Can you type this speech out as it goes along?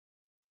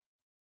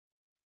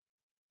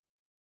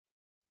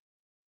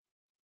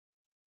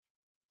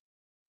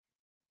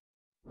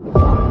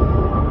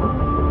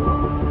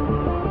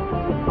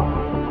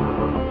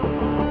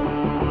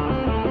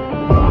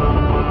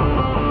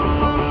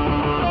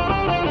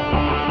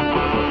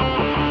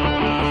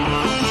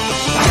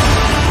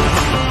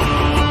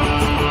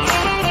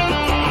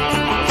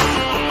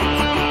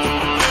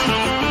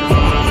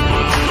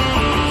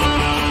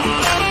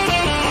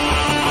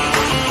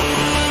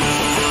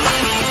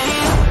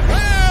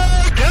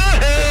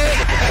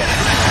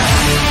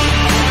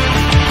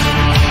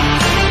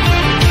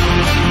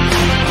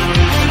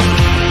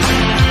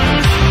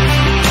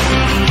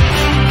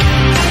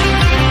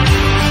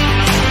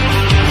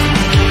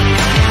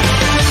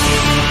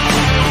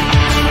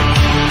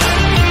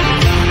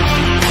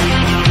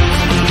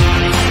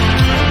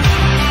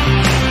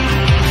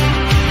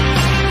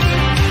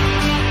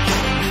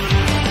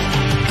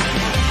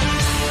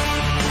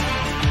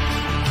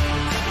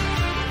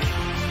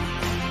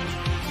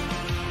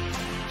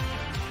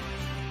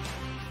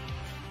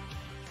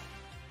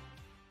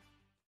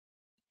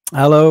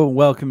Hello,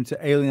 welcome to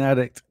Alien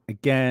Addict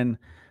again.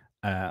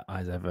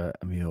 As ever,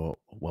 I'm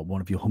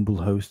one of your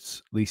humble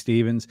hosts, Lee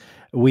Stevens.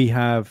 We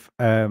have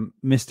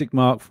Mystic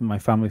Mark from My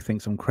Family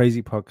Thinks I'm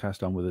Crazy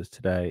podcast on with us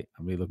today.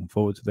 I'm really looking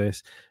forward to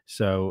this.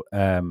 So,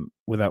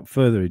 without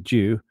further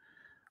ado,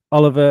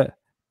 Oliver,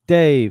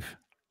 Dave,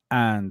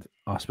 and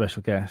our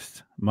special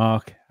guest,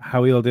 Mark.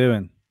 How are you all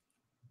doing?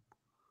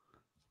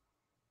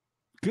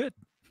 Good.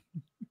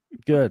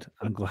 Good.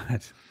 I'm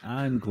glad.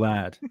 I'm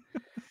glad.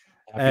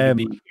 Happy to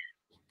be Um,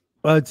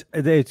 well,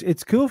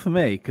 it's cool for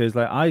me because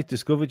like I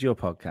discovered your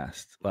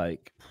podcast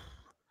like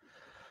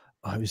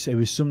it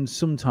was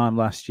some time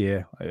last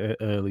year,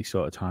 early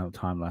sort of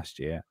time last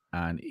year,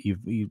 and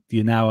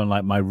you're now on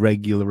like my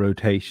regular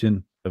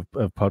rotation of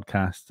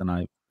podcasts, and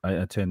I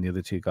turned the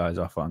other two guys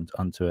off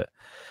onto it.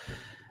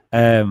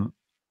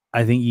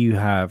 I think you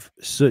have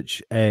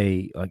such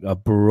a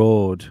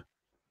broad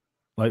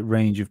like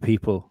range of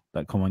people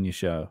that come on your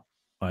show,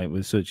 like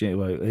with such a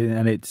like,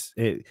 and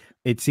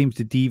it seems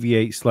to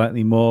deviate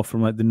slightly more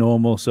from like the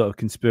normal sort of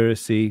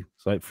conspiracy,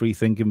 like free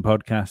thinking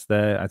podcast.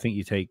 There, I think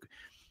you take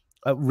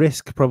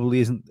risk probably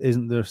isn't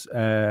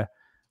the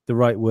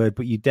right word,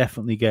 but you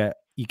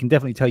can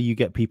definitely tell you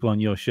get people on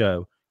your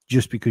show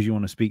just because you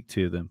want to speak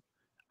to them,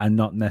 and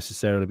not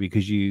necessarily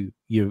because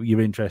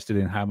you're interested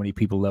in how many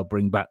people they'll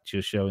bring back to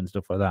your show and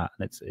stuff like that.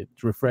 And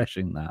it's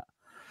refreshing that.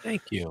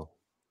 Thank you.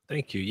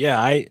 Thank you.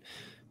 Yeah,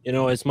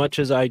 as much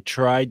as I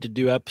tried to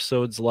do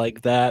episodes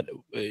like that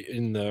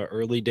in the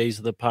early days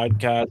of the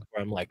podcast,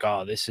 where I'm like,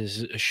 oh, this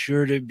is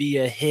sure to be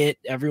a hit.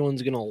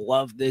 Everyone's going to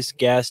love this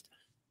guest.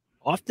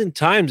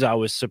 Oftentimes I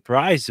was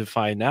surprised to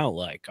find out,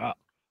 like, oh,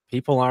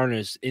 people aren't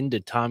as into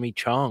Tommy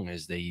Chong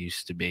as they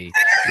used to be,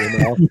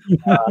 or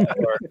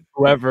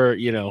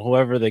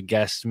whoever the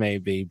guest may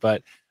be.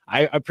 But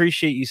I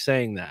appreciate you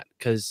saying that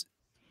because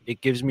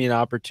it gives me an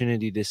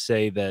opportunity to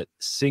say that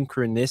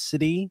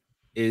synchronicity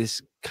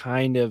is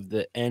kind of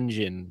the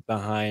engine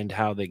behind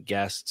how the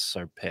guests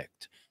are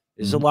picked.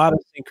 There's a Mhm. lot of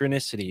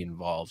synchronicity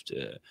involved,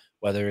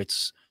 whether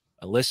it's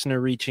a listener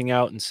reaching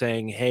out and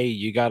saying, "Hey,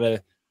 you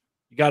gotta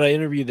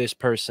interview this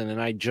person,"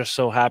 and I just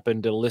so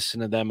happened to listen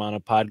to them on a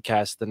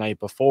podcast the night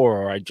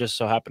before, or I just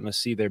so happened to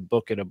see their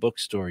book at a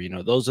bookstore.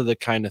 Those are the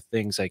kind of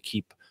things I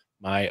keep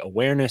my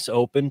awareness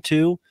open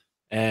to.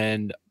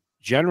 And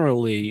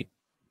generally,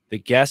 the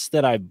guests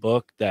that I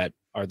book that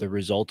are the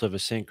result of a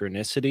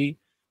synchronicity,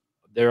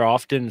 they're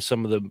often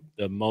some of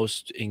the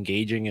most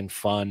engaging and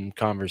fun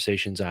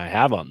conversations I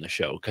have on the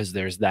show because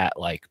there's that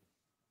like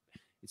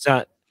it's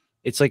not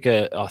it's like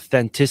a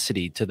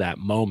authenticity to that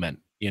moment,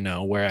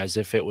 whereas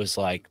if it was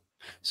like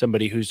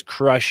somebody who's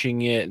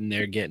crushing it and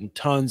they're getting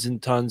tons and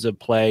tons of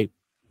play,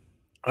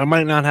 I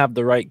might not have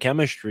the right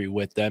chemistry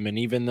with them. And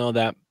even though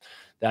that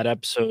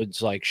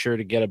episode's like sure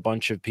to get a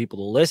bunch of people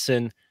to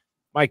listen,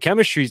 my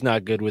chemistry's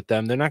not good with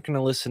them. They're not going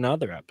to listen to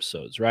other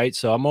episodes, right?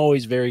 So I'm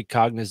always very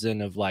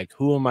cognizant of like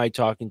who am I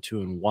talking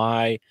to and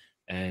why.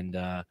 And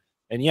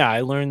yeah, I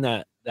learned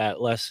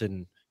that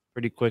lesson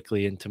pretty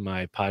quickly into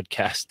my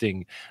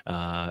podcasting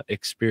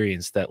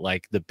experience, that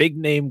like the big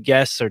name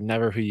guests are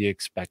never who you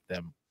expect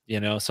them.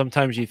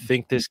 Sometimes you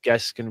think this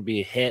guest is going to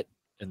be a hit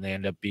and they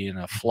end up being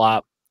a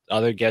flop.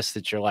 Other guests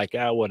that you're like,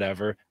 ah,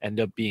 whatever, end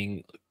up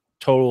being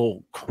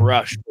total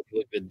crushed.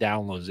 Look at the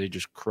downloads, they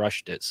just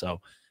crushed it. So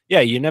yeah,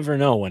 you never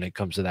know when it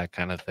comes to that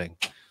kind of thing.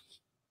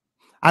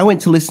 I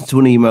went to listen to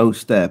one of your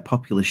most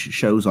popular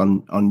shows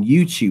on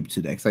YouTube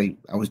today because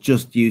I was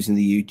just using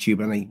the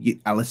YouTube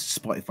and I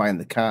listened to Spotify in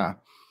the car,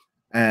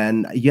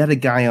 and you had a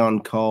guy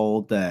on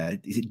called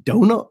is it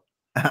Donut?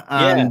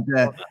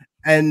 Yeah.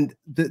 And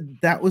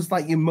that was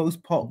like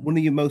one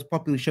of your most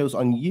popular shows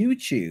on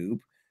YouTube,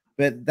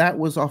 but that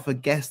was off a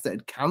guest that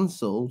had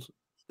cancelled,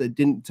 that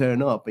didn't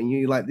turn up, and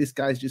you're like, this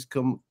guy's just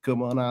come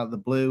on out of the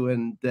blue,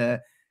 and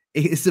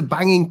it's a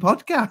banging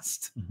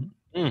podcast.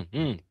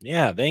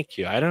 Yeah, thank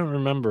you. I don't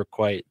remember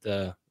quite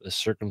the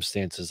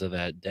circumstances of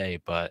that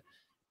day, but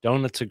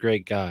Donut's a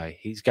great guy.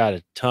 He's got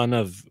a ton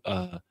of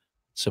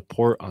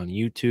support on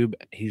YouTube.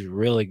 He's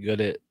really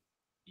good at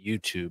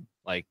YouTube.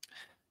 Like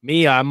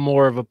me, I'm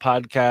more of a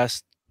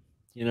podcast.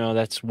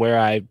 That's where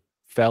I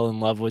fell in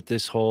love with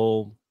this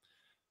whole,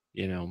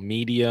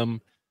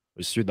 medium,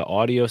 was through the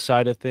audio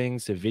side of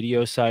things. The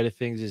video side of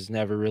things has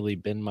never really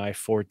been my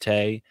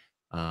forte.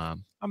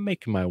 I'm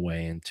making my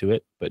way into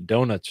it, but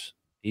Donuts,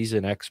 he's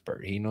an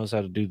expert. He knows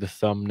how to do the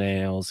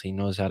thumbnails. He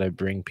knows how to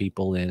bring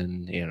people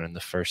in the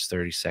first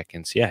 30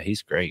 seconds. Yeah,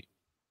 he's great.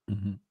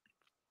 Mhm.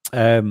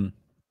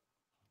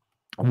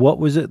 What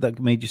was it that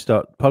made you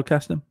start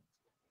podcasting?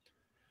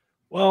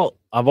 Well,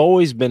 I've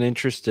always been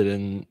interested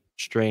in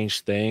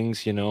strange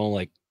things,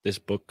 like this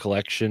book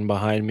collection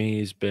behind me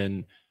has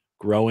been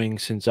growing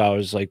since I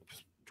was like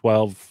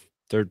 12,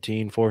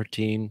 13,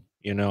 14.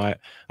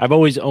 I've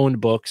always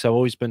owned books. I've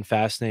always been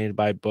fascinated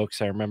by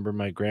books. I remember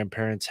my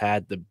grandparents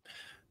had the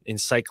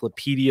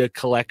encyclopedia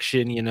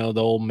collection,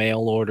 the old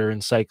mail order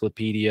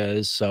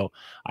encyclopedias. So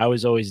I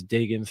was always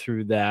digging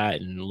through that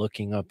and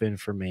looking up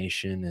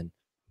information, and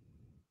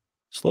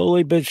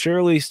slowly but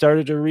surely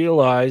started to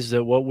realize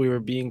that what we were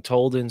being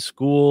told in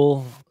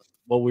school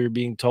what we were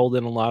being told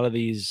in a lot of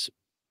these,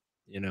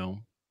 you know,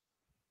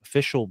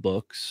 official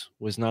books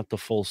was not the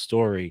full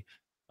story.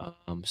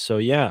 So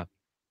yeah,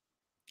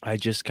 I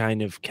just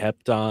kind of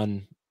kept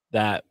on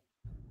that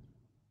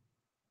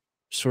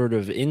sort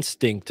of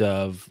instinct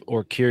of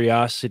or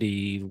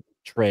curiosity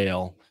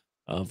trail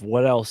of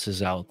what else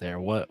is out there,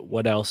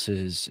 what else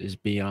is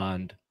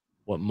beyond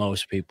what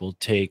most people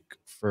take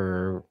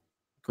for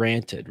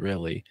granted,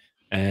 really.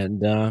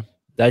 And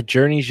that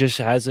journey just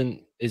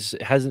hasn't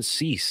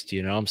ceased.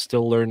 I'm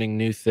still learning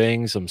new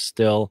things. I'm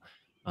still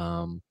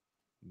um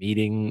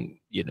meeting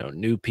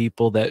new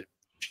people that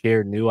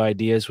share new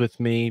ideas with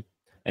me,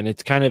 and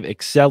it's kind of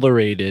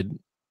accelerated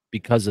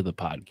because of the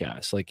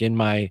podcast. Like in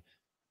my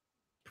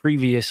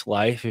previous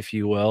life, if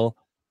you will,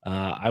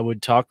 I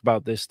would talk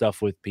about this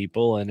stuff with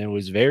people, and it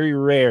was very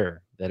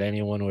rare that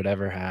anyone would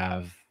ever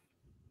have,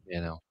 you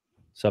know,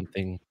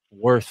 something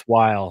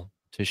worthwhile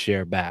to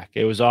share back.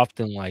 It was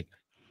often like,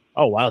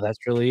 "Oh, wow,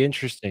 that's really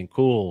interesting.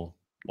 Cool.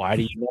 Why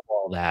do you know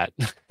all that?"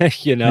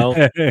 You know?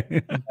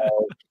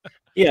 So,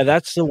 yeah,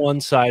 that's the one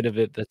side of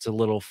it that's a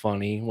little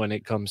funny when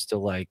it comes to,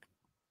 like,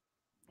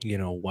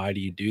 why do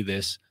you do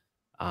this?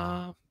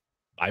 Uh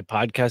I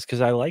podcast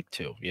because I like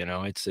to,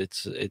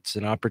 it's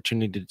an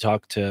opportunity to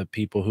talk to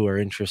people who are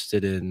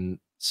interested in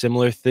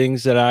similar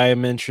things that I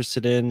am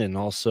interested in, and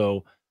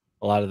also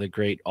a lot of the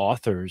great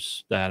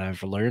authors that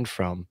I've learned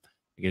from.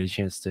 I get a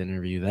chance to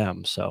interview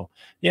them. So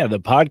yeah, the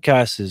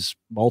podcast is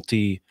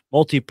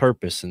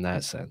multi-purpose in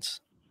that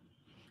sense.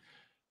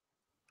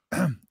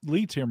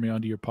 Lee turned me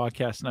onto your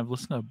podcast, and I've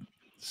listened to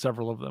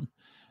several of them,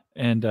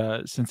 and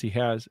since he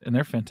has, and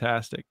they're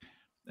fantastic.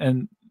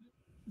 And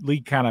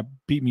Lee kind of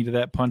beat me to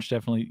that punch.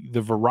 Definitely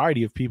the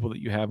variety of people that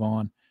you have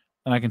on,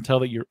 and I can tell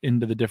that you're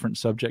into the different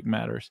subject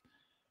matters.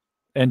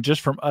 And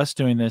just from us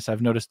doing this,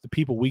 I've noticed the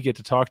people we get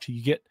to talk to,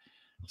 you get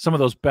some of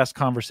those best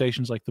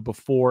conversations, like the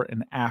before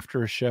and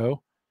after a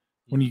show.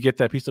 When you get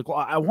that piece, like, well,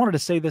 I wanted to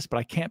say this, but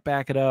I can't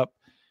back it up.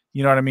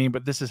 You know what I mean?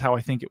 But this is how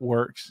I think it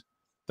works,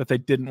 that they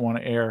didn't want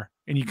to air.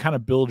 And you kind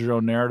of build your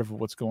own narrative of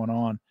what's going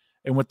on.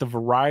 And with the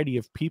variety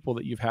of people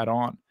that you've had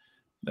on,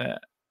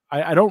 that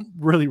I don't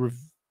really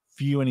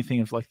review anything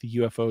of like the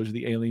UFOs or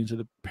the aliens or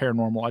the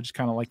paranormal. I just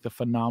kind of like the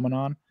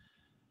phenomenon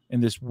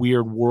and this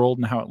weird world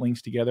and how it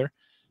links together.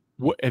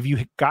 Have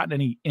you gotten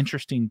any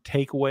interesting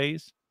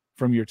takeaways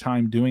from your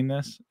time doing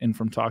this and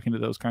from talking to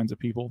those kinds of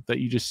people, that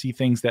you just see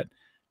things that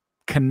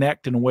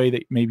connect in a way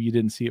that maybe you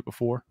didn't see it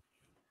before?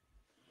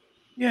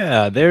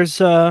 Yeah, there's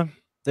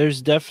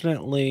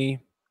definitely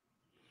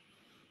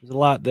there's a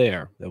lot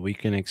there that we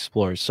can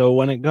explore. So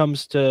when it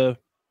comes to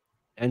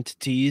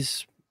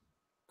entities,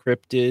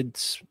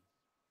 cryptids,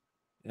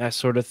 that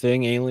sort of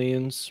thing,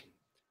 aliens,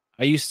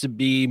 I used to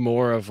be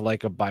more of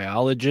like a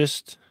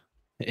biologist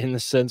in the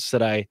sense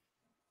that I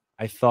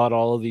thought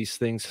all of these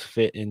things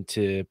fit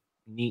into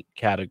neat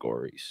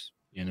categories,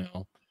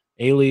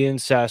 Alien,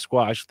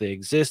 Sasquatch, they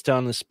exist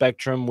on the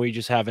spectrum. We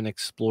just haven't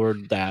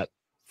explored that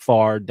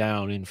far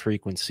down in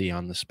frequency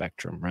on the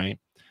spectrum, right?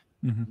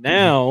 Mm-hmm.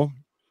 Now,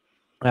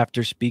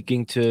 after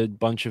speaking to a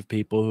bunch of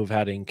people who've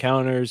had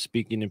encounters,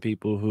 speaking to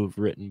people who've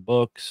written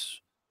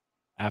books,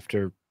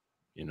 after,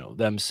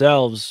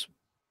 themselves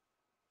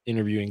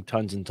interviewing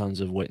tons and tons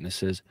of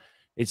witnesses,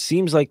 it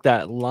seems like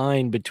that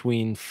line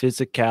between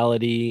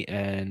physicality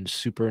and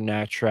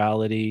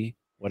supernaturality,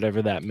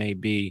 whatever that may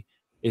be,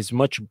 is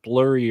much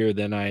blurrier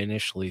than I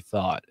initially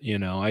thought.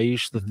 I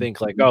used to think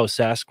like, oh,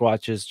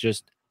 Sasquatch is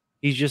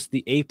he's just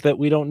the ape that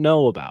we don't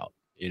know about.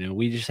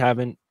 We just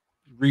haven't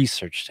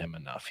researched him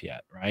enough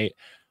yet, right?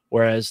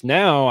 Whereas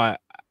now,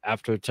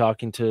 after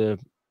talking to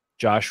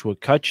Joshua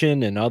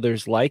Cutchin and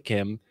others like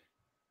him,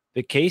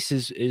 the case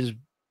is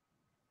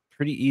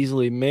pretty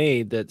easily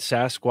made that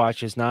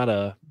Sasquatch is not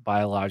a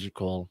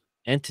biological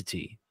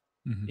entity,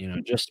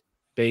 just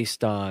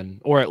based on,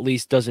 or at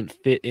least doesn't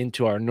fit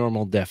into our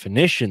normal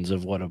definitions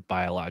of what a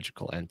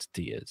biological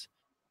entity is.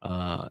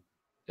 Uh,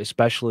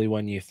 Especially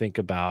when you think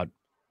about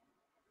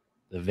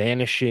the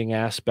vanishing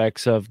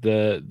aspects of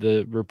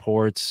the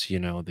reports,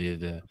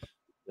 the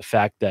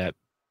fact that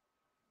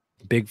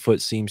Bigfoot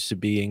seems to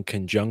be in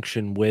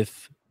conjunction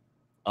with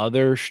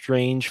other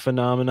strange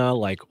phenomena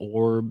like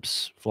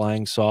orbs,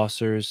 flying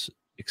saucers,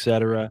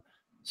 etc.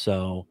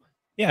 So,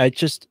 yeah,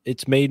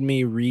 it's made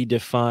me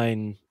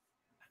redefine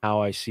how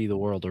I see the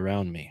world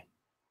around me,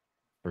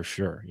 for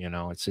sure.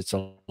 It's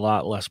a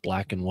lot less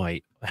black and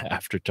white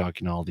after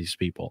talking to all these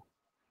people.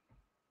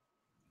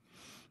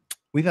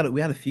 We had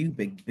a few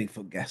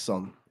Bigfoot guests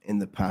on in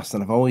the past,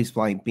 and I've always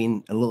like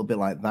been a little bit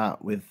like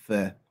that with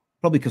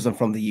probably because I'm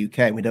from the UK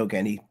and we don't get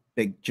any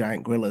big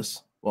giant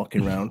gorillas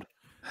walking around,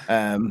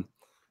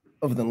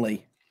 other than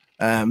Lee.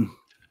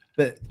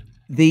 But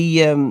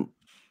the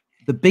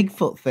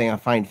Bigfoot thing I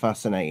find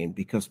fascinating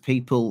because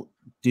people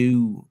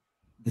do.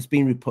 There's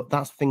been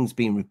that's things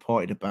being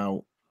reported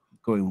about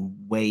going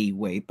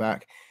way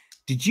back.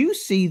 Did you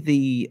see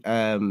the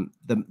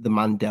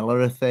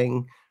Mandela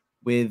thing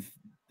with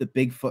the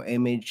Bigfoot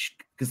image?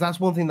 Because that's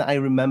one thing that I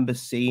remember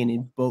seeing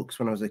in books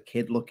when I was a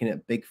kid, looking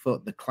at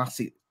Bigfoot, the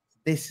classic.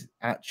 This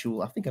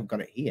actual, I think I've got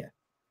it here.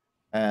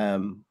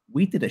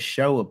 We did a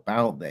show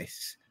about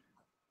this,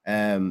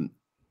 where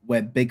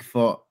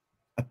Bigfoot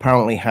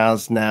apparently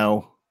has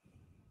now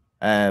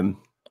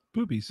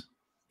Boobies.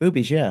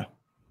 boobies. Yeah.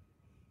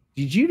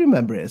 Did you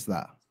remember it as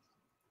that?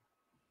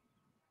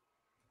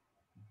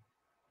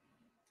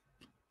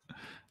 I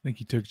think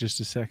you took just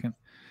a second.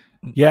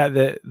 Yeah,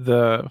 it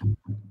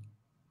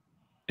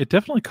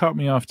definitely caught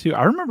me off too.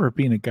 I remember it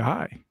being a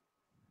guy,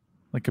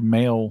 like a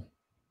male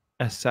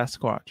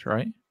Sasquatch,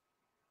 right?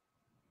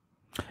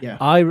 Yeah.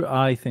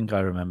 I think I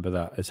remember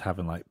that as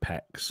having like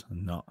pecs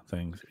and not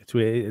things. It's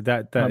weird.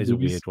 That Not is a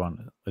boobies. weird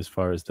one as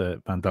far as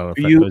the Mandela Are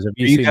effect you, goes. Have are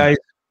you you seen guys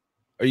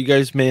that? are you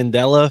guys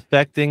Mandela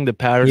affecting the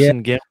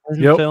Patterson Gimlin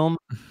Yep. film?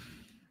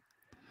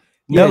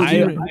 No,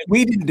 Yeah,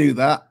 we didn't do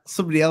that.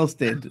 Somebody else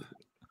did.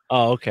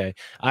 Oh, okay.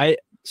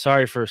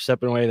 Sorry for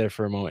stepping away there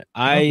for a moment.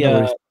 No I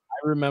worries.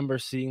 remember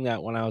seeing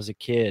that when I was a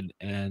kid,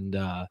 and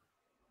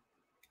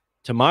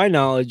to my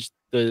knowledge,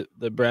 the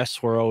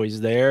breasts were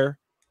always there.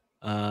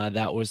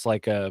 That was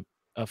like a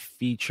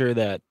feature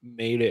that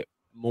made it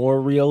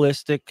more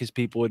realistic, because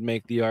people would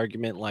make the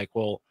argument like,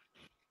 well,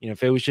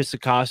 if it was just a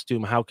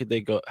costume, how would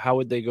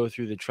they go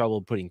through the trouble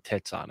of putting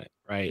tits on it,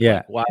 right? Yeah.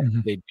 Like, why Mhm.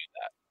 would they do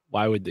that?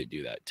 Why would they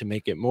do that? To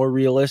make it more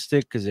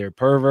realistic because they're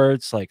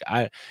perverts? Like,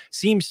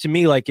 seems to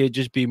me like it'd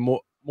just be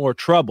more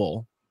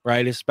trouble,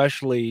 right?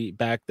 Especially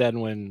back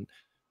then when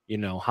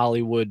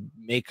Hollywood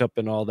makeup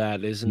and all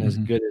that isn't as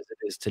Mhm. good as it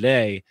is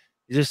today.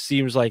 It just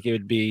seems like it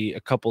would be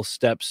a couple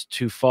steps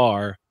too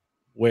far,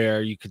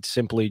 where you could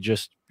simply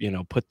just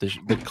put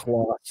the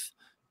cloth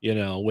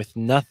with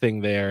nothing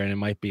there, and it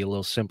might be a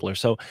little simpler.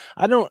 So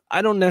I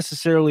don't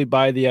necessarily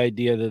buy the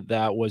idea that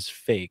that was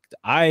faked.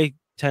 I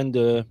tend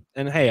to,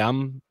 and hey,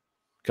 I'm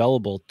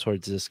gullible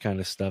towards this kind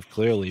of stuff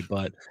clearly,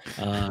 but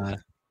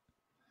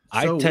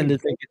I So tend to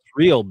think it's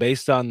real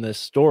based on the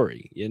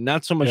story, and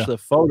not so much Yeah. the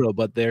photo,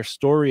 but their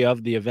story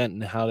of the event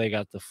and how they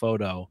got the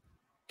photo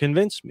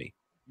convinced me.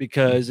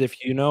 Because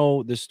if you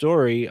know the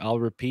story, I'll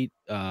repeat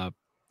a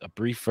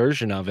brief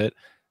version of it.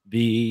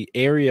 The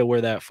area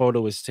where that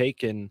photo was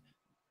taken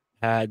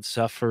had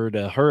suffered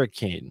a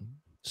hurricane,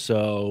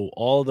 so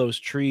all those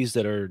trees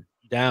that are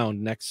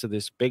down next to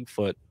this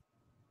Bigfoot,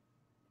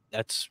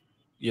 that's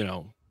you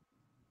know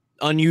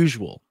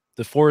unusual.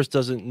 The forest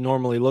doesn't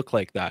normally look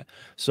like that.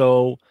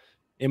 So,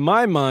 in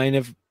my mind,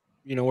 if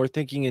we're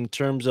thinking in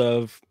terms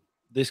of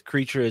this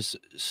creature is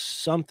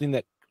something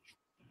that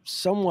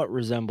somewhat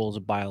resembles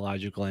a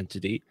biological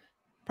entity,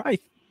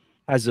 probably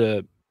has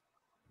a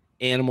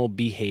animal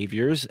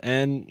behaviors,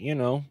 and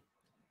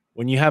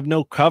when you have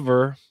no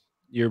cover,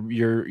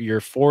 your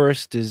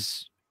forest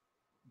is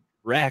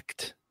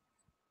wrecked.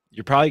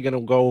 You're probably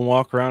gonna go and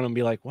walk around and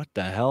be like, "What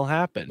the hell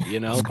happened?"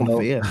 it's come So,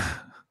 fear.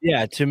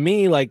 yeah, to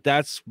me, like,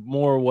 that's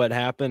more what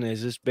happened.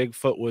 Is this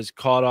Bigfoot was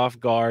caught off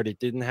guard. It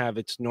didn't have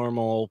its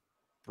normal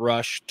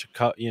brush to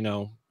cut,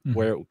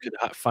 where it could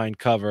find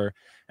cover.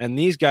 And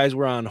these guys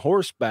were on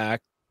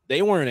horseback.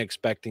 They weren't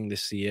expecting to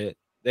see it.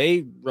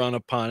 They run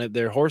upon it.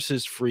 Their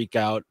horses freak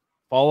out,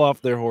 fall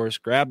off their horse,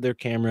 grab their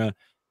camera,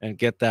 and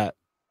get that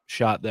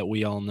shot that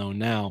we all know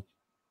now.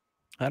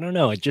 I don't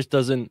know. It just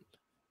doesn't.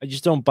 I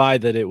just don't buy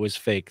that it was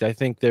faked. I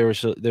think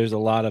there's a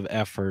lot of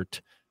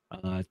effort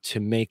to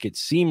make it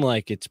seem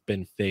like it's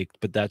been faked,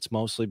 but that's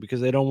mostly because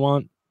they don't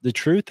want the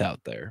truth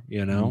out there.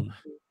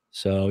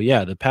 So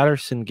yeah, the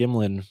Patterson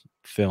Gimlin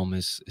film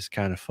is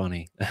kind of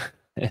funny.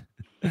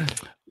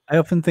 I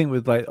often think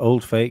with like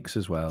old fakes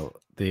as well,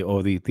 the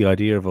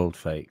idea of old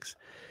fakes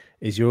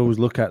is you always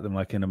look at them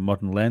like in a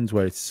modern lens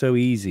where it's so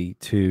easy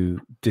to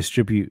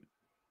distribute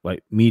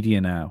like media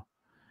now.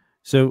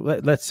 So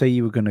let's say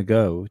you were going to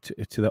go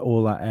to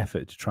all that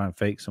effort to try and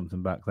fake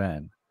something back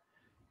then.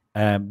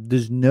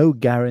 There's no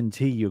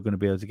guarantee you're going to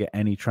be able to get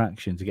any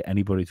traction to get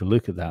anybody to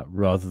look at that,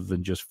 rather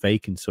than just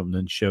faking something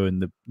and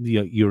showing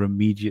your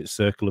immediate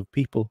circle of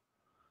people.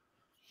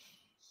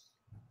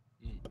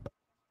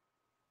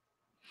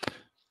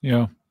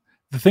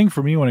 The thing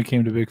for me when it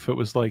came to Bigfoot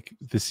was like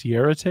the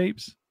Sierra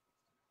tapes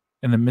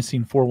and the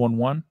missing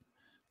 411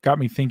 got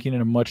me thinking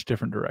in a much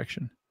different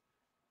direction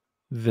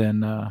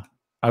than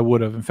I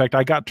would have. In fact,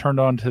 I got turned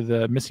on to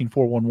the missing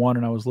 411,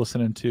 and I was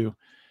listening to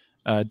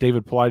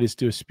David Paulides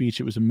do a speech.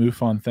 It was a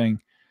MUFON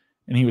thing,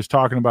 and he was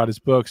talking about his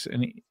books,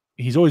 and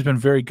he's always been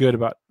very good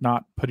about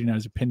not putting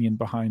his opinion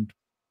behind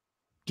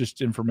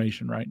just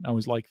information, right? I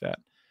always like that.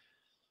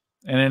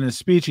 And in his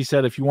speech, he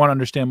said, if you want to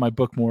understand my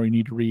book more, you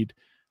need to read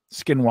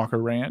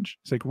Skinwalker Ranch.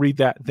 It's like, read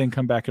that, then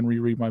come back and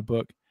reread my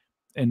book.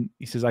 And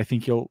he says, I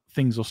think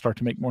things will start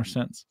to make more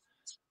sense.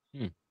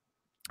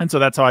 And so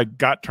that's how I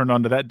got turned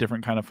on to that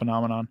different kind of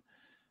phenomenon,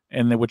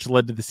 and which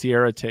led to the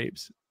Sierra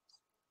tapes.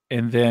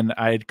 And then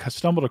I had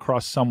stumbled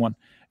across someone,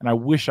 and I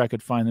wish I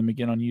could find them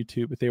again on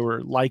YouTube, but they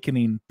were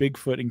likening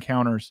Bigfoot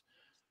encounters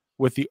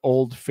with the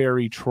old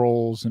fairy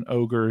trolls and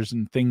ogres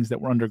and things that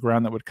were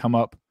underground that would come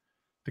up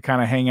to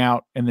kind of hang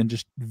out and then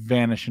just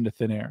vanish into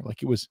thin air.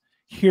 Like it was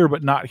here,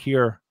 but not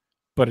here,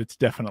 but it's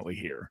definitely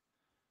here.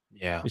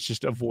 Yeah. It's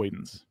just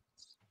avoidance.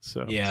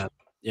 So yeah,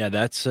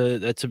 that's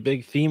a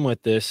big theme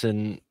with this.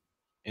 And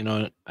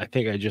I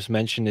think I just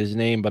mentioned his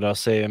name, but I'll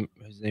say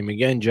his name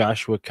again,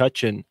 Joshua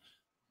Cutchin.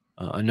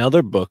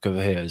 Another book of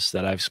his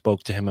that I've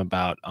spoke to him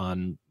about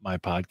on my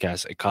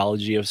podcast,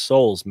 Ecology of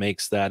Souls,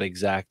 makes that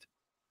exact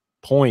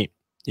point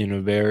in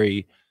a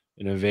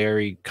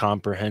very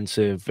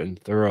comprehensive and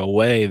thorough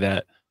way,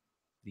 that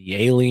the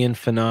alien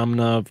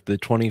phenomena of the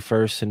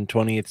 21st and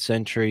 20th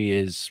century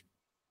is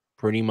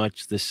pretty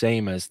much the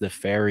same as the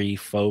fairy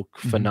folk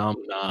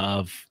phenomena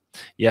of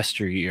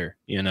yesteryear,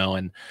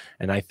 and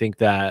I think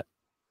that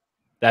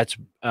that's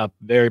a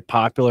very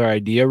popular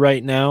idea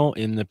right now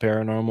in the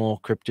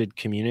paranormal cryptid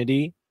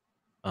community.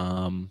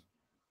 Um,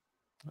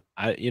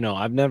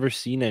 I've never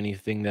seen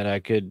anything that I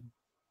could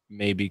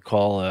maybe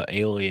call a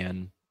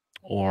alien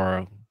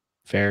or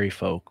fairy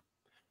folk.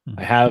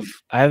 I have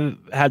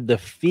had the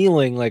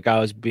feeling like I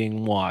was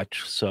being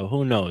watched, so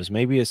who knows?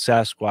 Maybe a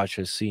Sasquatch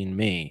has seen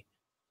me,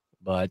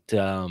 but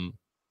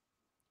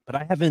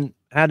I haven't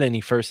had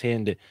any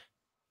firsthand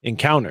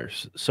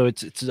encounters. So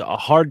it's a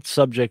hard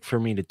subject for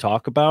me to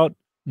talk about.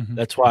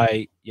 That's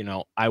why,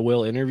 I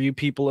will interview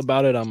people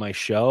about it on my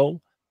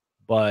show,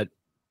 but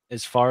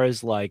as far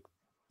as like,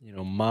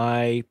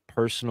 my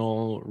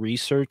personal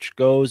research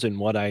goes and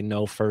what I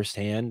know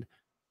firsthand,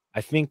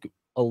 I think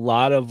a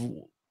lot of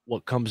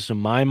what comes to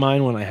my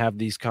mind when I have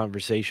these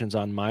conversations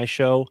on my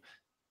show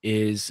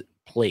is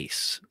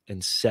place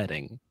and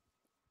setting.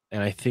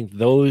 And I think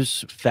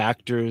those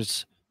factor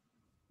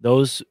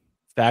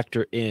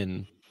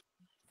in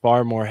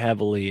far more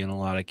heavily in a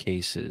lot of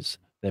cases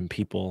than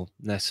people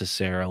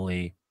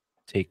necessarily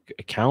take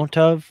account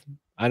of.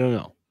 I don't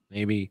know.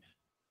 Maybe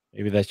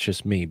that's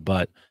just me,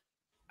 but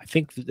I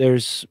think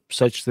there's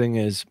such thing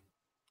as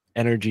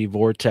energy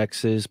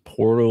vortexes,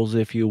 portals,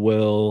 if you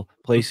will,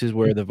 places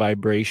where the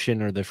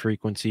vibration or the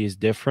frequency is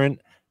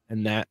different,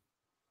 and that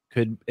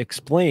could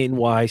explain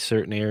why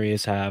certain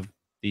areas have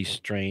these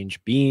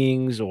strange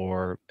beings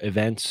or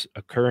events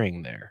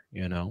occurring there.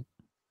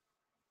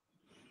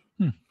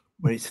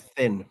 Where it's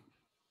thin.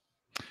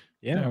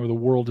 Yeah, where the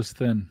world is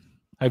thin.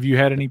 Have you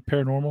had any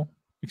paranormal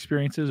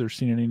experiences or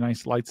seen any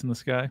nice lights in the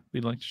sky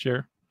you'd like to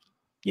share?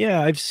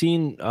 Yeah, I've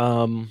seen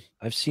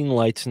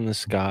lights in the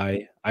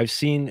sky. I've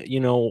seen,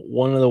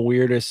 one of the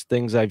weirdest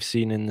things I've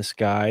seen in the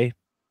sky.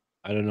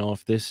 I don't know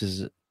if this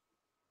is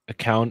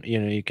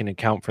you can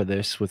account for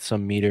this with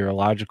some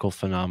meteorological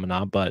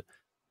phenomena, but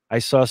I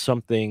saw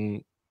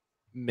something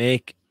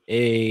make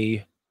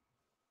a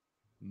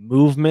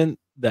movement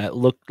that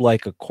looked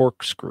like a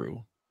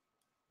corkscrew,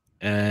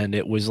 and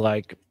it was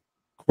like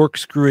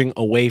corkscrewing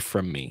away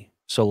from me.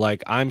 So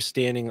like I'm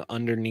standing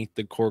underneath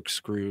the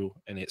corkscrew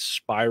and it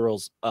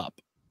spirals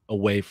up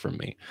away from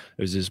me.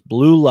 There's this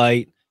blue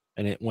light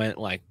and it went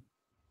like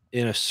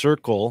in a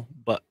circle,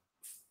 but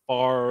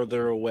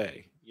farther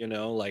away,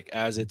 like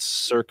as it's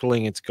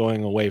circling, it's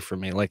going away from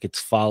me, like it's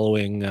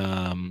following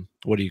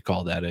what do you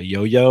call that? A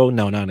yo-yo?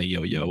 No, not a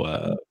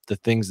yo-yo. The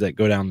things that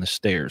go down the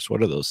stairs.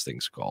 What are those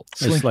things called?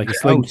 It's like a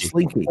Oh, slinky.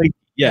 slinky.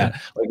 Yeah,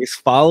 like it's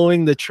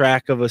following the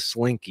track of a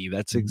slinky.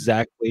 That's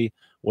exactly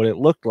what it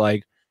looked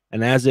like.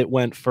 And as it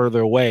went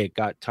further away, it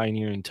got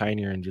tinier and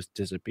tinier and just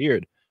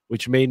disappeared,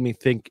 which made me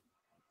think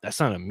that's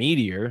not a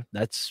meteor.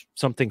 That's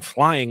something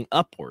flying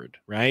upward,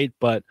 right?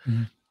 But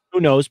who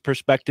knows?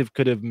 Perspective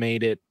could have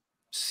made it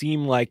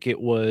seem like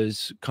it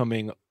was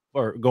coming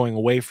or going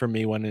away from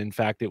me when in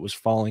fact it was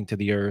falling to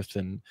the earth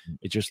and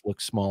it just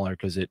looked smaller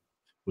because it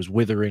was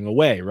withering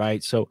away,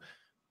 right? So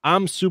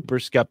I'm super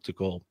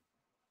skeptical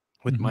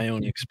with my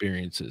own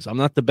experiences. I'm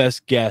not the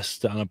best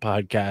guest on a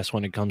podcast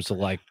when it comes to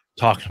like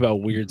talking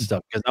about weird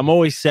stuff because I'm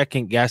always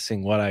second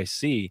guessing what I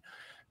see.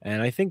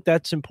 And I think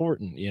that's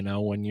important,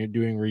 when you're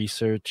doing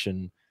research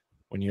and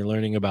when you're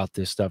learning about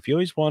this stuff, you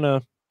always want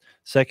to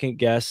second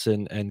guess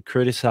and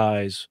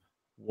criticize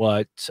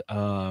what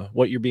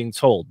you're being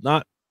told.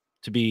 Not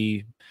to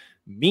be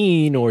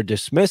mean or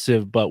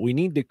dismissive, but we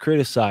need to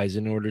criticize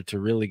in order to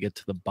really get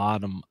to the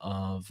bottom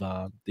of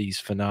these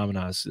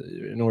phenomena,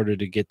 in order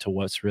to get to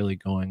what's really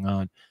going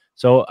on.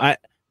 So I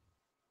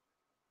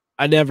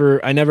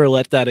never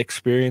let that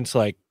experience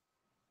like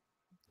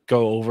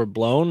go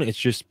overblown. It's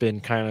just been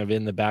kind of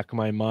in the back of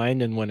my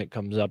mind, and when it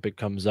comes up, it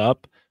comes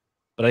up.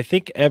 But I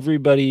think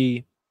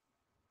everybody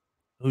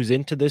who's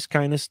into this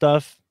kind of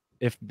stuff,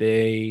 if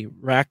they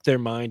rack their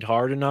mind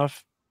hard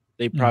enough,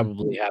 they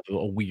probably have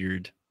a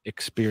weird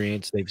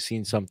experience. They've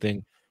seen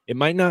something. It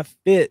might not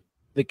fit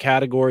the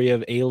category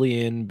of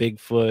alien,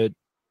 Bigfoot,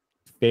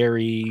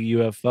 fairy,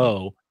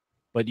 UFO,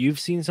 but you've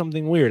seen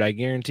something weird. I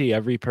guarantee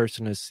every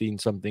person has seen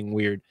something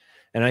weird.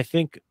 And I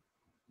think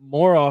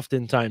more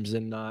oftentimes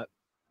than not,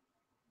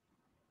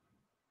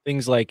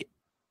 things like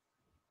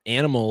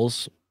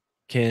animals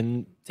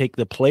can take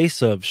the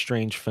place of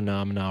strange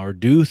phenomena or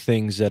do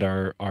things that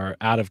are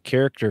out of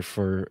character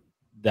for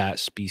that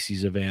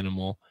species of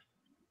animal.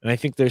 And I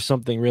think there's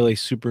something really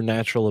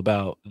supernatural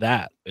about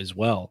that as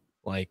well,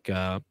 like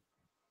our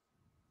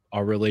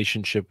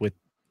relationship with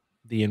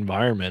the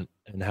environment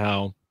and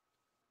how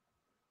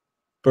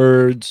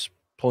birds,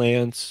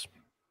 plants,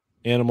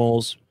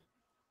 animals,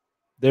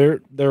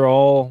 they're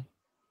all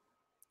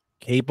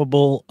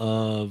capable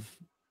of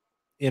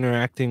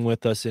interacting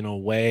with us in a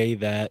way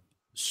that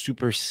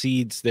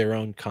supersedes their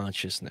own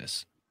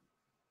consciousness.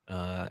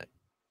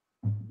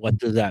 What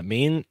does that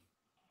mean?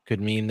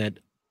 Could mean that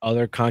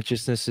other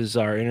consciousnesses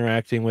are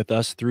interacting with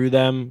us through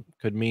them.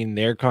 Could mean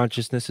their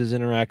consciousness is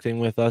interacting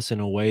with us in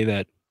a way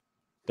that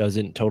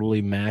doesn't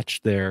totally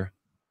match their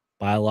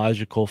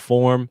biological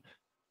form.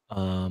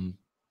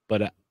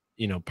 But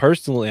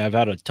personally, I've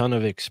had a ton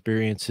of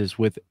experiences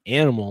with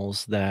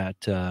animals that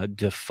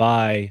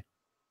defy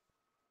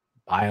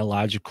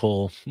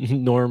biological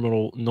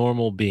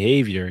normal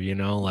behavior.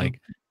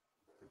 Like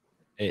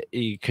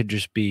it could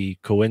just be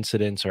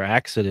coincidence or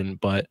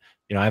accident, but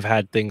I've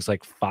had things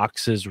like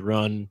foxes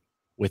run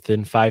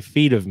within 5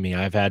 feet of me.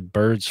 I've had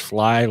birds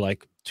fly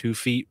like 2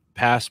 feet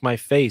past my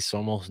face,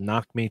 almost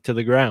knock me to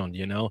the ground.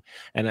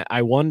 And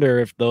I wonder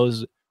if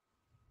those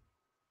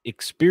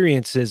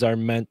experiences are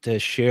meant to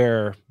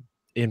share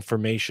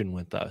information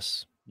with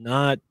us,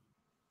 not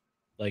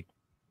like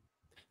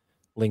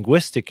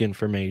linguistic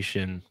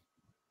information,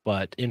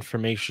 but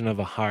information of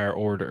a higher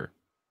order,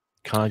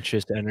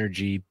 conscious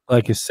energy.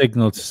 Like a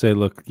signal to say,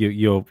 look,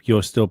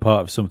 you're still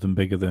part of something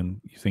bigger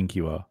than you think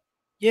you are.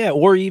 Yeah,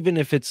 or even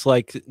if it's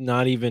like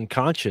not even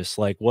conscious,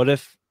 like what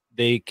if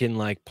they can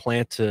like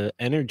plant a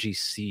energy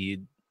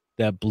seed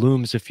that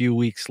blooms a few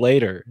weeks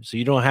later. So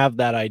you don't have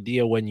that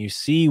idea when you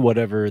see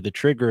whatever the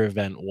trigger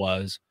event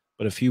was,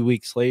 but a few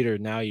weeks later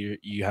now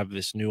you have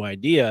this new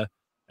idea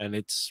and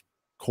it's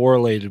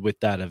correlated with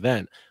that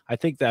event. I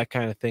think that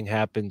kind of thing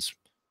happens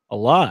a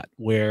lot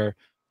where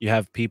you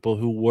have people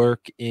who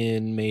work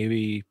in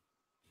maybe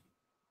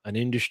an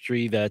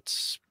industry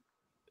that's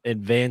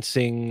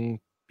advancing,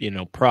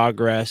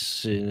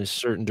 progress in a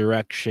certain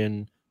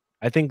direction.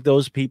 I think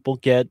those people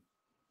get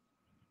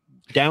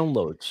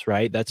downloads,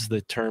 right? That's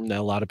the term that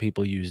a lot of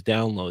people use,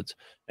 downloads.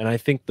 And I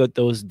think that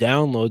those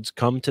downloads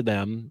come to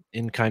them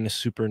in kind of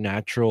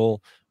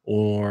supernatural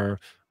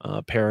or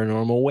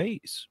paranormal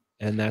ways.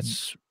 And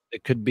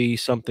it could be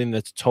something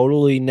that's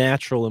totally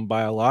natural and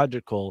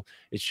biological.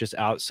 It's just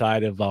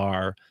outside of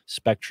our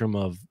spectrum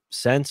of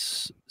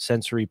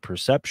sensory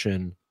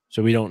perception.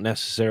 So we don't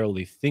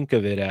necessarily think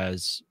of it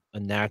as a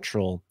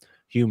natural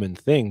human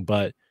thing.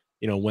 But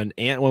when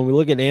we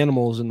look at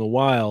animals in the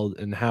wild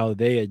and how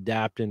they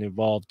adapt and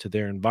evolve to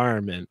their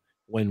environment,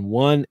 when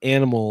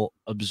we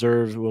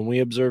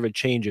observe a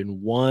change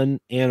in one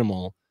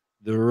animal,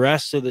 the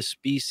rest of the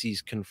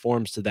species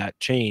conforms to that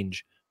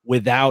change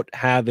without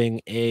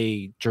having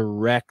a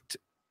direct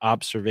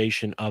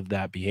observation of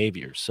that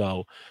behavior.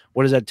 So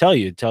what does that tell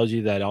you? It tells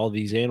you that all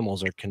these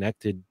animals are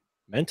connected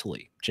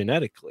mentally,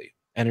 genetically,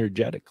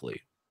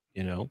 energetically.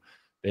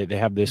 They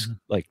have this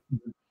like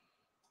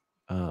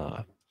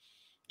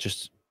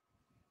just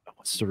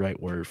what's the right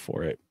word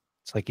for it?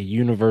 It's like a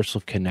universal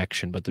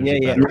connection, but there's a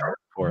better word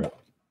for it.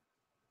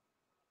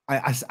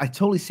 I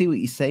totally see what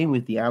you're saying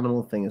with the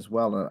animal thing as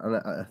well. And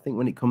I think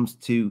when it comes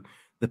to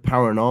the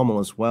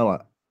paranormal as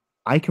well,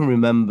 I can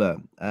remember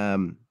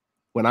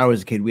when I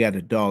was a kid, we had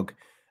a dog,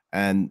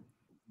 and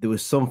there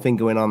was something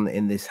going on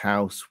in this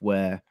house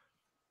where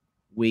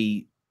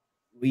we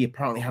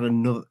apparently had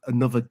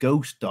another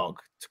ghost dog,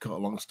 to cut a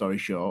long story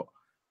short.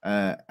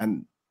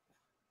 And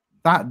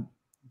that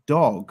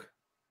dog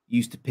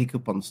used to pick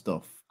up on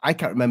stuff. I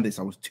can't remember this.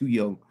 I was too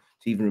young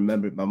to even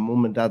remember it. My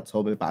mum and dad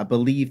told me, but I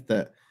believe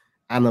that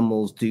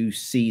animals do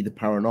see the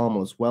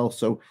paranormal as well.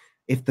 So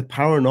if the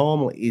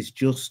paranormal is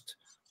just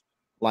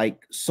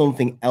like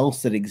something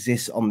else that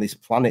exists on this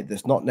planet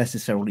that's not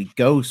necessarily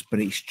ghosts,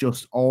 but it's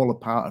just all a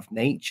part of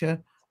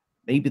nature,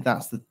 maybe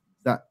that's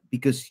that,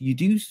 because you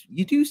do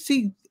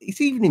see,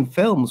 it's even in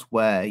films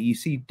where you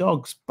see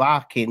dogs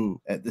barking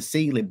at the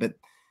ceiling, but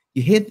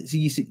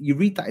you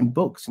read that in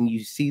books and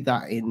you see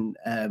that in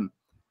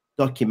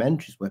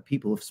documentaries where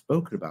people have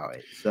spoken about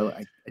it. So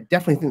I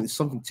definitely think there's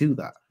something to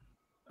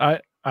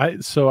that.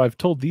 So I've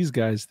told these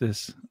guys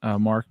this,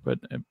 Mark, but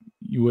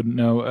you wouldn't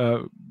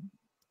know.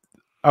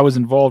 I was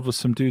involved with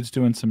some dudes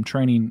doing some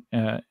training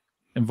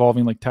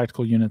involving like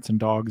tactical units and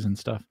dogs and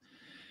stuff.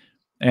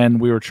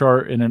 And we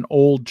were in an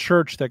old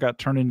church that got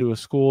turned into a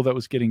school that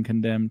was getting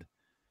condemned.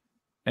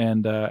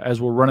 And as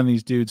we're running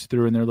these dudes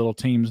through in their little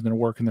teams and they're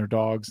working their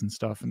dogs and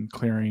stuff and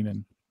clearing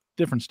and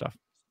different stuff,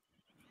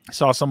 I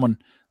saw someone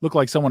look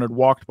like someone had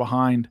walked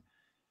behind.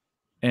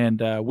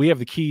 And we have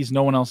the keys.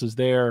 No one else is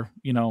there.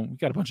 We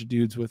got a bunch of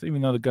dudes with,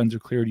 even though the guns are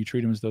cleared, you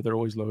treat them as though they're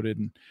always loaded.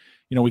 And,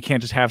 we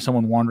can't just have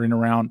someone wandering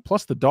around.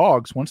 Plus the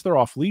dogs, once they're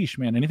off leash,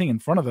 man, anything in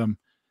front of them,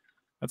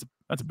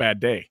 that's a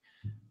bad day.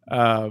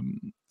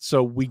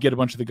 So we get a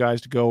bunch of the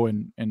guys to go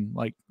and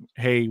like,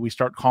 hey, we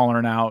start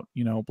calling out,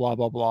 blah,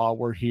 blah, blah.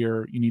 We're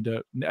here. You need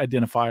to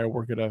identify or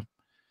we're going to.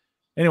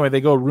 Anyway,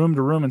 they go room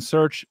to room and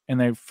search. And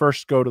they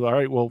first go to all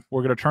right, well,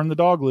 we're going to turn the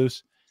dog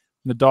loose.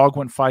 And the dog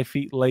went 5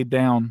 feet, laid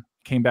down,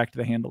 came back to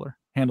the handler.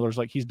 Handler's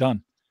like, he's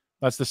done.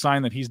 That's the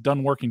sign that he's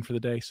done working for the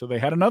day. So they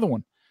had another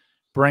one.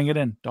 Bring it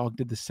in. Dog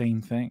did the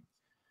same thing.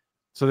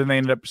 So then they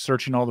ended up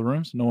searching all the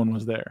rooms. No one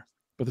was there.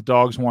 But the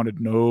dogs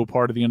wanted no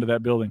part of the end of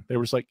that building. They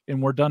were just like,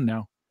 and we're done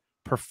now.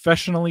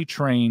 Professionally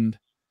trained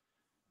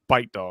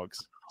bite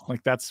dogs.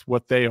 Like that's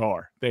what they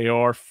are. They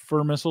are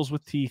fur missiles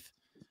with teeth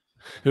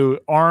who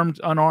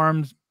armed,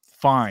 unarmed,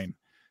 fine.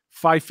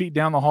 5 feet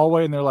down the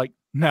hallway and they're like,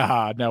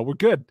 nah, no, we're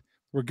good.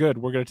 We're good.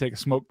 We're going to take a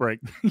smoke break.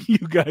 You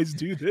guys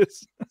do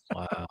this.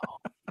 Wow.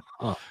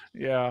 Huh.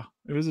 Yeah,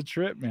 it was a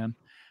trip, man.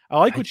 I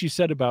like what you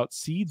said about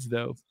seeds,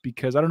 though,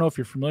 because I don't know if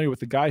you're familiar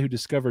with the guy who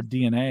discovered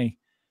DNA.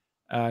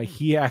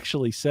 He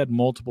actually said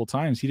multiple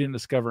times he didn't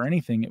discover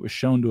anything. It was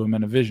shown to him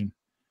in a vision.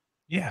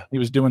 Yeah. He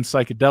was doing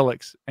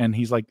psychedelics, and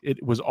he's like,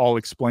 it was all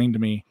explained to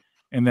me.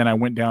 And then I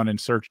went down and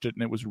searched it,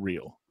 and it was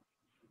real.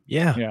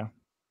 Yeah. Yeah.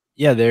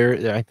 Yeah.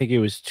 There, I think it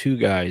was 2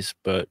 guys,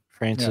 but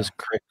Francis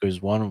Crick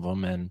was one of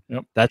them. And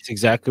that's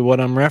exactly what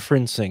I'm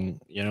referencing.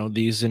 You know,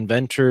 these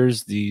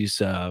inventors,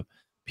 these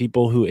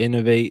people who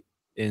innovate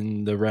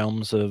in the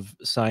realms of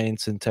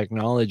science and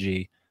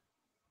technology,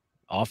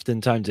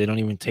 oftentimes they don't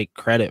even take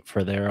credit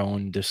for their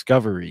own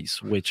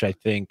discoveries, which I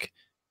think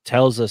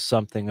tells us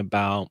something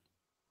about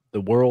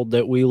the world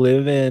that we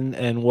live in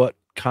and what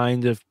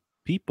kind of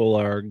people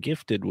are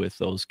gifted with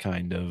those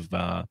kind of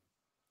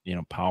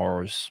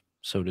powers,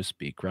 so to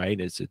speak, right?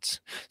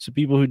 It's so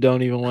people who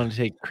don't even want to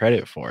take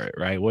credit for it,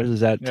 right? What does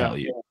that tell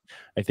you?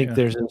 I think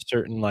there's a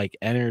certain like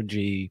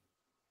energy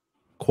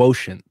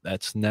quotient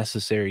that's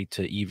necessary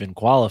to even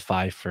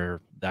qualify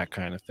for that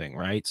kind of thing,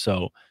 right?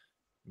 So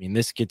I mean,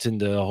 this gets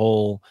into the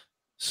whole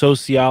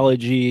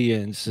sociology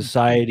and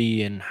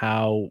society and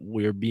how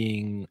we're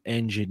being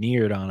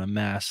engineered on a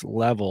mass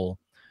level,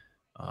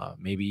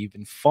 maybe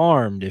even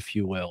farmed, if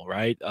you will,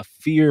 right? A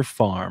fear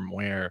farm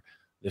where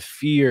the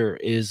fear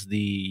is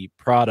the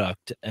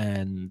product,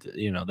 and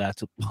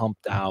that's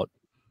pumped out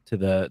to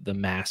the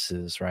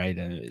masses, right?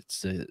 And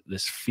it's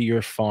this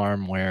fear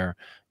farm where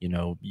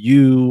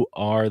you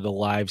are the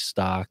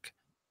livestock,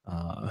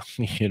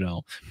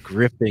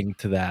 gripping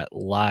to that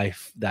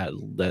life, that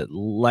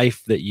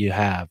life that you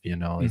have.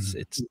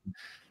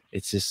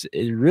 It's just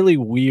a really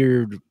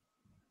weird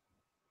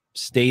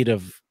state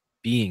of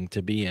being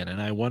to be in,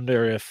 and I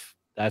wonder if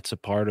that's a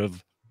part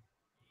of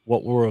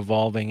what we're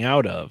evolving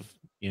out of,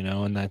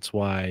 and that's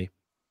why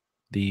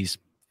these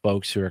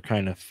folks who are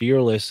kind of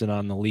fearless and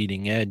on the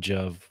leading edge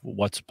of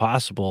what's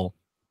possible,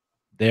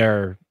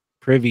 they're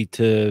privy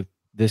to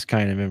this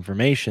kind of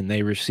information.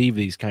 They receive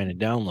these kind of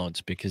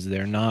downloads because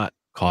they're not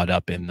caught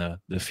up in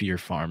the fear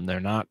farm. They're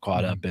not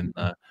caught up in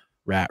the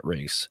rat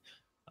race.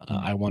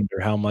 I wonder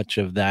how much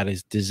of that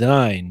is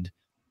designed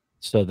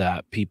so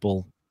that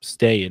people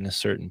stay in a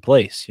certain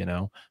place,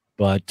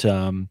 But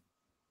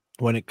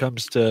when it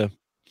comes to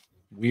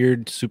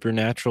weird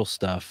supernatural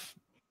stuff,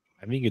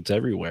 I think it's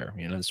everywhere.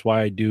 That's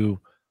why I do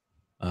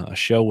a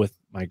show with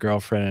my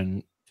girlfriend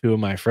and 2 of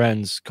my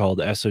friends called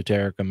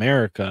Esoteric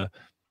America,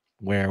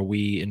 where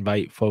we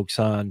invite folks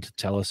on to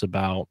tell us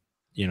about,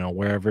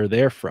 wherever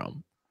they're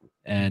from.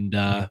 And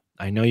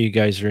I know you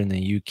guys are in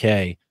the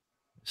UK,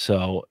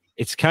 so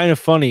it's kind of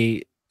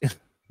funny.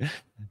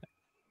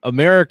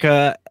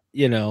 America,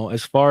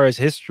 as far as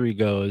history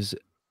goes,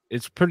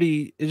 it's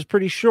pretty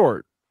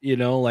short,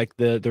 like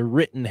the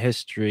written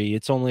history,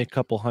 it's only a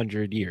couple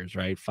hundred years,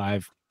 right?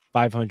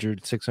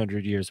 500,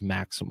 600 years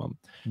maximum.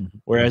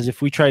 Whereas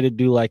if we try to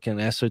do like an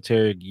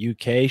esoteric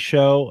UK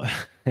show,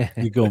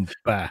 You're going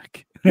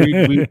back.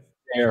 we'd be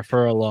there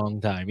for a long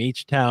time.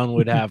 Each town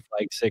would have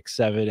like 6,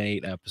 7,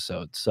 8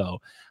 episodes. So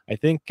I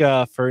think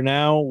for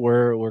now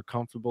we're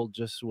comfortable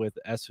just with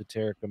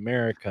Esoteric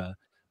America.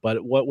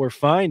 But what we're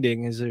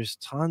finding is there's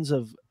tons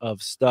of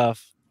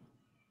stuff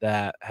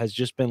that has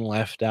just been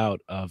left out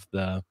of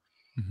the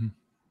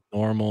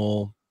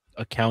normal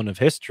account of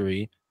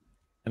history.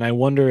 And I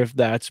wonder if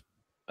that's,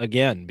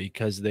 again,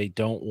 because they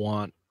don't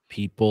want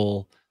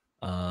people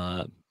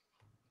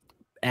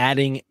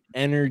adding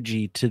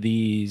energy to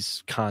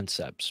these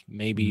concepts.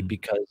 Maybe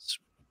because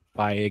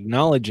by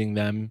acknowledging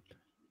them,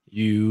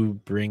 you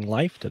bring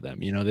life to them.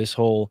 This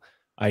whole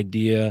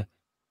idea,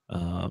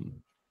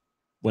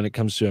 when it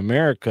comes to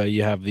America,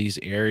 you have these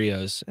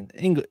areas, and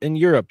in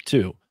Europe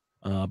too,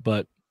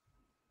 but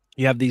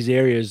you have these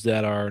areas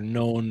that are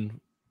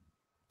known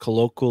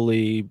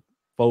colloquially,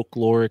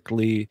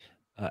 folklorically,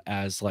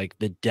 as like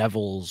the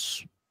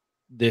devil's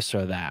this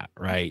or that,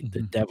 right?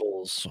 The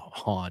devil's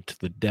haunt,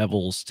 the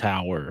devil's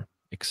tower,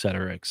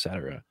 etc.,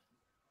 etc.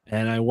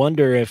 And I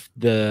wonder if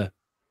the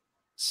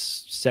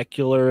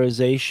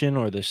secularization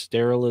or the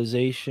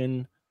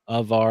sterilization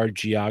of our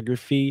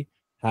geography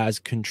has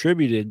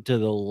contributed to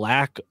the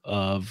lack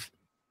of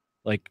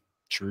like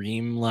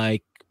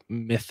dreamlike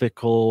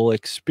mythical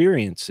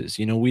experiences.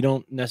 We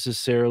don't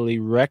necessarily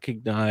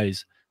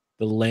recognize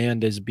the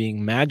land as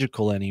being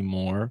magical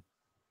anymore,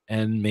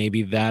 and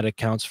maybe that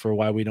accounts for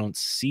why we don't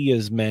see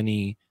as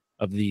many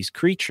of these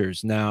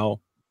creatures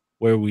now.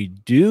 Where we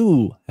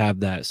do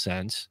have that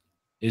sense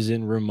is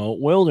in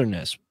remote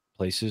wilderness,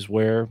 places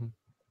where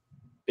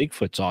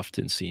Bigfoot's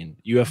often seen.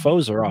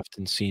 UFOs are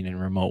often seen in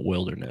remote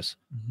wilderness.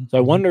 So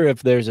I wonder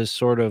if there's a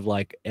sort of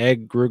like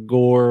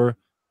egregore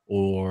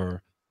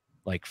or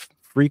like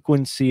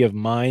frequency of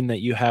mind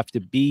that you have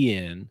to be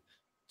in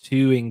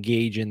to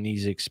engage in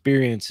these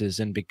experiences.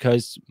 And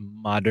because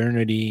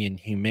modernity and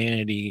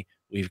humanity,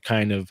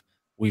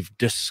 we've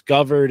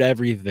discovered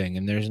everything,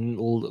 and there's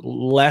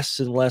less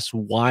and less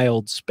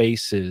wild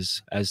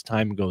spaces as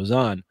time goes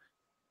on.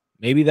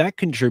 Maybe that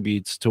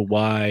contributes to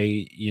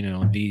why,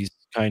 these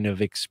kind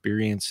of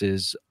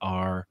experiences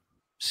are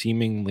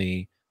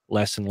seemingly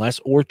less and less,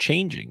 or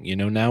changing.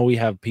 Now we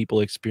have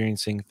people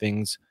experiencing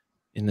things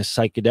in the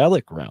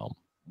psychedelic realm,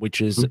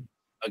 which is,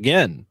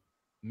 again,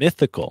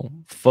 mythical,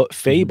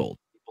 fabled.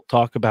 People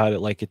talk about it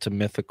like it's a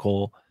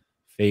mythical,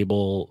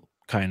 fable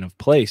kind of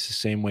place, the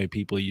same way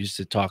people used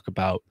to talk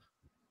about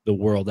the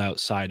world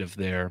outside of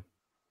their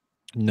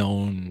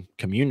known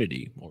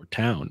community or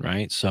town,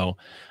 right? So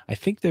I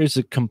think there's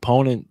a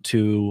component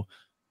to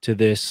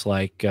this,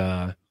 like,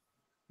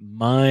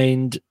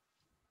 mind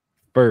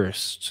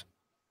first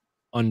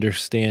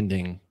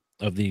understanding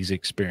of these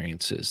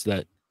experiences,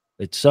 that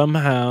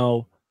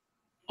somehow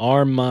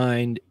our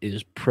mind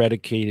is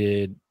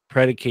predicating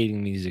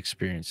these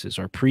experiences,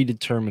 or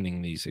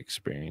predetermining these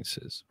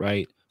experiences,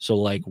 right? So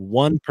like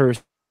one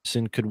person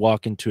could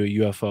walk into a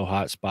UFO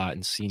hotspot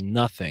and see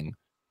nothing,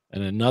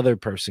 and another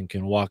person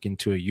can walk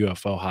into a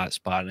UFO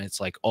hotspot and it's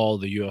like all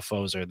the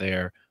UFOs are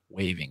there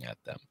waving at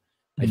them.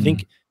 I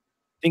think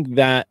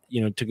that,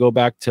 to go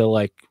back to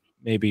like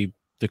maybe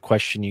the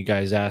question you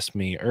guys asked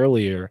me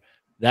earlier,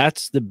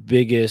 that's the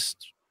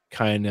biggest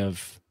kind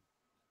of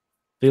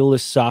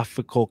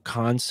philosophical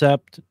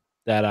concept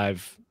that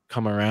I've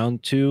come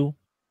around to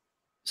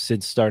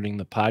since starting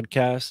the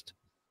podcast.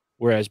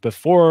 Whereas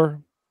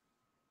before,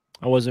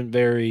 I wasn't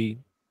very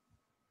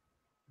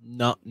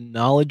not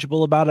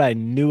knowledgeable about it. I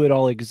knew it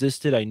all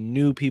existed. I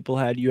knew people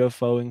had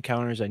UFO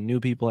encounters. I knew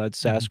people had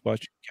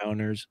Sasquatch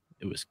encounters.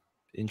 It was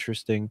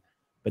interesting.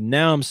 But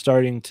now I'm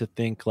starting to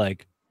think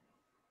like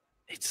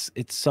it's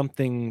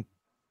something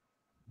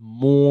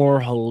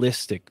more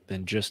holistic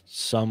than just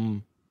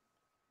some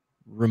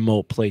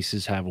remote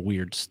places have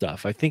weird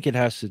stuff. I think it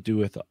has to do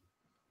with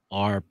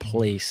our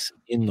place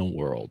in the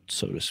world,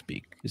 so to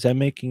speak. Is that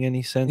making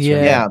any sense? Or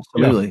Yeah,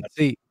 absolutely.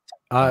 See,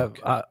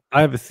 Okay.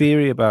 I have a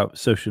theory about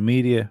social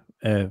media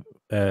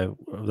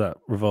that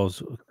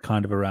revolves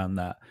kind of around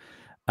that,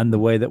 and the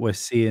way that we're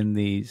seeing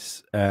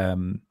these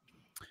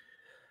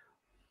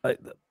like,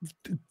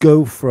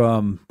 go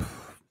from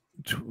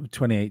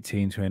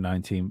 2018,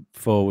 2019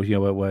 forward,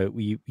 where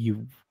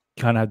you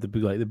kind of had the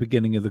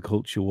beginning of the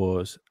culture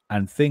wars,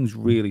 and things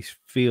really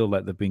feel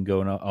like they've been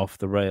going off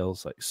the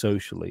rails, like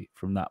socially,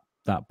 from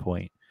that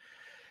point.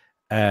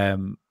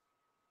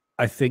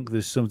 I think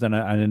there's something,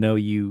 and I know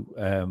you,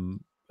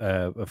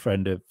 a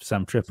friend of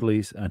Sam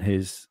Tripoli's, and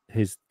his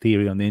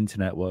theory on the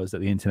internet was that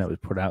the internet was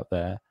put out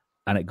there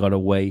and it got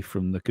away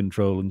from the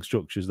controlling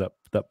structures that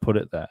put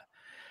it there.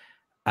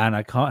 And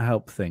I can't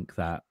help think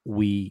that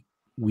we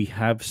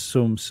have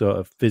some sort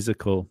of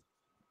physical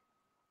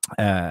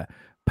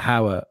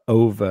power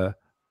over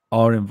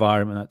our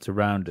environment that's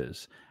around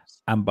us.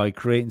 And by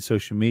creating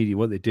social media,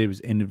 what they did was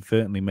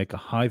inadvertently make a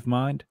hive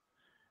mind.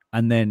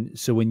 And then,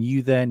 so when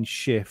you then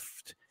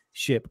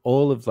ship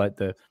all of like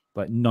the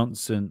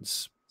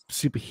nonsense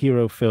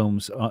superhero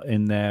films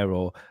in there,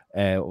 or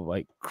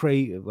like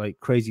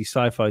crazy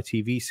sci-fi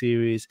TV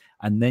series,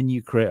 and then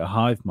you create a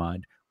hive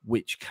mind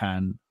which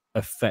can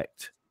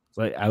affect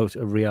like out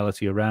of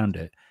reality around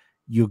it,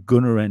 you're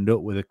gonna end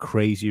up with a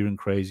crazier and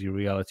crazier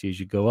reality as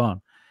you go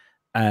on.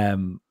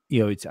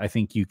 It's, I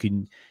think you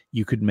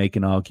could make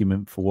an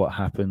argument for what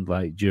happened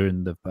like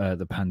during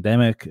the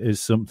pandemic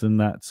is something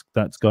that's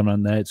gone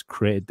on there. It's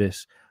created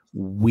this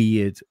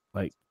weird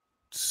like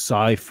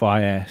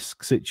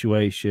sci-fi-esque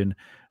situation,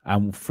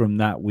 and from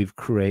that we've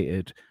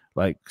created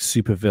like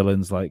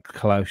supervillains like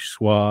Klaus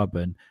Schwab,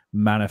 and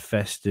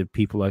manifested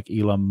people like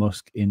Elon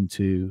Musk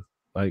into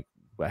like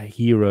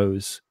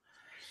heroes.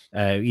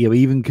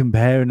 Even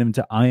comparing him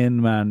to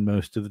Iron Man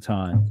most of the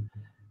time.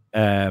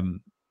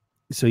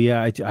 So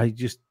yeah, I've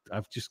just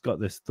got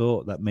this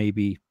thought that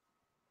maybe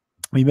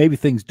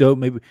things don't,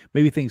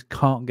 maybe things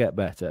can't get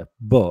better,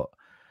 but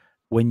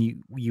when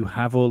you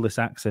have all this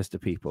access to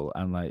people,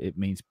 and like it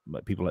means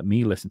like people like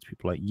me listen to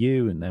people like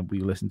you, and then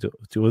we listen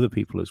to other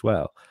people as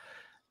well.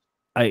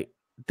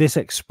 This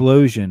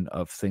explosion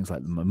of things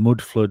like the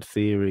mud flood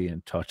theory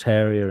and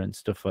Tartaria and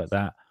stuff like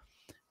that,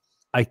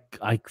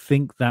 I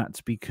think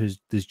that's because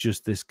there's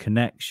just this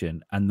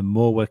connection, and the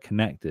more we're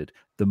connected,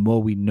 the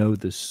more we know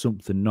there's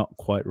something not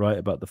quite right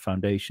about the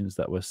foundations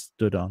that we're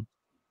stood on.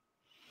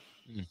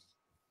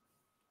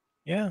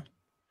 Yeah.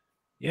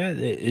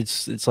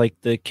 It's like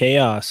the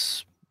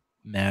chaos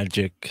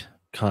magic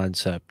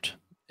concept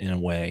in a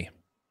way.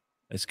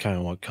 That's kind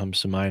of what comes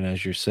to mind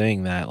as you're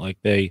saying that. Like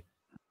they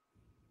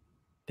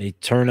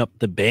turn up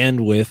the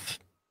bandwidth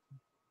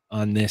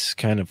on this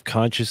kind of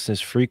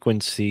consciousness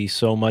frequency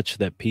so much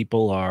that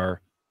people are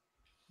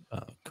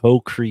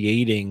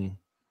co-creating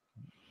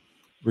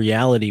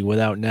reality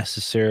without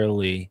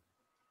necessarily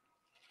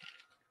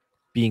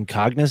being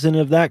cognizant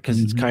of that,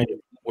 because it's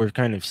we're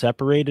kind of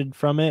separated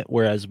from it.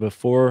 Whereas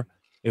before,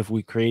 if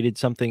we created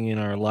something in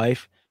our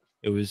life,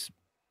 it was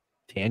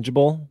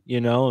tangible,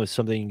 it's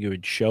something you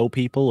would show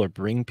people or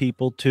bring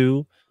people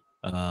to.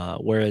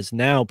 Whereas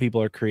now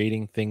people are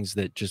creating things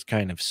that just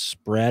kind of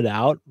spread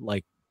out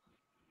like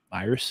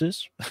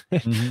viruses,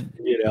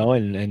 Mhm.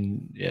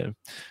 and yeah,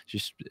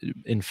 just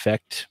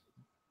infect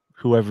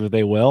whoever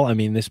they will. I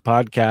mean, this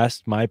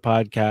podcast, my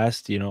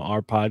podcast,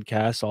 our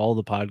podcast, all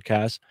the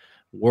podcasts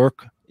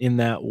work in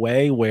that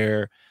way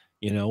where,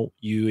 you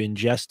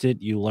ingest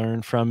it, you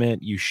learn from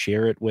it, you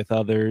share it with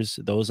others.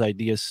 Those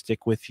ideas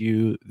stick with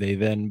you. They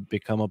then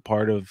become a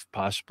part of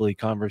possibly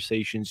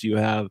conversations you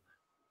have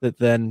that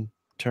then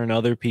turn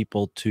other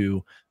people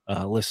to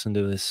listen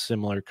to this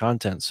similar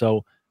content.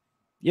 So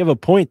you have a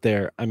point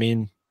there. I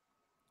mean,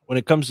 when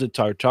it comes to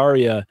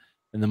Tartaria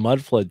and the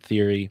mud flood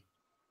theory,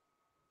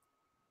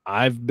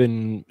 I've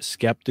been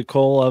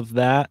skeptical of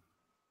that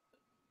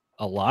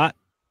a lot,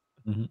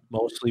 Mhm.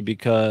 mostly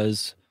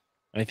because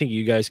I think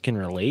you guys can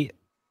relate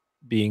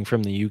being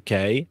from the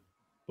UK.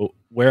 But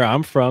where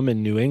I'm from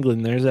in New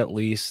England, there's at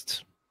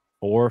least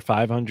 400 or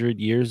 500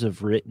 years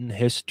of written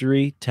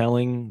history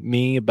telling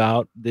me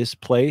about this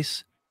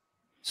place.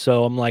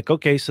 So I'm like,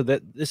 okay, so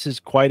that this is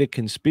quite a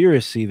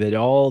conspiracy that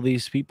all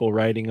these people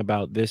writing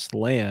about this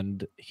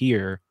land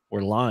here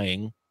were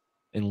lying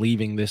and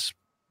leaving this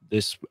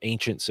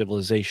ancient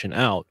civilization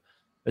out.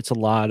 It's a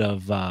lot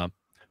of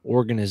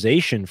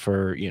organization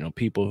for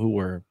people who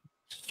were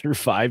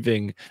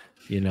surviving,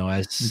 as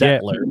Yeah.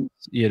 settlers,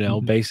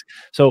 Mhm. base.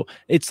 So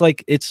it's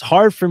like it's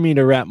hard for me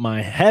to wrap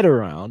my head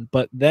around.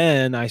 But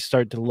then I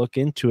start to look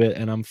into it,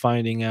 and I'm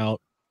finding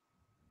out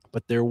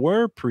but there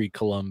were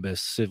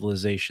pre-Columbus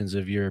civilizations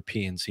of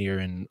Europeans here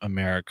in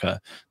America.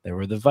 There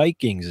were the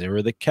Vikings, there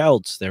were the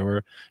Celts, there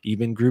were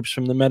even groups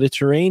from the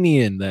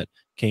Mediterranean that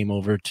came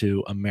over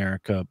to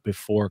America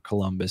before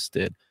Columbus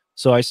did.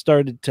 So I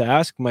started to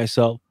ask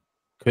myself,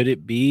 could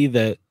it be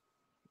that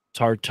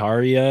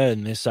Tartaria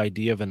and this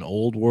idea of an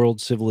old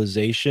world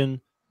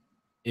civilization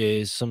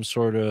is some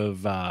sort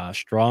of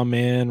straw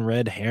man,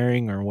 red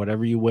herring, or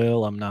whatever you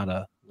will? I'm not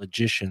a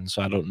logician,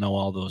 so I don't know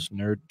all those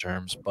nerd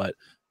terms. But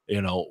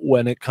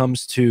when it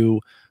comes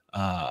to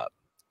uh,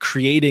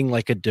 creating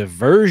like a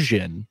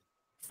diversion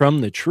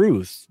from the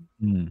truth,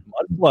 Mm.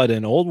 Mudblood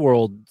and Old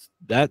World,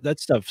 that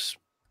stuff's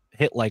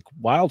hit like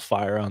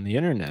wildfire on the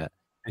internet.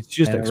 It's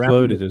just And around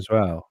exploded as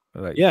well,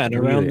 like, yeah, and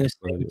around really this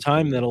same exploded.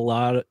 time that a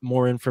lot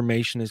more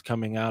information is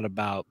coming out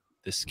about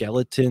the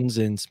skeletons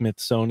in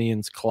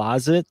Smithsonian's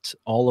closet,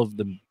 all of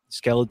the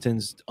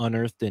skeletons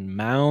unearthed in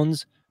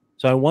mounds.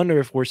 So I wonder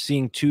if we're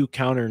seeing two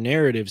counter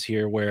narratives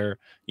here where,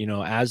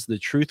 as the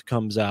truth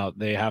comes out,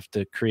 they have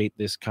to create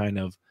this kind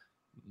of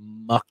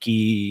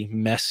mucky,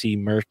 messy,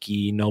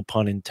 murky, no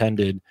pun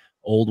intended,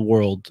 old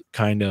world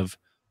kind of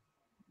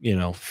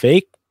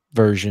fake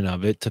version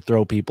of it to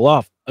throw people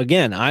off.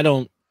 Again,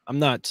 I'm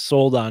not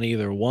sold on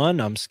either one.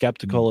 I'm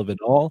skeptical Mm. of it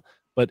all.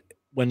 But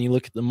when you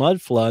look at the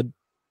mud flood,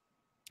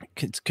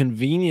 it's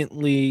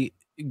conveniently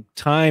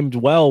timed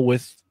well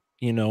with,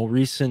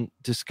 recent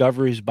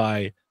discoveries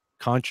by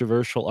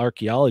controversial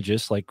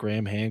archaeologists like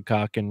Graham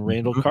Hancock and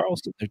Randall Mhm.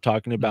 Carlson. They're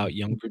talking about Mhm.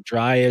 Younger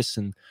Dryas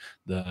and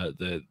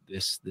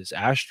this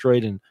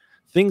asteroid and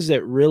things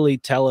that really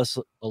tell us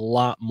a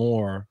lot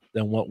more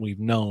than what we've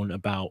known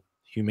about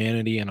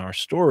humanity and our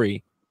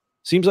story.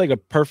 Seems like a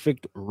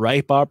perfect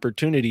ripe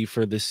opportunity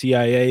for the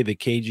CIA, the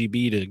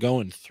KGB to go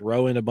and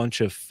throw in a bunch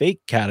of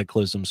fake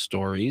cataclysm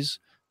stories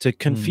to Mm.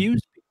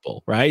 confuse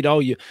people, right? Oh,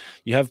 you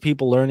have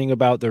people learning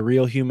about the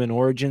real human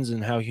origins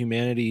and how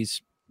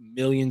humanity's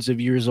millions of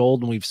years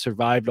old and we've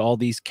survived all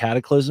these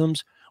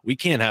cataclysms. We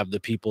can't have the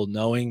people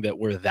knowing that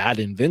we're that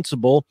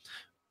invincible.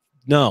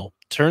 No,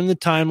 turn the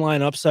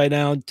timeline upside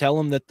down. Tell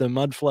them that the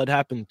mud flood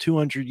happened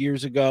 200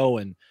 years ago.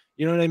 And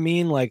you know what I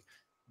mean? Like,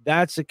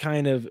 that's the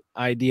kind of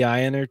idea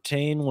I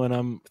entertain when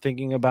I'm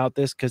thinking about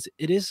this because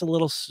it is a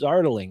little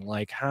startling.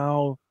 Like,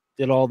 how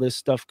did all this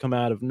stuff come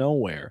out of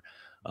nowhere?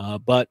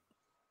 But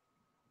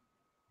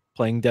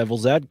playing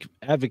devil's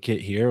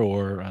advocate here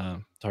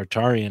or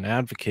Tartarian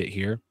advocate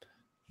here,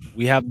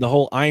 we have the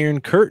whole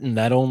Iron Curtain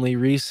that only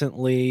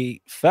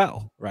recently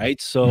fell, right?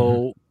 Mhm.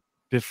 So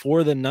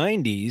before the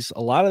 90s,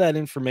 a lot of that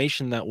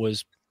information that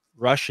was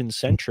Russian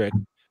centric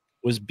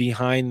was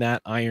behind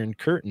that Iron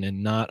Curtain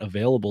and not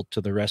available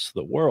to the rest of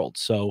the world.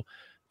 So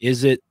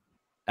is it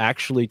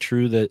actually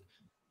true that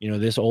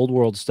this old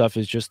world stuff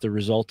is just the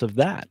result of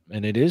that?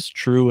 And it is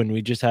true, and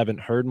we just haven't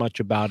heard much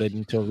about it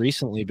until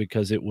recently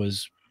because it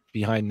was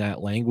behind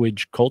that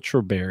language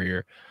culture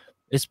barrier.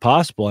 It's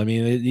possible. I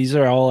mean, these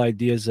are all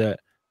ideas that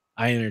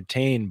I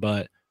entertain,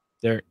 but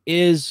there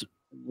is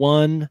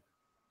one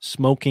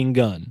smoking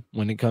gun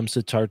when it comes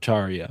to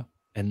Tartaria,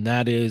 and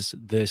that is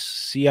this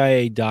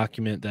CIA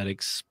document that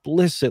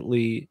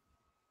explicitly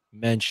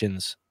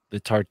mentions the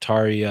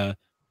Tartaria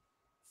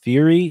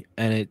theory,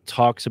 and it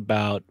talks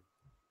about,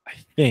 I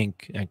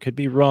think, I could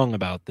be wrong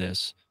about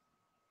this,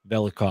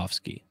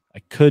 Velikovsky. I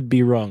could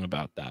be wrong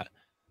about that.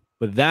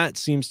 But that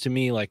seems to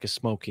me like a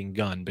smoking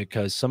gun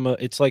because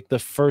it's like the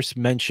first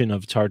mention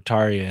of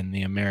Tartaria in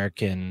the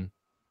American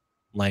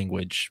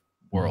language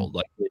Mhm. world.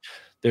 Like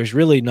there's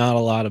really not a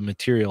lot of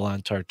material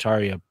on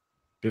Tartaria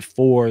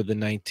before the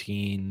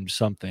 19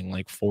 something,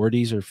 like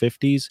 40s or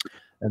 50s.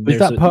 And Was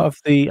there's that part of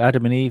the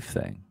Adam and Eve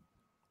thing?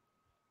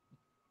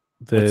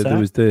 What's There that?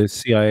 was the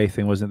CIA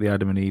thing, wasn't it? The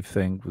Adam and Eve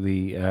thing,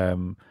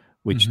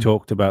 which Mhm.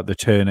 talked about the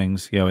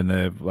turnings, in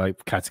the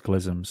like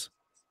cataclysms.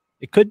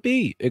 It could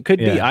be. It could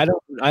be. Yeah.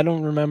 I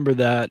don't remember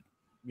that,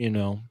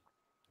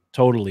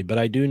 totally, but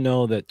I do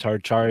know that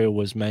Tartaria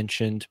was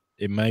mentioned.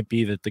 It might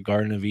be that the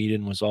Garden of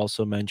Eden was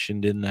also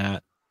mentioned in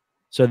that.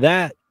 So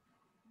that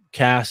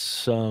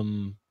casts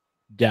some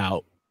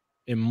doubt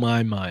in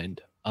my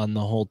mind on the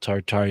whole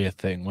Tartaria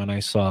thing when I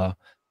saw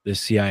the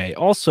CIA.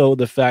 Also,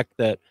 the fact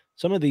that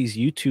some of these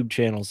YouTube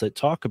channels that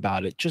talk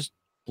about it just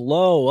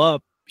blow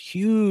up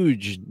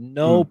huge,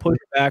 no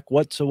pushback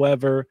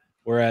whatsoever.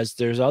 Whereas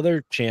there's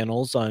other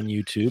channels on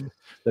YouTube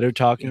that are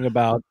talking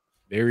about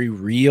very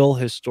real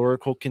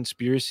historical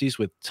conspiracies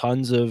with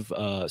tons of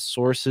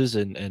sources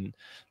and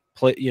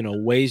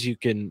ways you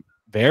can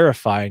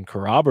verify and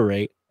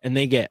corroborate, and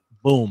they get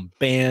boom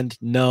banned.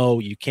 No,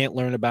 you can't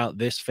learn about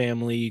this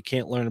family, you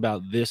can't learn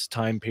about this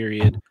time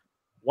period.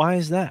 Why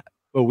is that?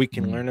 Well, we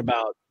can learn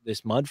about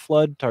this mud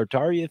flood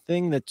Tartaria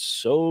thing that's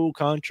so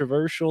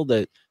controversial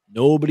that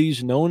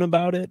nobody's known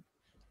about it.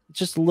 It's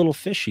just a little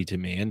fishy to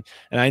me. And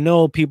I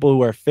know people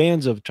who are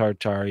fans of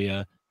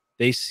Tartaria,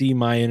 they see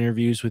my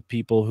interviews with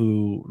people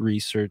who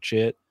research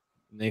it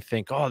and they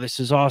think, "Oh, this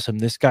is awesome.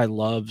 This guy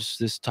loves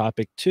this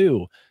topic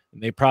too."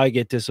 And they probably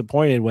get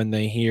disappointed when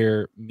they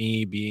hear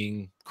me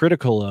being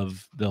critical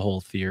of the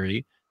whole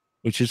theory,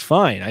 which is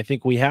fine. I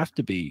think we have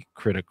to be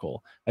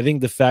critical. I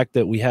think the fact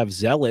that we have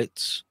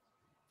zealots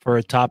for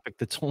a topic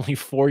that's only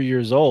 4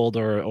 years old,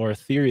 or a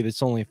theory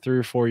that's only 3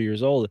 or 4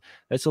 years old,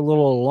 that's a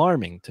little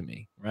alarming to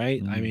me,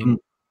 right? I mean,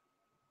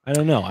 I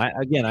don't know. I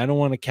don't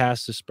wanna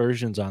cast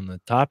aspersions on the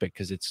topic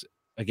because it's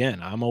again,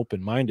 I'm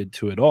open-minded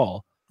to it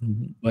all,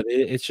 Mhm. but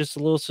it's just a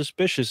little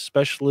suspicious,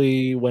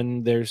 especially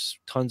when there's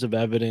tons of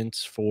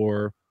evidence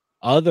for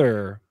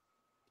other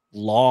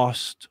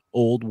lost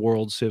old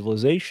world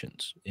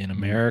civilizations in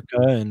America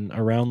and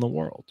around the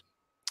world.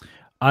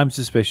 I'm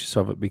suspicious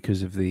of it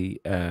because of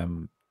the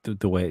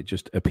way it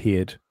just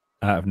appeared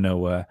out of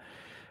nowhere.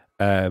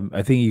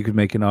 I think you could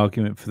make an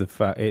argument for the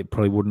fact it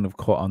probably wouldn't have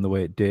caught on the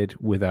way it did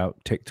without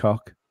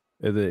TikTok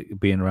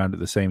being around at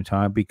the same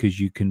time, because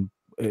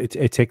it's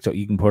a TikTok,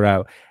 you can put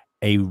out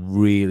a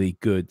really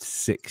good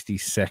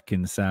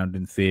 60-second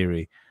sounding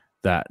theory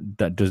that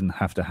doesn't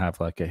have to have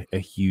like a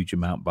huge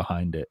amount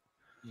behind it.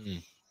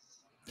 Mm.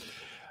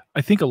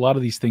 I think a lot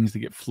of these things that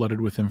get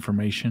flooded with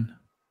information,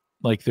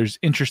 like there's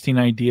interesting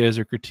ideas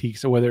or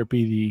critiques, whether it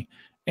be the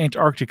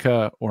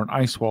Antarctica or an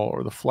ice wall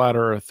or the flat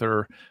Earth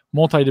or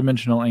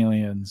multidimensional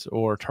aliens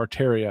or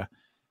Tartaria.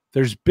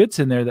 There's bits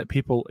in there that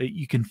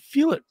you can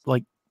feel it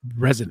like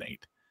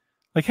resonate.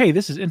 Like, hey,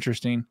 this is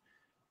interesting.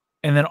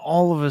 And then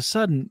all of a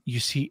sudden you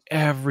see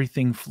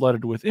everything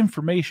flooded with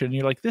information. And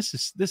you're like, this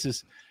is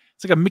it's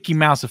like a Mickey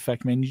Mouse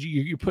effect, man.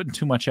 You're putting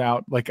too much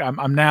out. Like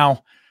I'm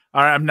now,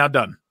 all right, I'm now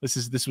done.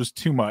 This was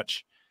too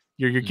much.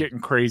 You're getting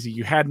crazy.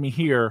 You had me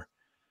here.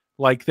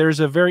 Like there's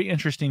a very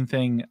interesting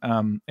thing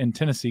in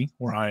Tennessee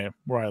where I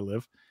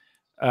live.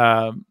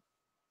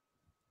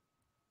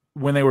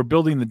 When they were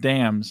building the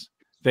dams,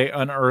 they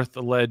unearthed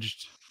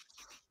alleged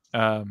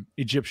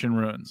Egyptian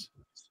ruins.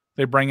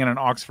 They bring in an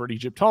Oxford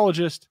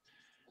Egyptologist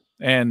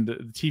and the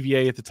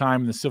TVA at the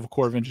time, the Civil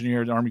Corps of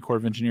Engineers, Army Corps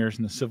of Engineers,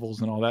 and the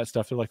civils and all that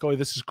stuff. They're like, "Oh,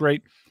 this is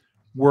great.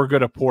 We're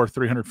going to pour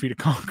 300 feet of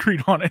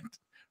concrete on it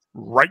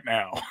right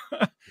now."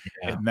 Yeah.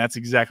 And that's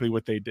exactly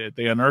what they did.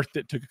 They unearthed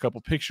it, took a couple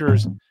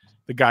pictures.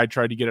 The guy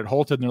tried to get it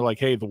halted, and they're like,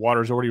 "Hey, the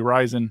water's already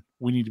rising.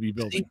 We need to be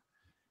building."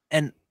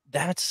 And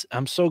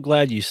I'm so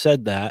glad you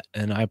said that,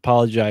 and I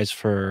apologize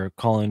for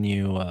calling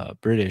you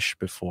British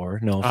before.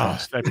 No Oh,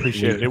 offense. I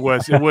appreciate it. It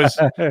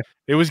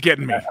was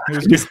getting me. It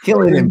was Just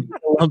killing him.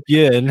 Lump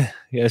you in,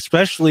 yeah,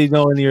 especially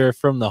knowing you're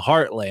from the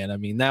heartland. I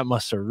mean, that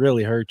must have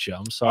really hurt you.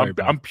 I'm sorry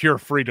about I'm pure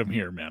freedom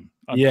here, man.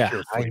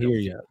 yeah, I hear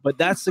you. But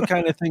that's the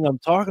kind of thing I'm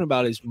talking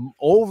about is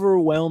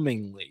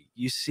overwhelmingly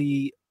you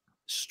see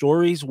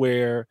stories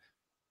where,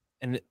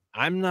 and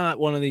I'm not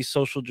one of these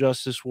social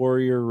justice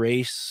warrior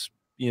race,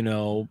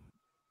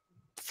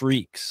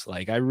 freaks.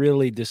 Like I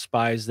really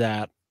despise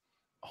that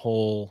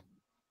whole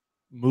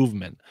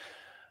movement.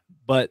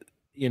 But,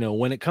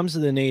 when it comes to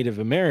the Native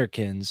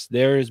Americans,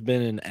 there has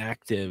been an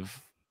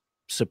active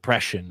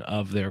suppression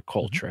of their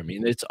culture. I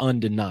mean, it's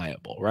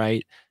undeniable,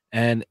 right?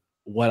 And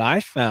what I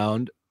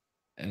found,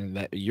 and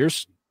that your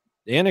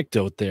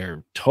anecdote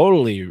there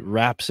totally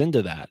wraps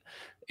into that,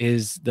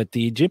 is that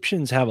the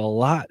Egyptians have a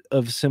lot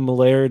of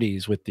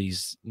similarities with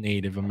these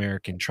Native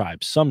American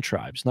tribes. Some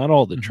tribes, not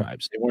all the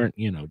tribes. They weren't,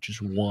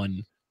 just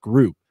one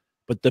group.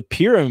 But the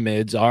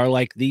pyramids are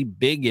like the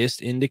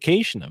biggest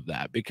indication of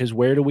that, because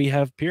where do we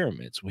have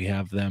pyramids? We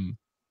have them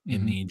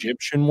in the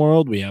Egyptian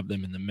world, we have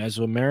them in the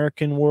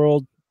Mesoamerican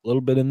world, a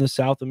little bit in the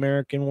South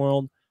American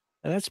world,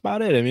 and that's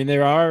about it. I mean,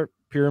 there are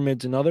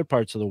pyramids in other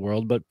parts of the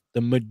world, but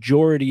the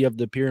majority of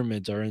the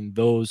pyramids are in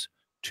those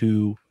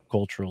two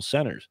cultural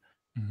centers.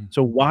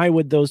 So why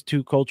would those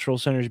two cultural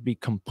centers be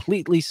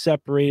completely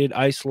separated,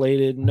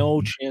 isolated,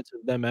 no chance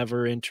of them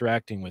ever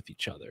interacting with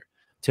each other?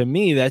 To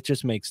me, that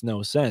just makes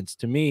no sense.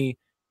 To me,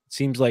 it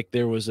seems like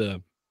there was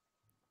a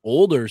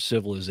older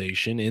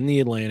civilization in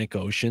the Atlantic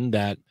Ocean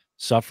that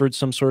suffered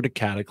some sort of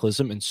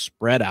cataclysm and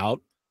spread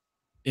out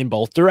in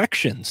both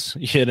directions,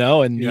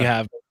 and you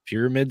have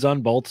pyramids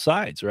on both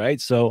sides, right?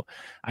 So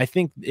I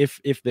think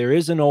if there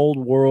is an old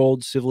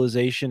world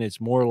civilization, it's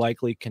more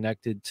likely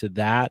connected to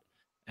that.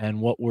 And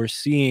what we're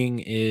seeing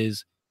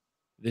is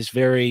this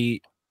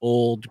very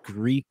old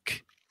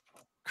Greek,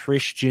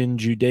 Christian,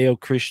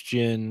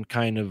 Judeo-Christian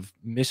kind of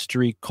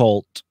mystery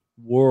cult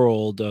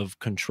world of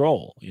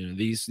control.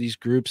 These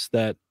groups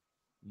that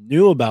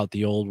knew about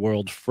the old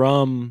world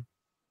from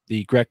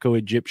the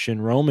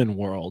Greco-Egyptian Roman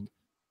world.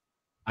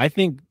 I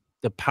think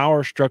the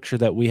power structure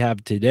that we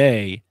have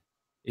today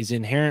is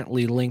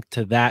inherently linked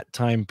to that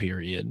time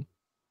period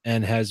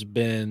and has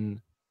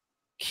been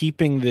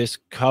keeping this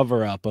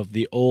cover up of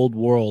the old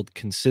world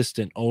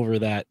consistent over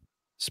that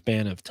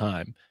span of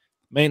time.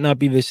 Might not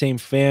be the same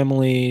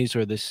families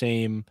or the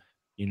same,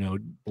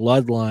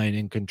 bloodline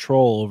and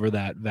control over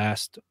that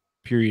vast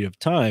period of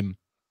time.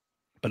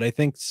 But I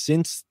think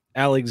since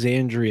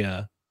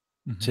Alexandria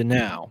to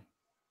now,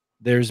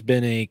 there's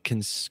been a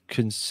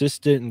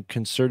consistent and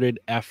concerted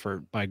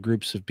effort by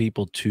groups of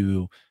people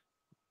to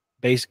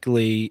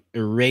basically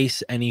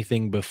erase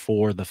anything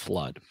before the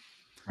flood,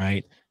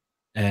 right?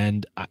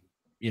 And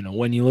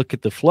when you look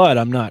at the flood,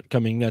 I'm not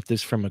coming at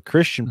this from a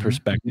Christian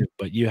perspective,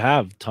 but you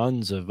have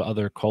tons of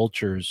other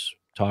cultures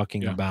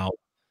talking about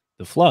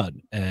the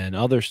flood and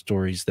other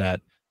stories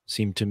that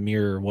seem to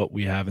mirror what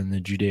we have in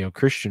the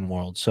Judeo-Christian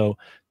world. So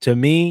to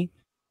me,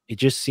 it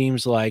just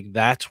seems like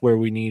that's where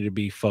we need to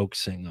be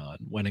focusing on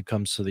when it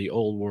comes to the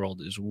old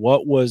world, is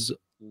what was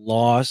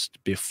lost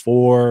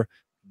before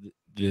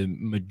the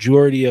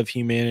majority of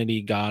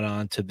humanity got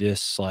onto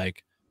this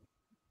like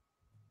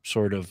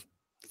sort of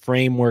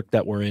framework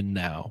that we're in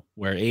now,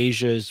 where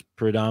Asia is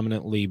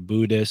predominantly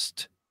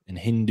Buddhist and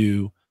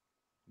Hindu,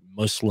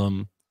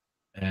 Muslim,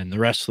 and the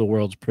rest of the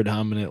world's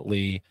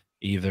predominantly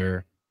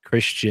either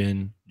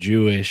Christian,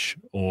 Jewish,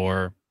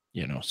 or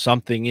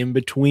something in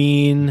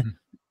between,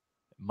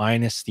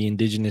 minus the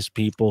indigenous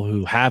people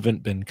who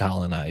haven't been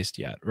colonized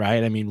yet,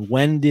 right? I mean,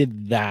 when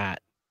did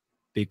that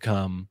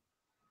become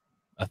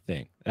a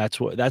thing? That's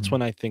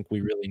when I think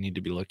we really need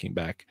to be looking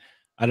back.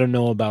 I don't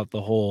know about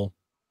the whole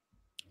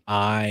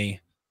eye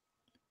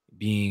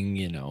being,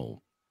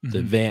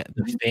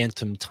 the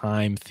phantom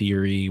time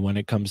theory when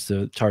it comes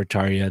to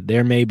Tartaria.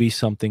 There may be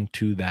something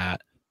to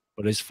that.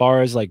 But as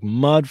far as like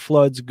mud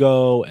floods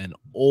go and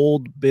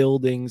old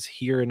buildings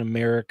here in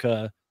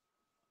America,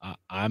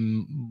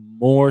 I'm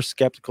more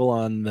skeptical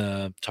on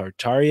the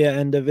Tartaria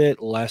end of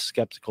it, less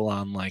skeptical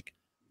on like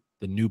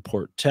the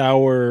Newport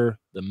Tower,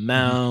 the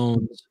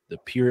mounds, the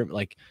pyramid.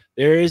 Like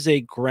there is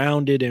a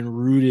grounded and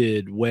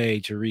rooted way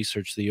to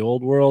research the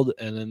old world,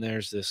 and then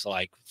there's this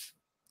like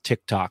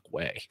TikTok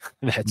way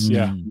that's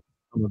come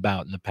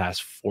about in the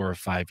past 4 or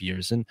 5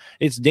 years, and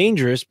it's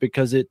dangerous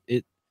because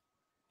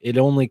it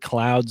only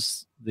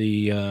clouds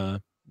the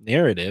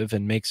narrative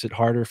and makes it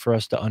harder for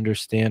us to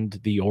understand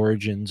the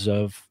origins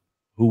of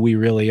who we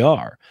really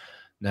are.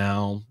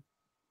 Now,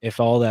 if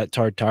all that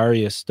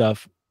Tartaria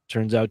stuff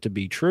turns out to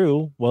be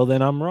true, well,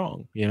 then I'm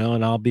wrong,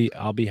 and I'll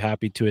be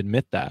happy to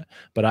admit that.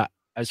 But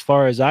as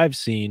far as I've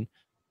seen,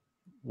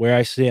 where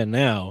I stand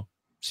now,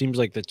 seems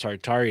like the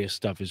Tartaria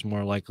stuff is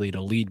more likely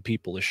to lead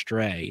people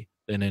astray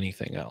than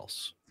anything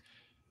else.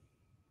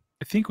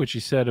 I think what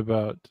you said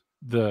about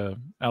the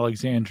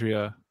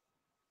Alexandria,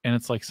 and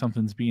it's like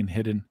something's being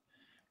hidden.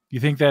 Do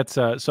you think that's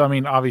so? I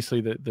mean, obviously,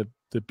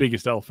 the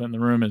biggest elephant in the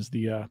room is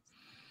the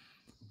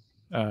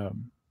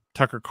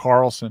Tucker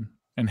Carlson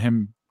and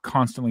him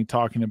constantly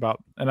talking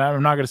about, and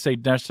I'm not going to say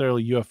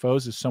necessarily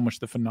UFOs is so much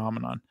the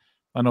phenomenon.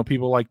 I know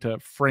people like to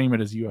frame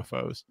it as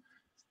UFOs,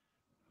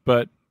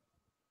 but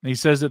he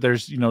says that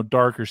there's,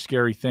 dark or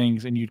scary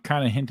things, and you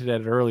kind of hinted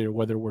at it earlier,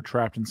 whether we're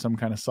trapped in some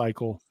kind of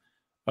cycle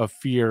of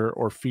fear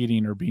or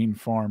feeding or being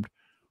farmed.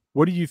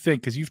 What do you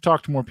think? Because you've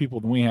talked to more people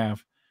than we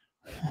have.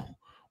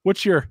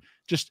 What's your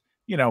just,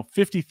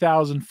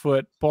 50,000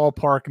 foot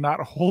ballpark, not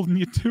holding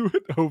you to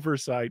it,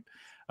 oversight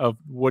of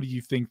what do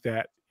you think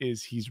that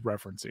is he's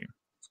referencing?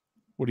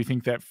 What do you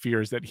think that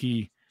fear is, that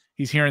he's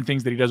hearing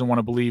things that he doesn't want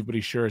to believe, but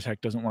he sure as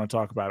heck doesn't want to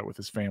talk about it with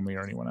his family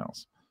or anyone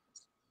else?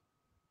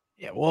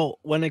 Yeah, well,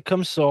 when it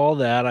comes to all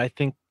that, I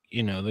think,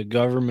 the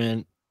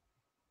government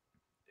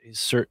is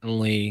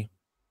certainly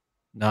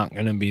not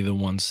going to be the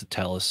ones to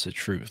tell us the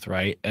truth,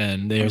 right?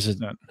 And there's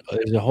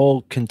a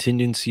whole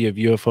contingency of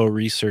UFO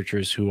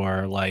researchers who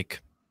are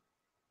like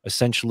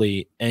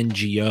essentially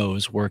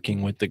NGOs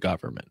working with the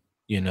government.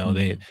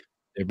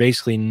 They're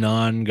basically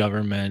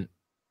non-government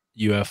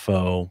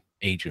UFO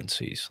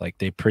agencies. Like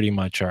they pretty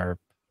much are,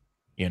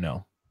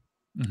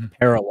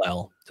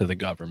 parallel to the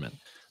government.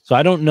 So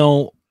I don't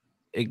know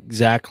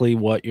exactly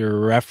what you're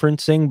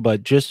referencing,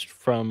 but just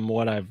from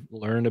what I've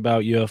learned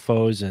about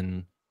UFOs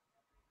and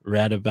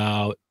read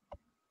about,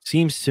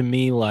 seems to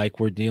me like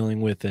we're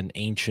dealing with an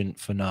ancient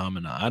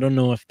phenomena. I don't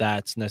know if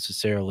that's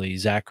necessarily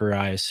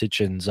Zachariah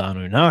Sitchin's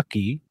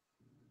Anunnaki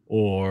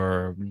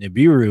or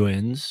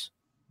Nibiruins,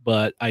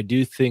 but I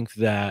do think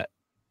that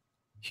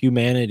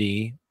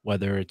humanity,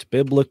 whether it's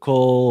biblical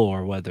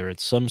or whether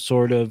it's some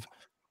sort of,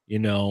 you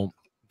know,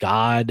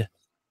 God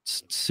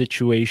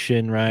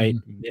situation, right?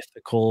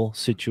 Mythical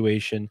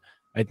situation.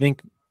 I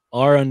think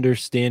our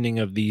understanding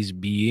of these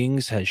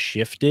beings has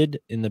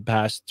shifted in the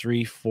past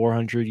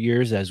 300-400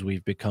 years as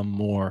we've become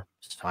more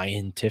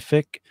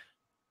scientific.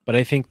 But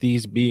I think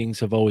these beings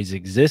have always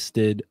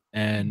existed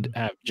and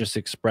have just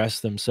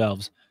expressed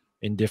themselves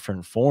in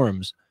different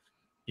forms,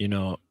 you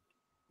know,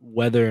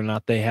 whether or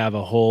not they have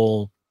a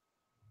whole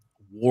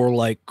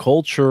warlike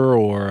culture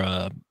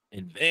or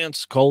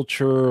advanced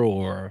culture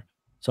or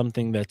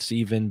something that's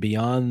even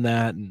beyond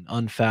that and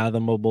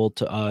unfathomable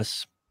to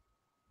us.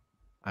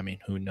 I mean,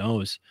 who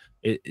knows?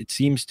 It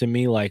seems to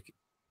me like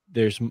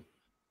there's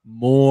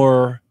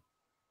more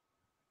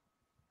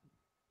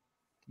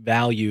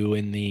value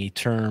in the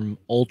term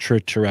ultra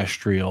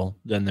terrestrial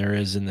than there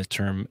is in the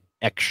term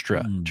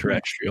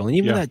extraterrestrial. And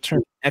even Yeah. that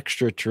term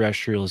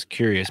extraterrestrial is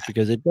curious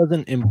because it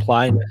doesn't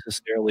imply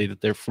necessarily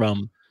that they're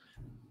from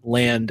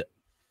land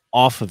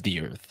off of the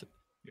earth.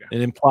 Yeah.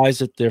 It implies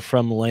that they're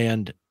from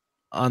land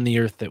on the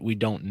earth that we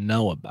don't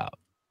know about,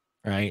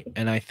 right?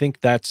 And I think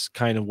that's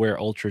kind of where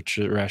ultra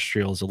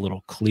terrestrial is a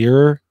little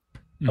clearer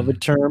of a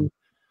term.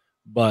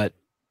 But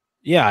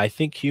yeah, I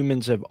think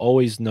humans have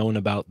always known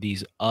about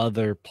these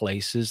other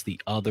places,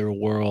 the other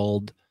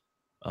world,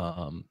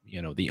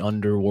 the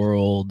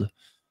underworld.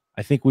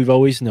 I think we've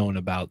always known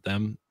about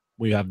them.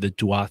 We have the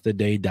Tuatha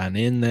De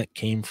Danann that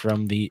came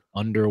from the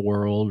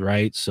underworld,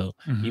 right? So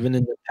even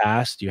in the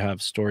past, you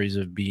have stories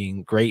of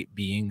great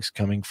beings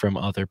coming from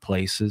other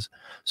places.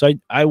 So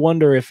I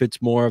wonder if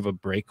it's more of a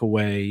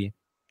breakaway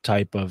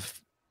type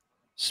of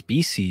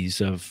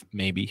species of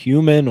maybe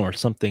human or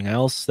something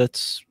else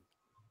that's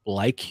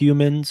like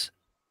humans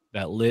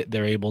that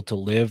they're able to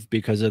live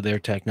because of their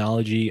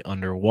technology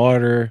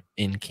underwater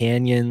in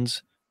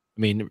canyons.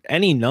 I mean,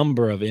 any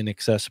number of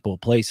inaccessible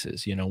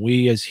places.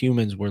 We as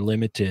humans were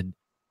limited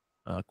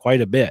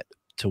quite a bit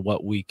to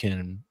what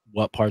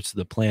parts of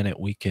the planet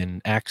we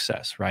can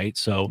access, right?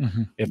 So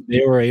if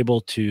they were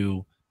able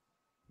to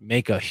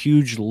make a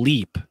huge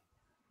leap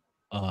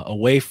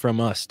away from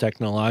us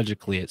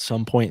technologically at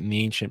some point in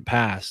the ancient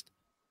past,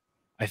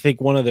 I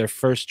think one of their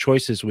first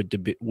choices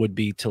would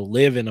be to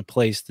live in a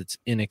place that's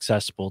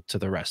inaccessible to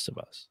the rest of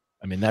us.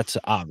 I mean, that's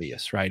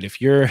obvious, right?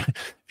 If you're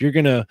if you're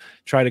gonna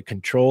try to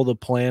control the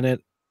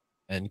planet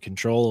and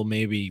control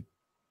maybe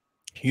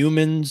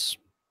humans,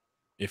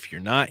 if you're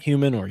not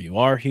human or you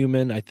are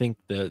human, I think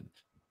the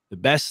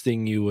best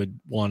thing you would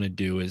want to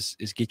do is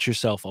get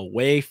yourself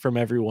away from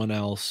everyone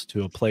else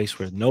to a place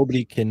where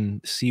nobody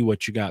can see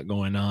what you got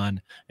going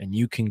on, and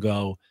you can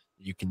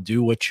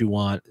do what you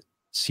want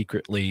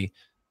secretly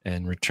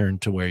and return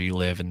to where you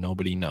live and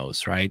nobody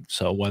knows, right?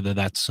 So whether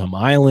that's some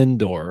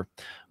island or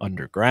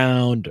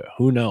underground, or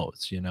who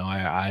knows,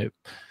 I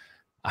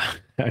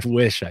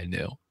wish I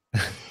knew.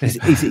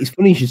 It's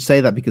funny you should say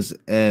that because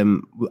I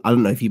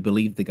don't know if you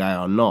believe the guy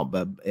or not,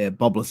 but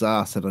Bob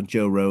Lazar said on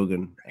Joe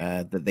Rogan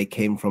that they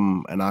came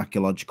from an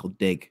archaeological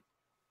dig.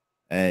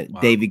 Wow.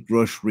 David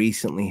Grush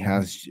recently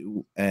has,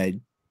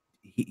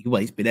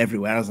 he's been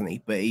everywhere, hasn't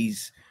he? But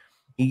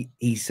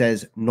he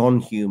says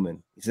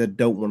non-human. He said,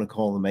 don't want to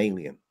call them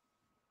alien,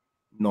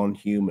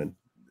 non-human.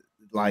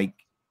 Like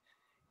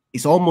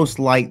it's almost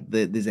like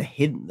there's a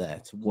hint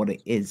there to what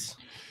it is.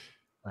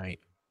 Right.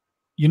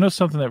 You know,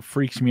 something that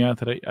freaks me out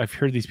that I've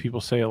heard these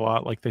people say a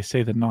lot, like they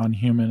say the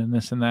non-human and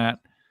this and that,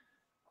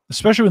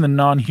 especially when the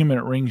non-human,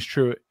 it rings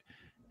true.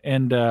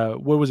 And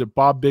what was it?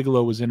 Bob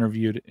Bigelow was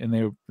interviewed, and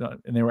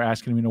they were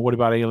asking him, what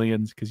about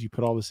aliens? Because you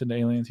put all this into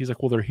aliens. He's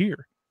like, well, they're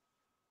here.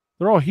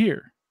 They're all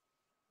here,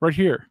 right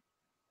here.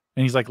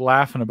 And he's like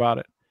laughing about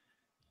it.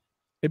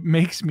 It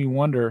makes me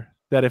wonder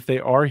that if they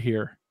are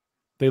here,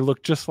 they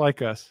look just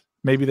like us.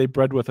 Maybe they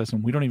bred with us,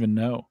 and we don't even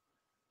know.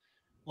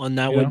 Well, and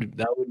that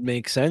would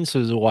make sense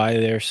as to why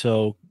they're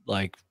so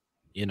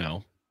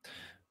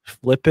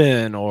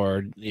flippant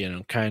or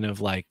kind of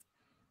like,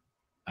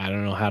 I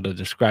don't know how to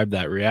describe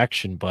that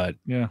reaction, but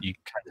Yeah, you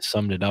kind of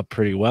summed it up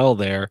pretty well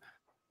there,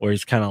 where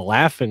he's kind of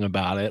laughing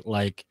about it.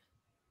 Like,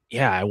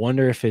 yeah, I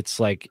wonder if it's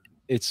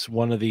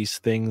one of these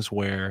things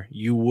where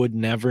you would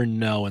never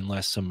know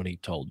unless somebody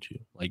told you.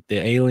 Like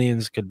the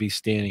aliens could be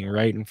standing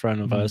right in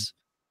front of us.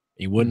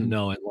 You wouldn't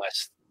know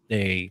unless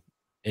they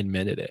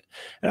admitted it.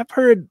 And I've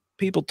heard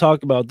people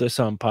talk about this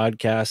on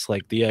podcasts,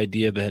 like the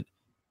idea that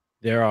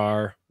there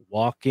are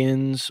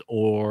walk-ins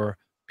or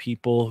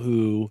people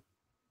who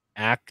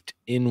act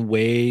in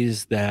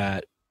ways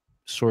that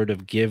sort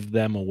of give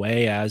them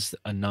away as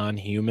a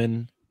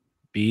non-human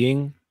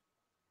being.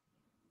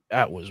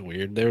 That was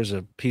weird. There was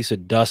a piece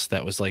of dust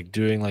that was like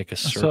doing like a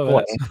circle.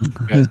 I don't know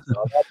if you guys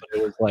saw that, but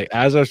it was like,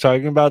 as I was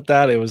talking about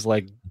that, it was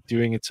like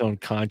doing its own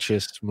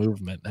conscious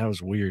movement. That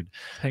was weird.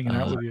 Hanging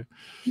out with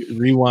you.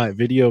 Rewind,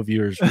 video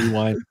viewers,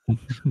 rewind.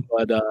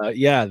 But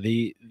yeah,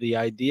 the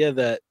idea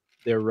that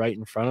they're right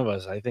in front of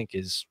us, I think,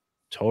 is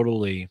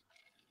totally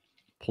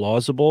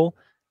plausible.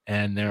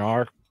 And there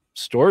are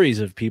stories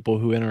of people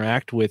who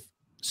interact with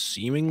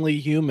seemingly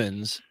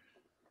humans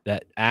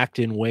that act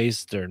in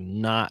ways they're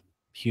not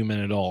human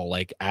at all,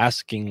 like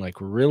asking like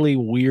really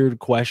weird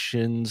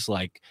questions,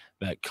 like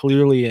that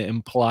clearly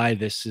imply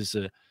this is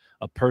a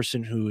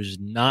person who is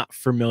not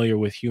familiar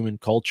with human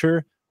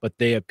culture, but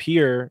they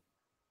appear,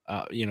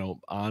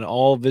 on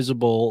all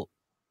visible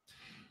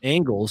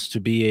angles to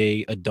be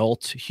a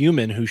adult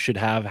human who should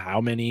have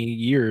how many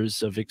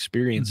years of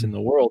experience in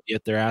the world,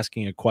 yet they're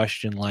asking a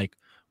question like,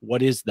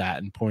 what is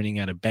that, and pointing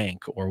at a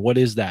bank, or what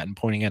is that, and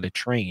pointing at a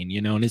train,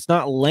 and it's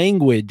not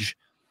language,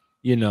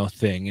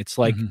 thing. It's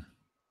like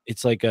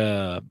it's like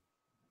a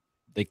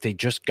like they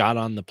just got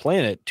on the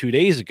planet 2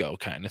 days ago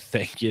kind of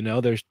thing.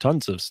 There's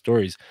tons of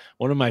stories.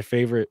 One of my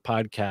favorite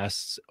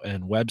podcasts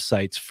and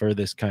websites for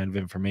this kind of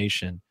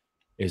information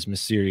is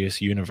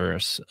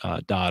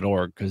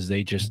mysteriousuniverse.org, because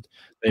they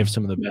have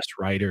some of the best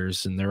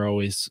writers, and they're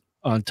always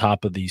on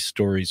top of these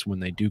stories when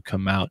they do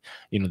come out.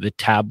 The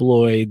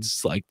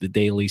tabloids like the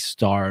Daily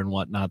Star and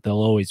whatnot, they'll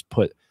always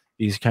put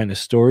these kind of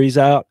stories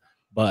out,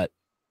 but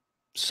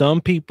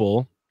some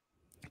people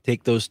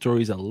take those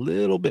stories a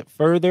little bit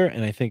further,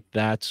 and I think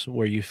that's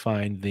where you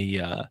find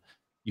the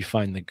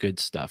good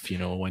stuff.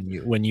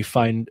 When you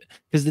find,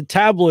 because the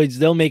tabloids,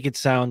 they'll make it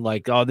sound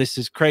like, oh, this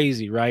is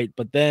crazy, right?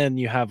 But then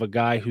you have a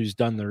guy who's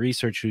done the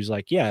research who's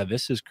like, yeah,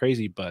 this is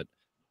crazy, but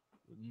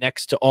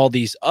next to all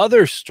these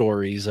other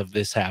stories of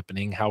this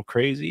happening, how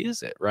crazy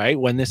is it, right?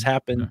 When this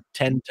happened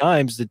 10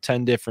 times to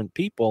 10 different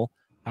people,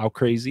 how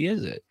crazy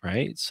is it,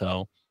 right?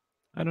 So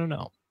I don't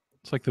know.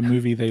 It's like the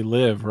movie They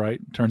Live, right?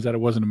 Turns out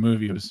it wasn't a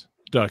movie, it was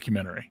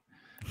documentary.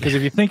 Because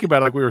if you think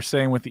about it, like we were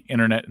saying with the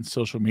internet and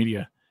social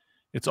media,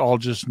 it's all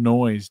just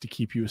noise to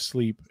keep you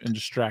asleep and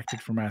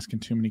distracted from asking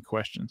too many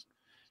questions,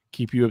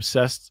 keep you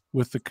obsessed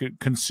with the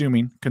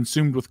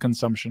consumed with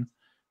consumption.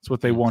 It's what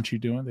they want you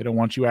doing. They don't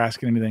want you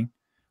asking anything,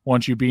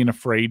 want you being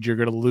afraid you're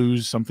going to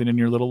lose something in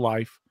your little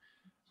life,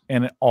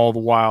 and all the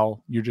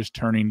while you're just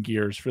turning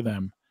gears for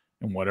them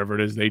and whatever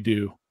it is they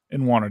do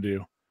and want to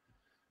do.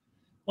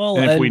 Well,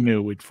 and if we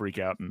knew, we'd freak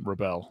out and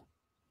rebel.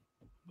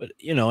 But,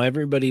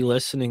 everybody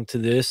listening to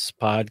this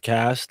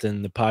podcast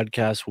and the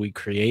podcast we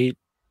create,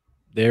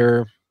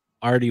 they're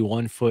already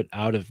 1 foot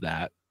out of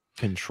that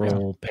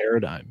control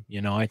paradigm.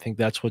 I think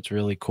that's what's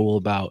really cool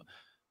about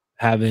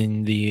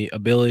having the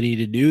ability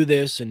to do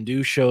this and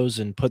do shows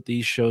and put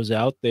these shows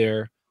out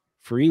there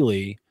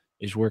freely,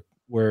 is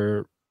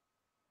we're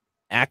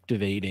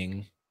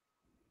activating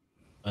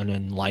an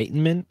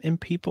enlightenment in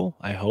people.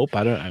 I hope.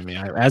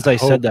 As I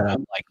said that,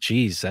 I'm like,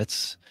 geez,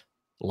 that's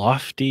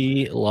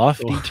lofty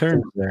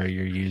terms there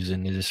you're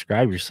using to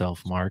describe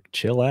yourself, Mark.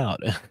 Chill out.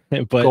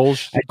 But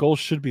goals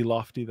should be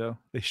lofty, though.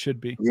 They should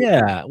be.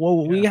 Yeah.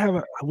 Well,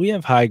 we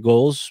have high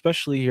goals,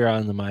 especially here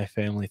on the My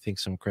Family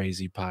Thinks I'm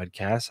Crazy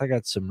podcast. I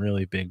got some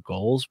really big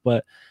goals,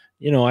 but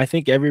I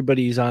think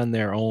everybody's on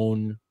their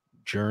own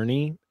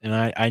journey, and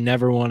I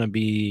never want to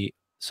be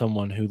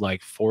someone who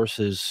like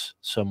forces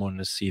someone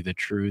to see the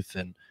truth.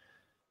 And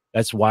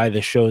that's why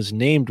the show is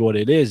named what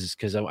it is,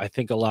 because I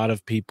think a lot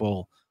of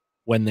people,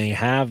 when they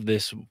have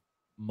this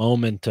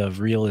moment of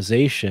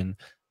realization,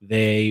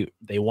 they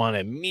want to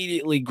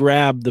immediately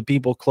grab the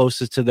people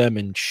closest to them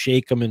and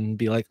shake them and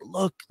be like,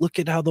 look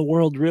at how the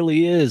world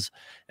really is.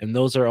 And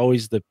those are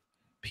always the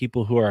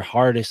people who are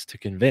hardest to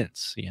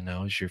convince,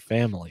 is your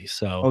family.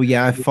 So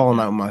I've fallen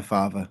out with my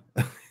father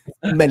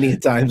many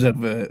times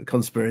over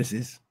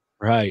conspiracies.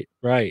 Right.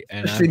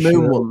 And especially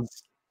moon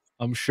ones.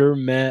 I'm sure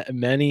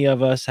many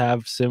of us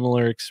have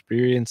similar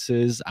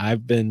experiences.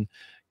 I've been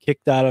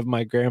kicked out of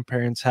my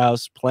grandparents'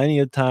 house plenty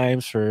of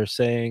times for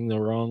saying the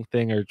wrong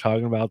thing or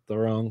talking about the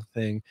wrong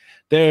thing.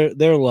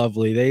 They're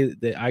lovely.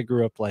 I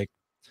grew up like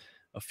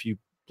a few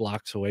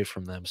blocks away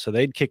from them, so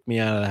they'd kick me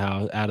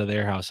out of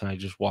their house, and I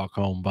just walk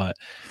home. But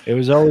it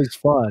was always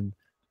fun,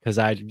 because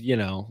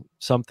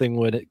something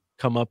would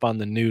come up on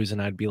the news,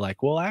 and I'd be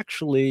like, well,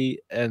 actually,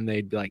 and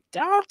they'd be like,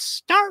 don't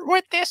start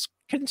with this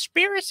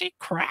conspiracy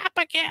crap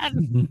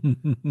again.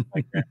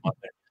 My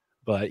grandmother.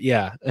 But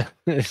yeah,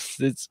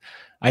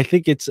 I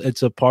think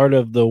it's a part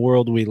of the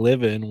world we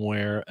live in,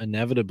 where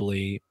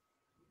inevitably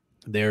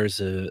there's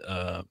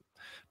a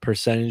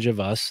percentage of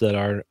us that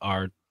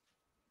are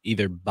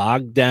either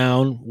bogged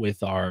down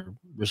with our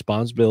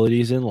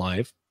responsibilities in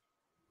life,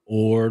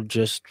 or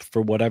just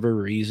for whatever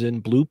reason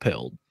blue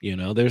pilled.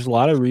 There's a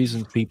lot of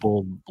reasons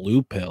people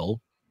blue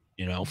pill,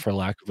 for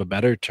lack of a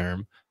better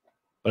term,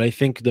 but I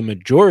think the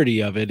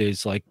majority of it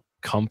is like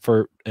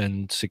comfort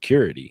and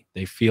security.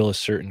 They feel a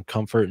certain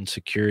comfort and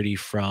security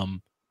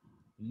from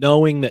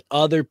knowing that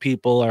other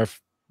people are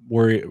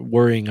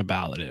worrying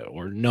about it,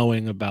 or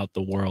knowing about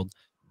the world.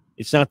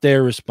 It's not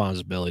their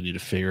responsibility to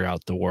figure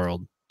out the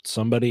world,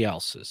 somebody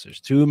else's.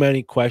 There's too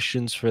many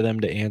questions for them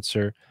to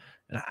answer,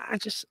 and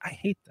I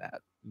hate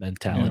that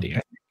mentality.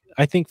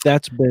 I think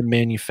that's been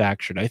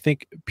manufactured. I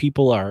think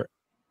people are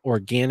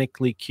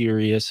organically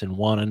curious and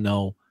want to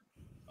know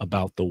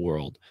about the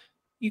world.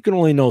 You can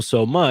only know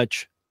so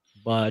much,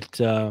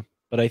 but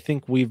I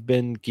think we've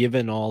been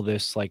given all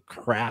this like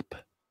crap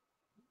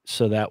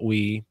so that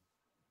we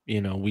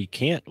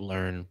can't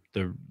learn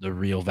the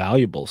real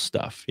valuable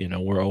stuff.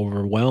 We're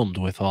overwhelmed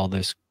with all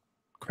this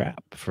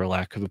crap, for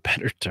lack of a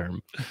better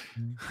term.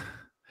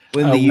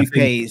 Well, in the I UK,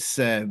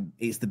 think-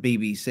 it's the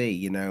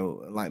BBC.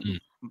 Like Mm.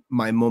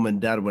 my mum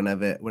and dad,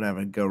 whenever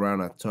I go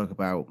around, I talk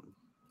about,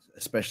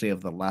 especially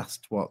of the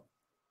last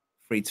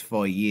 3 to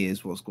 4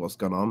 years, what's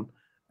gone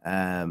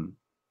on.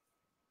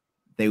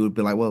 They would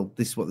be like, "Well,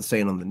 this is what they're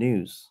saying on the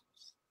news,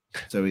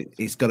 so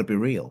it's got to be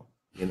real."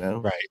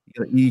 Right.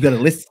 You got to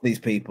listen to these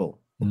people.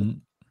 Mhm.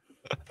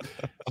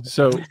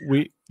 So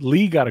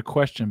Lee got a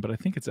question, but I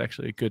think it's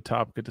actually a good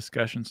topic of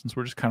discussion since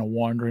we're just kind of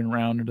wandering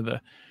around into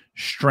the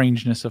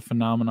strangeness of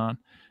phenomenon.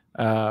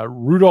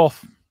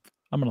 Rudolph,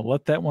 I'm going to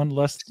let that one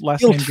last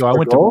name go.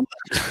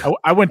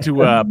 I went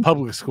to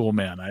public school,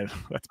 man.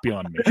 That's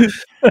beyond me. It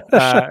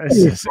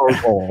says,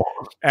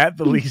 at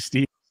the least,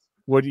 Steve,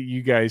 what do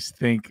you guys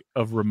think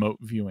of remote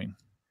viewing?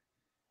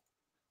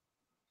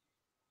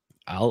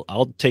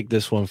 I'll take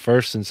this one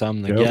first since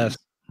I'm the Go. guest.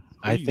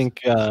 I Please.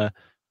 think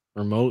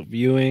remote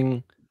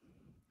viewing.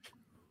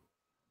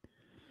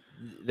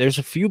 There's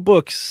a few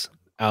books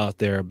out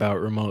there about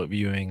remote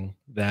viewing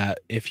that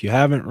if you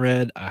haven't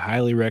read, I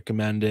highly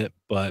recommend it.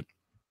 But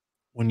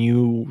when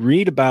you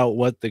read about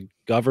what the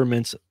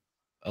governments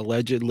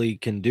allegedly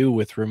can do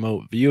with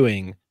remote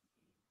viewing,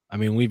 I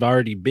mean, we've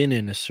already been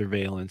in a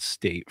surveillance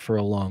state for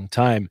a long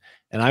time.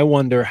 And I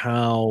wonder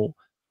how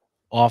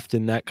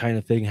often that kind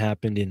of thing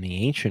happened in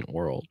the ancient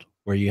world,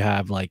 where you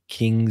have like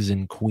kings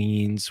and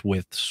queens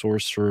with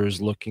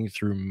sorcerers looking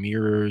through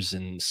mirrors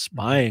and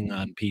spying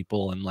on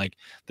people, and like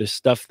the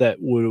stuff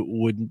that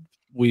we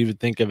would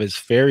think of as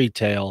fairy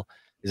tale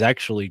is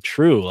actually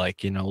true.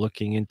 Like,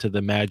 looking into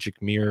the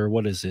magic mirror.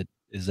 What is it?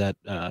 Is that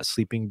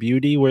Sleeping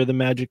Beauty, where the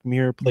magic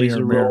mirror plays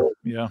a role?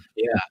 Yeah.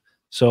 Yeah.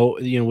 So,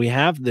 we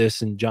have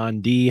this, and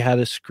John Dee had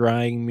a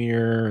scrying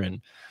mirror.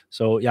 And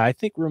so, yeah, I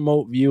think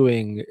remote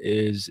viewing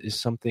is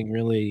something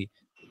really,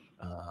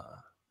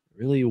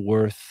 really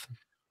worth,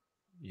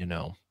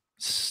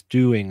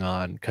 stewing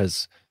on,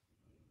 because,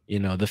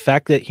 the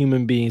fact that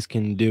human beings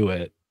can do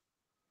it,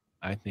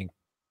 I think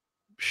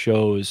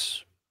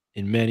shows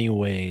in many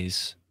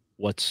ways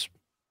what's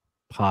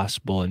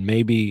possible. And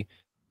maybe,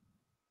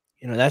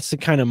 that's the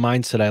kind of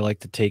mindset I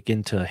like to take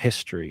into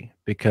history,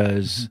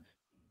 because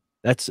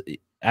that's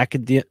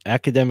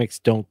academics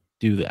don't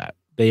do that.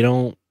 They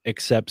don't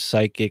accept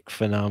psychic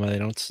phenomena. They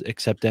don't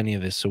accept any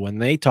of this. So when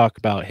they talk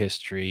about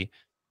history,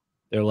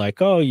 they're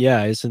like, "Oh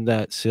yeah, isn't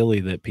that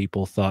silly that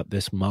people thought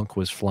this monk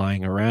was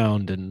flying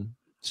around and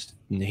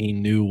he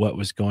knew what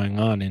was going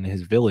on in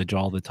his village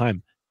all the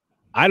time?"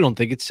 I don't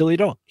think it's silly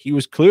at all. He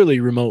was clearly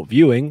remote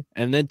viewing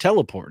and then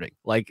teleporting.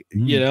 Like,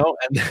 and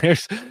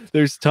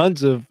there's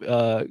tons of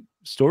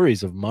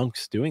stories of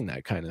monks doing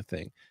that kind of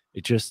thing.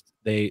 It just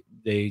they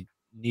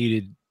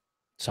needed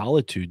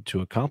solitude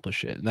to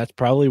accomplish it. And that's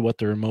probably what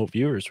the remote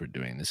viewers were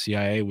doing. The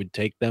CIA would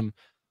take them,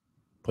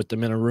 put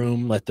them in a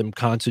room, let them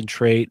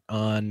concentrate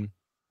on,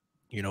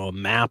 a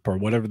map or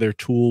whatever their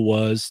tool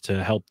was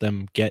to help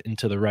them get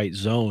into the right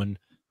zone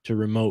to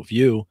remote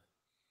view.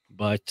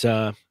 But,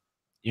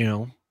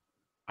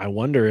 I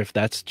wonder if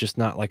that's just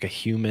not like a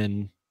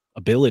human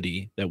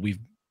ability that we've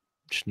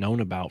just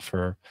known about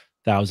for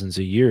thousands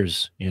of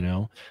years.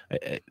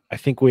 I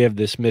think we have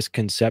this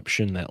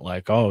misconception that,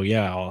 like, oh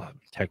yeah,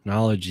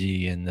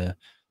 technology and the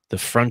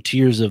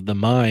frontiers of the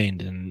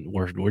mind, and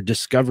we're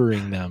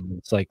discovering them.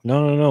 It's like,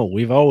 no,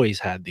 we've always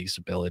had these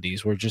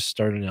abilities. We're just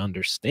starting to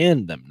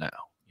understand them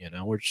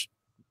now. We're just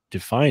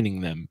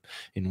defining them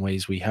in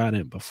ways we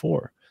hadn't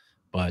before.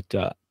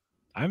 But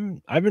I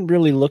haven't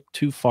really looked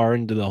too far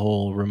into the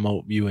whole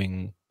remote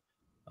viewing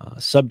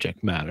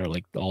subject matter,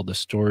 like all the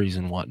stories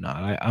and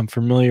whatnot. I'm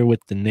familiar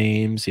with the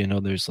names.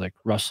 There's like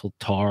Russell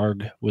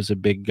Targ was a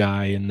big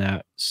guy in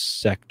that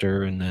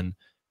sector, and then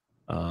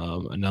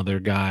another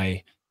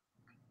guy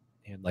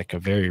had like a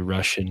very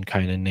Russian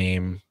kind of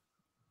name,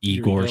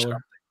 Igor something.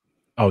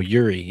 Oh,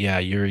 Yuri, yeah,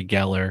 Yuri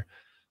Geller.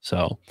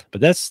 So, but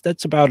that's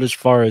about as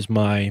far as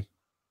my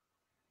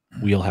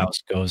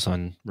wheelhouse goes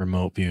on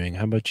remote viewing.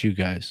 How about you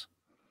guys?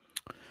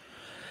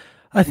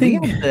 I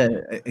think we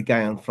had a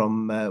guy on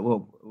from a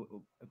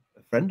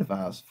friend of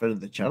ours, friend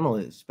of the channel,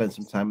 that spent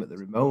some time at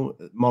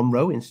the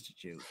Monroe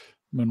Institute.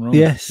 Monroe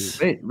Yes.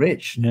 Institute.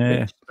 Rich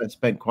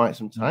spent quite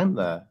some time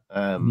there.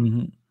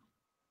 Mhm.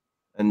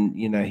 And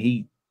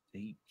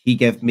he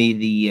gave me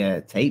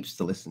the tapes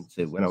to listen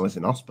to when I was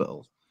in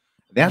hospital.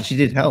 They actually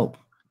did help.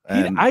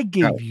 I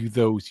gave you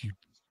those, you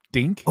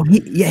dink. Oh,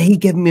 he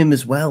gave me them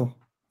as well.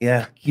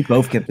 Yeah, you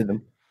both gave me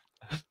them.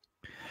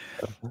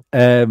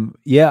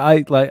 Yeah,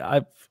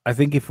 I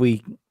think if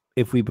we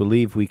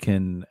believe we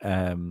can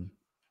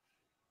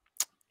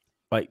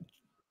like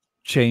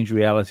change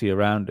reality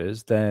around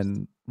us,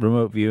 then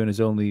remote viewing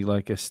is only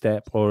like a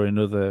step or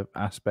another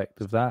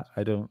aspect of that.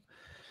 I don't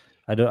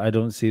I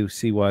don't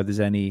see why there's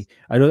any.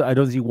 I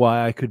don't see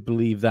why I could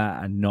believe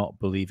that and not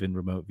believe in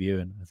remote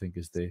viewing. I think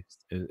is the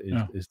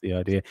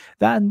idea.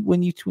 That and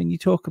when you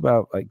talk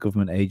about like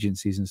government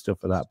agencies and stuff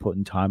like that,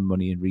 putting time,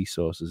 money, and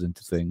resources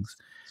into things.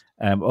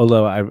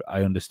 Although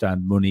I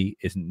understand money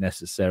isn't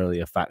necessarily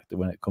a factor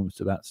when it comes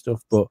to that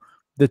stuff, but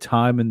the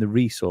time and the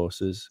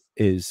resources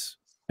is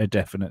a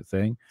definite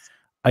thing.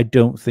 I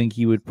don't think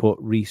you would put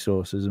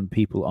resources and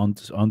people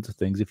onto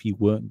things if you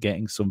weren't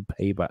getting some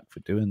payback for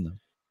doing them.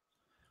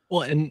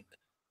 Well, and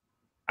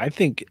I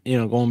think,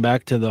 going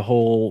back to the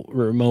whole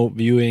remote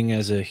viewing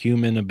as a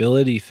human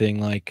ability thing,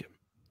 like,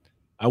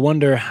 I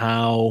wonder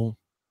how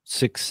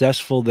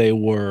successful they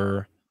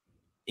were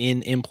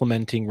in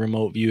implementing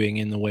remote viewing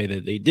in the way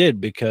that they did.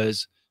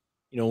 Because,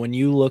 when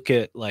you look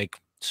at like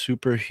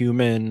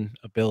superhuman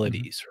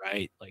abilities,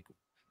 right? Like,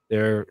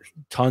 there are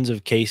tons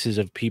of cases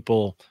of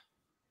people,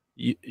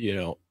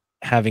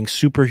 having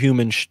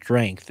superhuman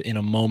strength in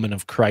a moment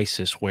of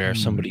crisis where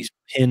somebody's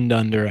pinned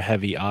under a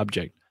heavy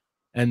object.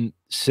 And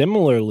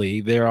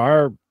similarly, there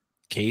are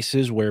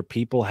cases where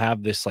people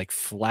have this like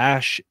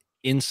flash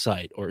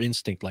insight or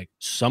instinct, like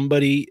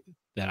somebody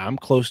that I'm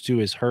close to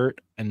is hurt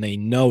and they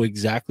know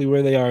exactly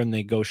where they are and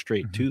they go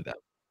straight to them.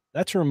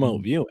 That's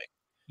remote viewing.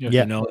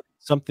 Yes.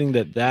 Something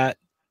that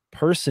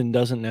person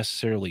doesn't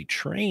necessarily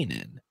train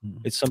in.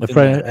 It's A something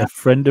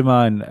friend of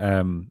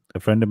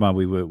mine.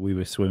 We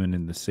were swimming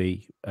in the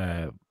sea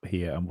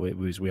here, and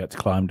we had to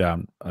climb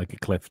down like a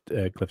cliff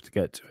to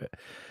get to it.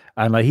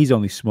 And like he's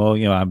only small,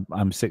 I'm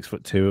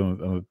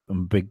 6'2". I'm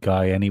a big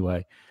guy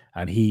anyway,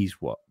 and he's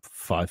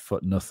 5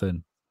 foot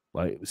nothing,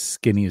 like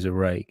skinny as a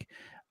rake.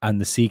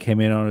 And the sea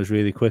came in on us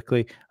really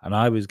quickly, and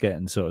I was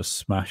getting sort of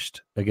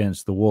smashed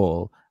against the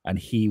wall, and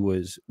he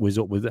was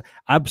up with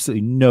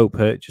absolutely no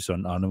purchase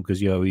on him because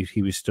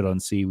he was stood on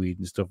seaweed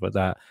and stuff like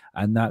that,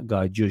 and that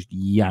guy just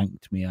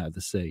yanked me out of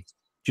the sea,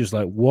 just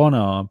like one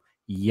arm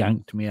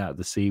yanked me out of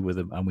the sea with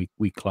him, and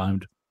we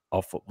climbed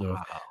off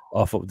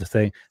up the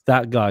thing.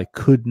 That guy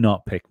could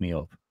not pick me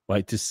up,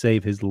 like to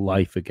save his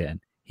life again.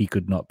 He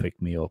could not pick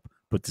me up,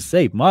 but to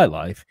save my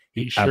life,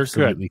 he sure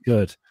absolutely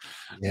could.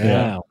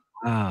 Yeah.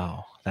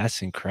 Wow.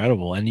 That's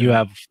incredible. And you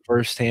have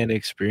firsthand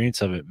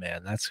experience of it,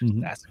 man. That's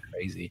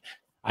crazy.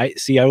 I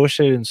wish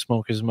I didn't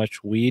smoke as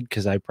much weed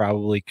because I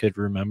probably could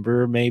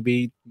remember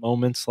maybe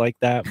moments like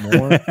that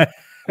more.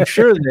 I'm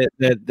sure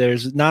that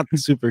there's not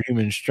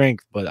superhuman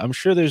strength, but I'm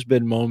sure there's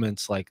been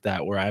moments like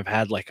that where I've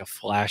had like a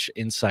flash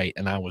insight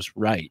and I was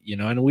right,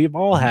 and we've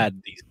all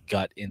had these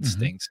gut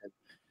instincts.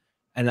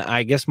 And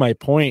I guess my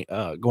point,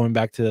 going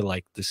back to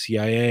like the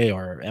CIA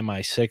or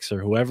MI6 or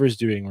whoever's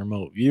doing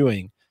remote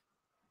viewing,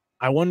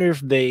 I wonder if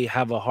they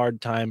have a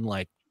hard time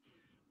like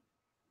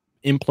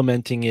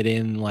implementing it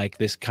in like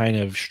this kind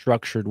of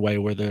structured way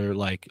where they're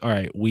like, all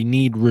right, we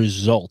need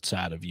results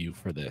out of you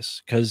for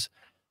this. Cause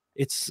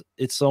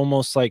it's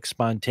almost like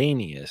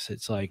spontaneous.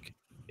 It's like,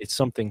 it's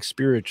something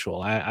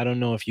spiritual. I don't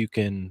know if you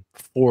can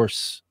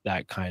force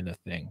that kind of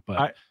thing,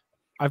 but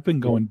I've been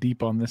going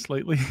deep on this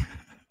lately.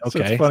 So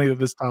Okay. it's funny that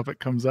this topic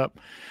comes up.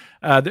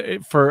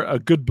 For a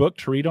good book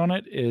to read on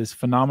it is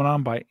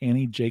Phenomenon by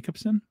Annie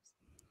Jacobson.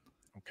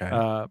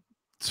 Okay.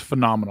 It's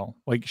phenomenal.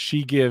 Like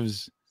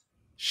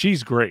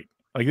she's great.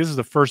 Like this is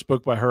the first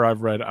book by her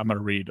I've read. I'm going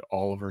to read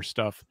all of her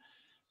stuff.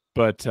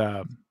 But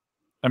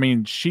I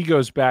mean, she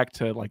goes back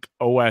to like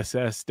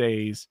OSS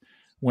days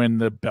when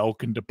the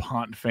Belk and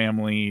DuPont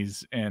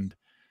families and,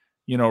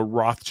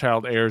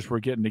 Rothschild heirs were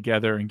getting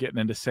together and getting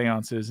into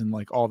seances and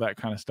like all that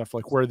kind of stuff.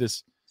 Like where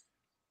this,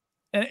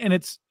 and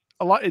it's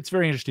a lot, it's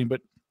very interesting,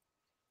 but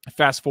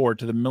fast forward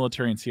to the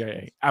military and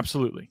CIA.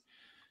 Absolutely.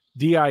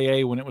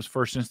 DIA, when it was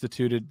first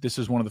instituted, this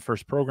is one of the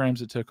first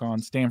programs it took on.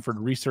 Stanford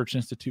Research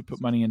Institute put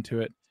money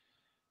into it.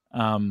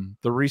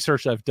 The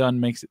research I've done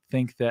makes it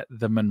think that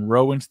the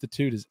Monroe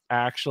Institute is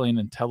actually an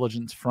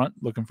intelligence front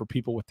looking for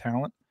people with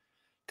talent.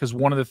 Because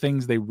one of the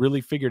things they really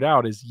figured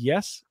out is,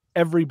 yes,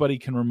 everybody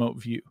can remote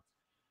view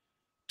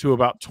to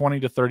about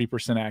 20 to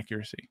 30%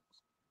 accuracy.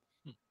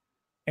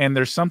 And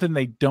there's something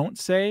they don't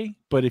say,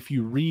 but if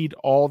you read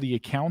all the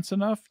accounts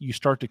enough, you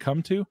start to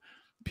come to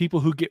people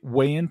who get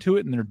way into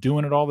it and they're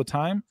doing it all the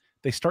time,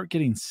 they start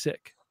getting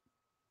sick.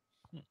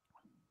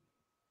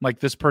 Like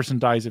this person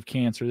dies of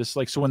cancer.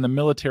 So when the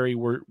military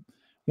one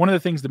of the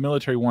things the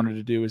military wanted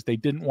to do is they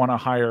didn't want to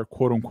hire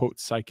quote unquote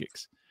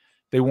psychics.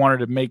 They wanted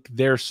to make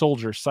their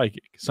soldier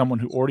psychic, someone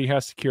who already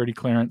has security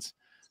clearance,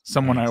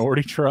 someone I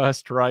already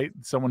trust, right?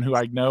 Someone who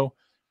I know.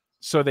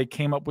 So they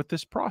came up with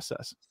this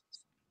process.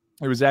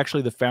 It was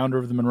actually the founder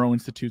of the Monroe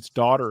Institute's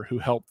daughter who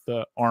helped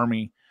the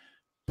Army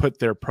put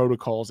their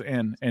protocols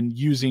in, and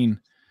using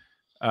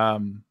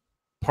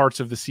parts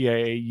of the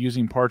CIA,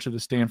 using parts of the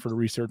Stanford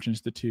Research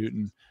Institute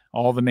and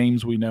all the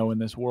names we know in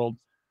this world.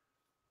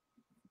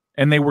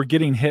 And they were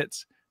getting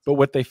hits. But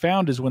what they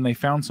found is when they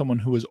found someone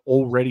who was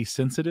already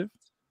sensitive,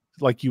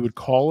 like you would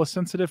call a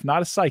sensitive,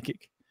 not a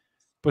psychic,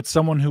 but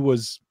someone who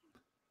was,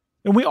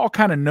 and we all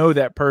kind of know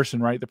that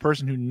person, right? The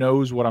person who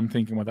knows what I'm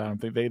thinking without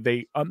them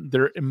thinking.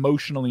 They're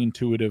emotionally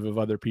intuitive of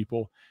other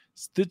people.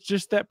 It's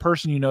just that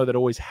person, that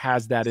always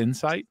has that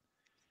insight.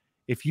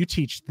 if you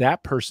teach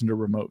that person to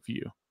remote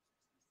view,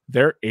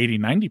 they're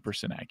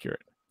 80-90%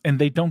 accurate, and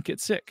they don't get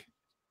sick.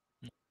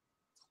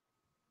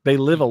 They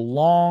live a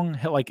long,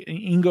 like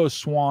Ingo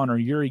Swann or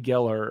Uri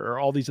Geller or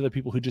all these other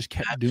people who just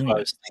kept doing what I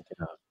it. was thinking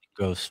of.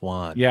 Ingo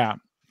Swann. Yeah.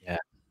 Yeah.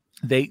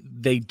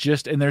 They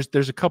just, and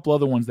there's a couple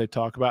other ones they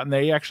talk about, and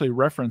they actually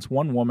reference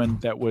one woman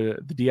that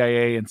the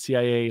DIA and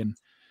CIA and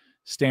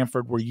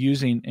Stanford were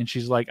using, and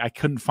she's like, I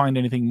couldn't find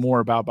anything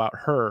more about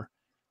her,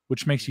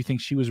 which makes you think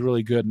she was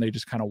really good, and they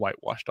just kind of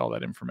whitewashed all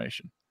that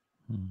information.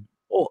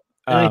 Well,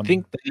 and I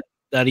think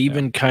that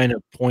even kind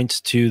of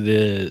points to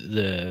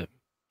the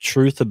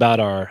truth about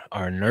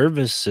our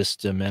nervous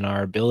system and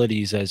our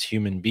abilities as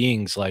human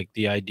beings, like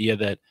the idea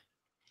that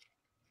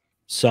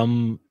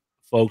some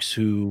folks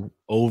who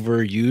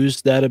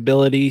overused that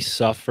ability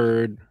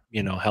suffered,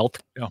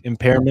 health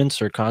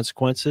impairments or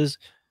consequences.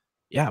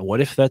 Yeah,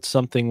 what if that's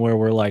something where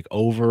we're like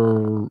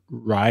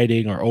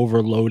overriding or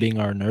overloading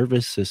our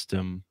nervous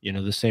system,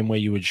 the same way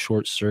you would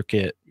short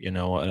circuit,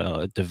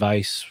 a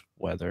device,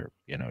 whether,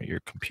 your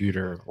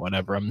computer or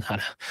whatever. I'm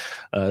not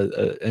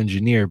a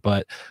engineer,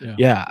 but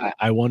yeah,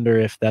 I wonder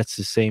if that's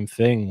the same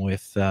thing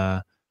with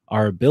our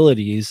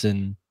abilities.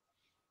 And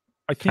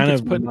I think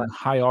it's putting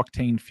high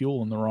octane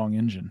fuel in the wrong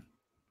engine.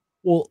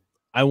 Well,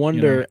 I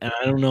wonder, and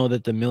I don't know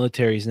that the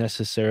military is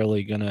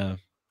necessarily going to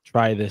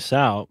try this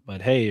out,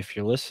 but hey, if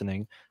you're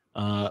listening,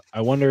 I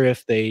wonder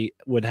if they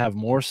would have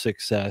more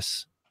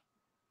success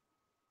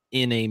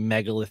in a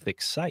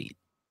megalithic site,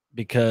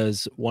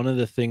 because one of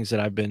the things that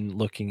I've been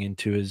looking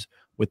into is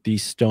with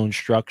these stone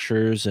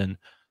structures and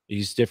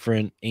these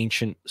different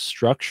ancient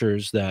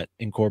structures that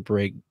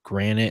incorporate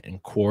granite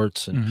and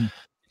quartz and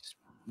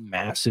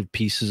massive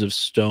pieces of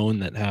stone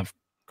that have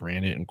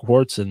granite and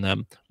quartz in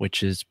them,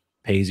 which is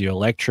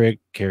piezoelectric,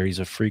 carries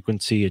a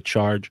frequency, a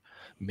charge.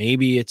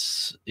 Maybe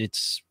it's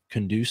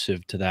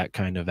conducive to that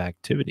kind of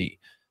activity.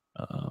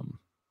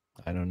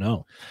 I don't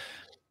know.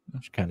 I'm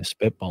just kind of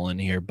spitballing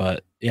here,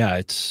 but yeah,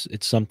 it's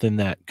something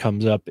that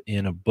comes up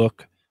in a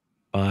book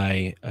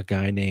by a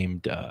guy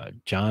named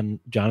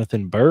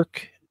Jonathan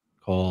Burke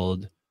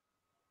called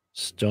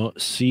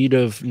Seed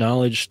of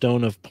Knowledge,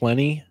 Stone of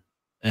Plenty.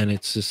 And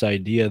it's this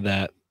idea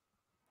that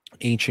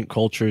ancient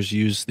cultures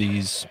use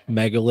these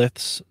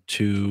megaliths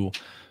to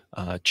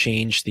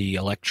change the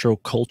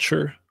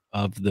electroculture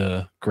of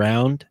the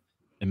ground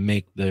and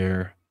make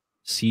their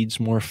seeds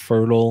more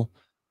fertile,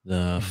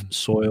 the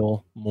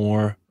soil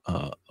more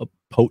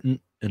potent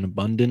and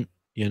abundant,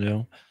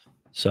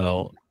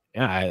 So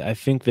yeah, I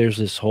think there's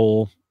this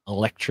whole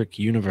electric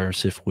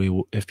universe, if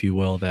you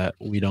will, that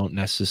we don't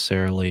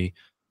necessarily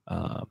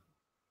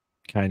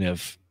kind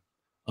of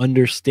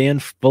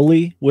understand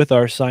fully with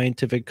our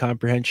scientific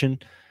comprehension.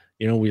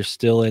 We're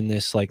still in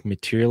this like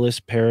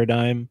materialist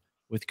paradigm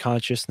with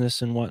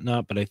consciousness and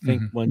whatnot, but I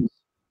think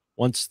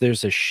once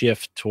there's a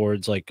shift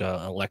towards like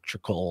a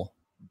electrical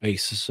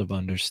basis of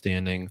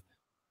understanding,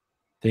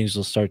 things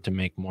will start to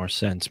make more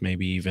sense.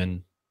 Maybe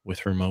even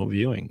with remote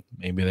viewing,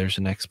 maybe there's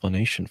an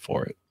explanation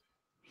for it.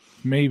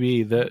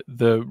 Maybe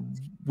the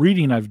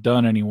reading I've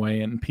done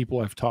anyway, and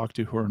people I've talked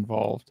to who are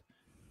involved,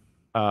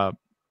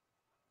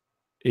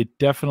 it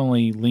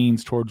definitely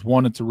leans towards,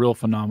 one, it's a real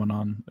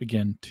phenomenon.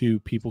 Again,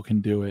 2, people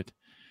can do it.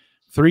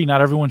 3,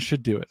 not everyone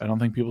should do it. I don't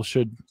think people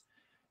should.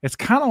 It's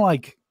kind of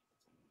like,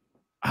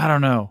 I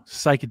don't know,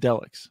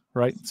 psychedelics,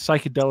 right?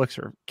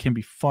 Psychedelics can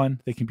be fun.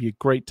 They can be a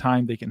great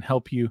time. They can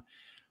help you,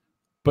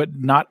 but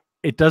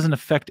it doesn't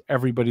affect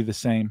everybody the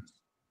same,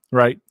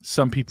 right?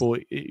 Some people,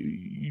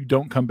 you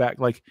don't come back.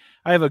 Like,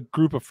 I have a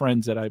group of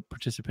friends that I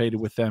participated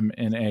with them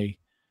in a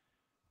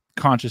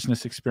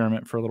consciousness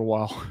experiment for a little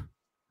while.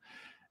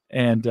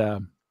 And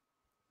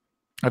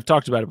I've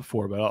talked about it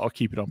before, but I'll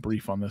keep it on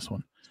brief on this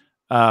one.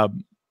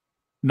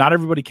 Not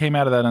everybody came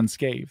out of that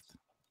unscathed,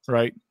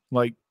 right?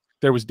 Like,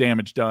 there was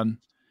damage done.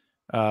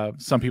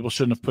 Some people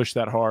shouldn't have pushed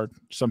that hard.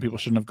 Some people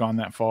shouldn't have gone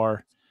that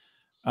far.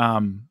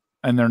 And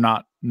they're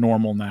not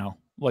normal now.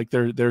 Like,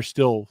 they're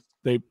still,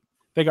 they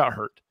got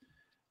hurt,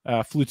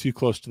 flew too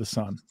close to the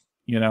sun,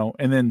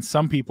 and then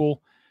some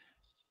people,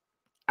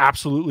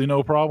 absolutely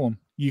no problem.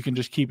 You can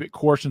just keep it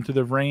coursing through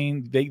the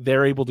rain.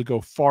 They're able to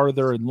go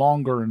farther and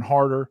longer and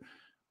harder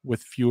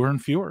with fewer and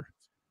fewer,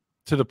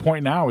 to the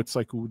point now it's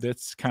like, ooh,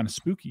 that's kind of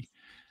spooky.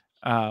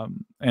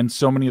 And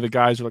so many of the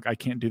guys are like, I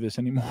can't do this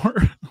anymore.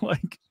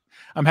 Like,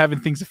 I'm having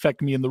things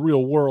affect me in the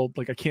real world.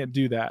 Like, I can't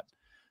do that.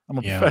 I'm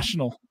a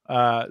professional.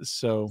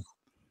 So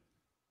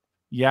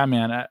yeah,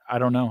 man, I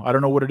don't know. I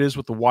don't know what it is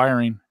with the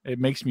wiring. It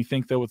makes me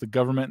think, though, with the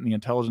government and the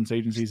intelligence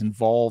agencies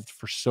involved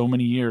for so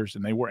many years,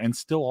 and they were and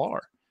still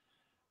are,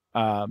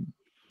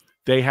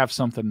 they have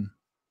something,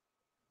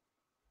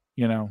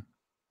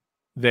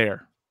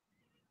 there.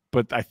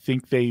 But I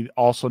think they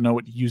also know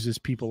it uses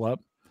people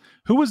up.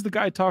 Who was the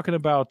guy talking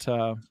about?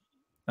 And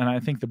I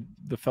think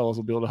the fellows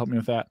will be able to help me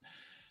with that.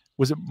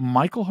 Was it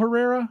Michael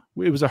Herrera?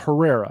 It was a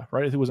Herrera,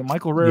 right? Was it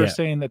Michael Herrera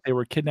saying that they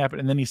were kidnapped,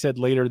 and then he said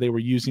later they were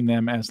using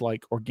them as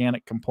like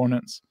organic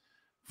components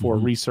for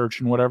research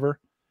and whatever?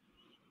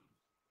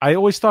 I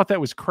always thought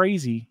that was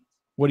crazy,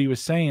 what he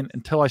was saying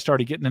until I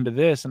started getting into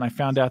this. And I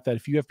found out that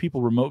if you have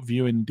people remote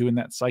viewing and doing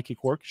that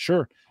psychic work,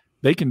 sure,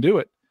 they can do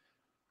it.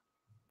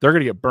 They're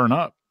going to get burned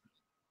up.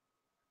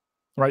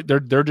 Right?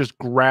 They're just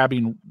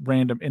grabbing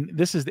random. And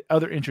this is the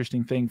other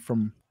interesting thing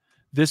from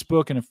this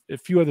book and a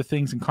few other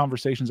things and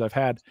conversations I've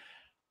had.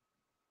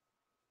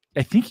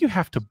 I think you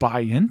have to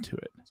buy into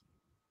it.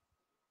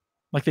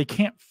 Like, they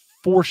can't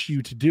force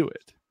you to do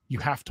it. You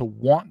have to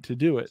want to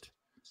do it.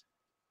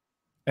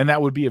 And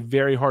that would be a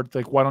very hard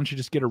thing. Why don't you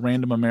just get a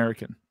random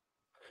American?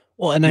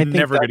 Well, and You're I think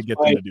never going to get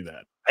them to do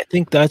that. I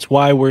think that's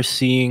why we're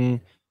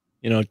seeing,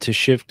 to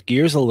shift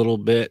gears a little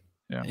bit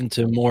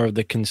into more of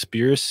the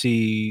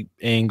conspiracy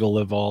angle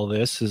of all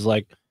this is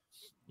like,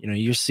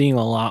 you're seeing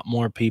a lot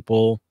more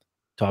people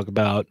talk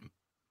about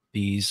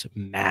these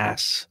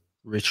mass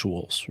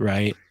rituals,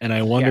 right? And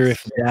I wonder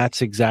if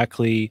that's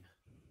exactly,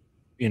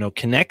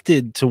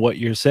 connected to what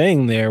you're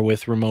saying there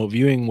with remote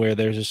viewing, where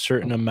there's a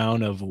certain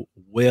amount of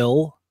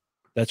will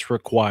that's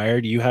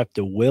required. You have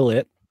to will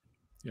it.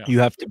 Yeah. You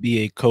have to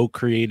be a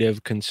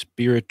co-creative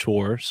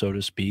conspirator, so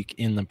to speak,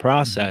 in the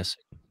process.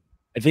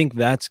 I think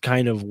that's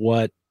kind of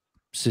what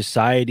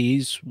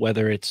societies,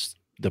 whether it's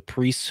the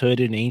priesthood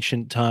in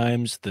ancient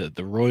times, the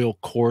royal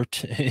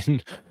court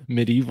in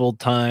medieval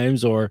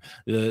times, or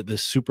the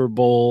Super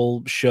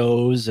Bowl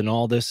shows and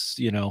all this,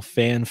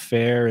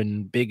 fanfare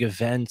and big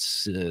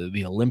events,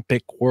 the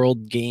Olympic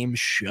World Games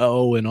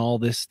show and all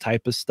this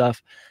type of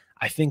stuff.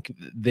 I think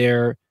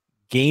they're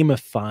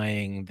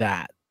gamifying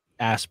that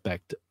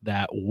aspect,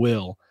 that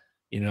will,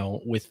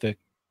 with the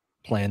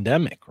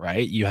pandemic,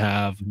 right? You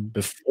have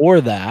before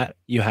that,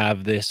 you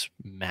have this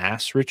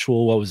mass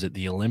ritual. What was it?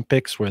 The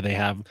Olympics, where they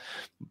have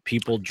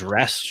people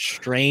dressed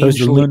strangely.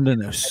 Those in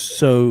London are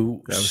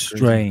so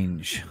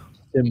strange.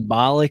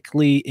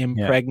 Symbolically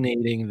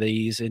impregnating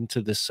these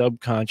into the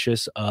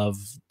subconscious of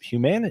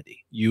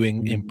humanity. You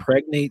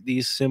impregnate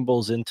these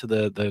symbols into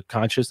the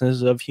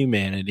consciousness of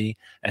humanity,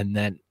 and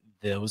then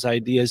those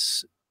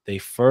ideas, they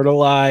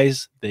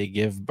fertilize, they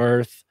give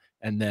birth,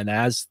 and then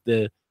as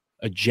the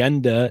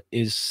agenda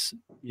is,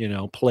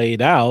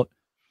 played out,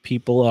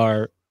 people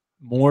are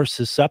more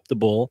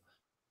susceptible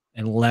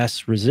and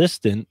less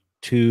resistant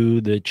to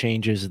the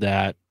changes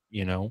that,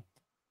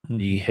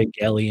 the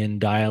Hegelian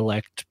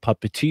dialect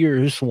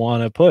puppeteers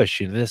want to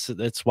push.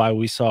 That's why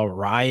we saw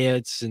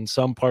riots in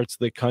some parts of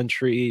the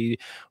country.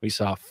 We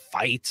saw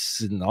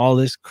fights and all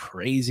this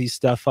crazy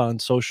stuff on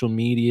social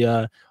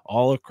media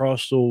all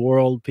across the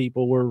world.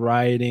 People were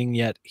rioting,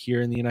 yet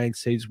here in the United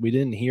States, we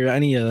didn't hear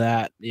any of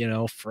that.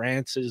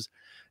 France is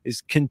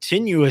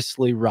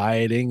continuously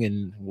rioting,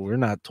 and we're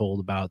not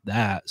told about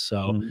that.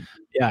 So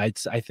I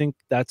think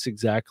that's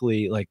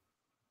exactly like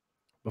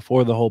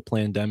before the whole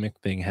pandemic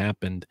thing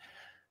happened.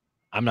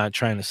 I'm not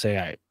trying to say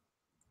I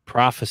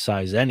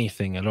prophesize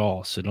anything at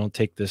all, so don't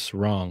take this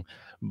wrong.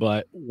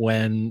 But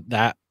when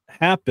that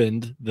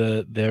happened,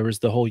 there was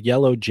the whole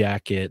yellow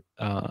jacket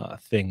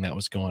thing that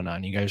was going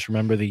on. You guys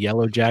remember the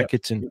yellow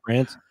jackets in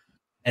France?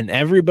 And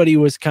everybody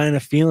was kind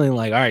of feeling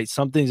like, all right,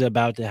 something's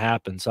about to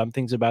happen.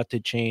 Something's about to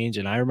change.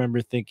 And I remember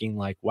thinking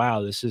like,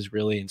 wow, this is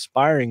really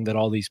inspiring that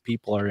all these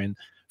people are in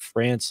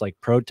France, like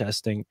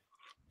protesting.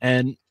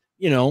 And,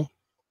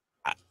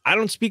 I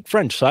don't speak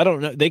French, so I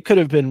don't know. They could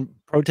have been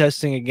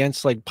protesting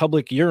against like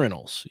public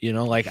urinals,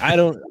 like I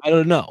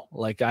don't know.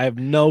 Like I have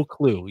no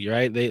clue.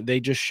 Right? They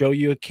just show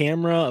you a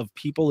camera of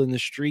people in the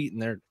street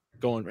and they're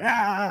going,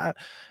 and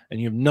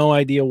you have no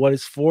idea what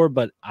it's for.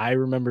 But I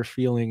remember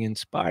feeling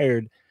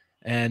inspired.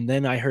 And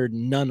then I heard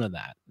none of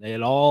that.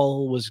 It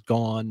all was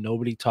gone.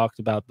 Nobody talked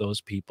about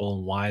those people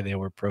and why they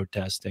were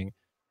protesting.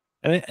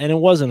 And it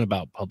wasn't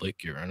about public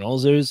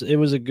urinals. It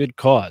was a good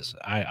cause,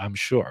 I'm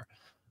sure.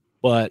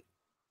 But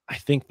I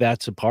think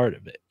that's a part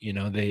of it.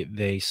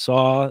 They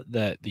saw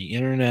that the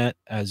internet,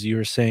 as you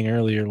were saying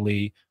earlier,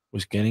 Lee,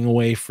 was getting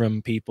away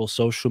from people.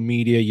 Social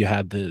media, you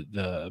had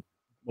the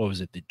what was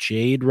it, the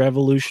Jade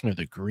Revolution or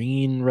the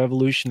Green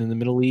Revolution in the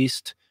Middle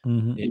East.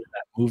 That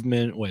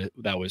movement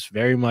that was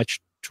very much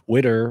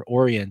Twitter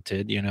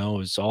oriented. It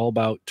was all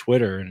about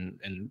Twitter,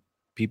 and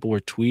people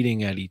were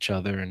tweeting at each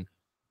other, and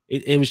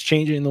it was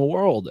changing the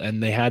world,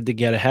 and they had to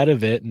get ahead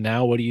of it. And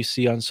now what do you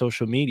see on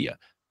social media?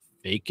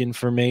 Fake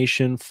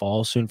information,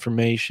 false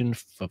information,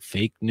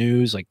 fake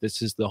news. Like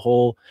this is the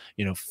whole,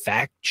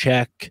 fact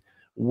check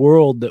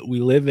world that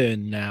we live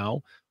in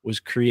now was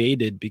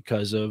created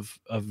because of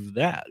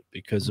that,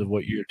 because of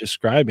what you're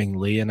describing,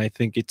 Lee. And I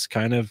think it's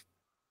kind of,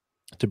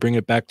 to bring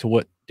it back to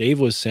what Dave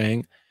was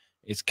saying,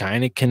 it's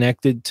kind of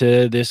connected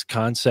to this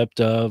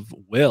concept of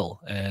will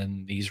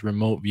and these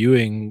remote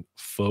viewing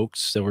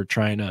folks that were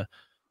trying to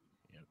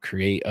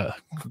create a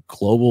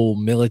global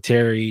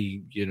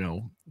military,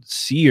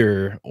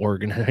 seer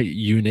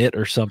unit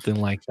or something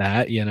like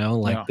that,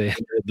 like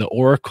the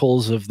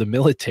oracles of the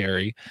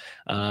military.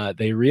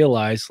 They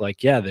realize like,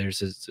 there's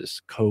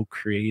this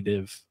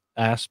co-creative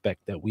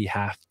aspect that we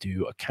have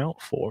to account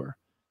for.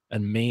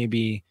 And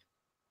maybe,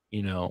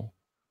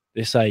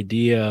 this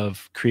idea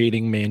of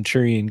creating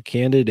Manchurian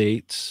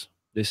candidates,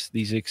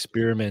 these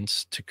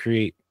experiments to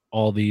create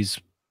all these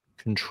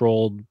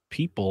controlled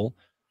people,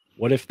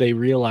 what if they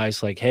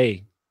realize like,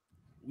 hey,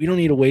 we don't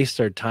need to waste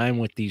our time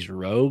with these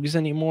rogues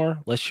anymore.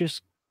 Let's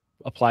just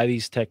apply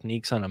these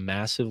techniques on a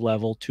massive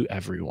level to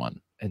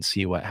everyone and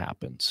see what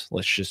happens.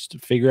 Let's just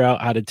figure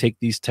out how to take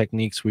these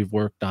techniques we've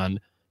worked on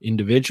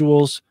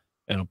individuals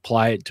and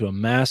apply it to a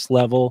mass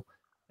level.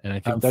 And I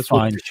think And that's what,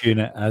 fine tune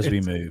it as we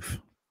It's-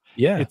 move.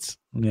 yeah, It's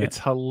Yeah. it's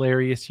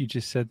hilarious you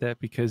just said that,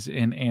 because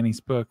in Annie's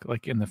book,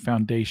 like in the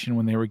foundation,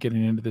 when they were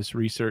getting into this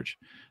research,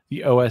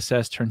 the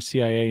OSS turned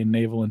CIA and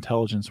naval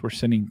intelligence were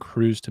sending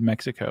crews to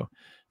Mexico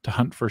to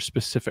hunt for a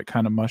specific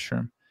kind of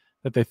mushroom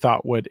that they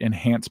thought would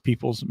enhance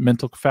people's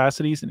mental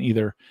capacities and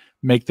either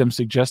make them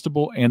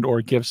suggestible and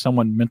or give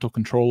someone mental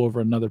control over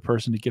another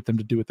person to get them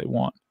to do what they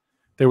want.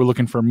 They were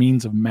looking for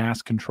means of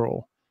mass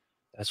control.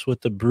 that's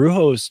what the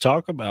Brujos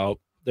talk about.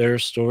 There are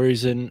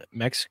stories in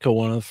Mexico.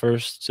 One of the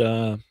first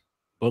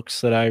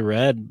books that I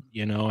read,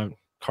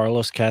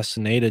 Carlos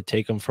Castaneda,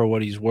 take him for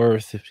what he's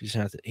worth. If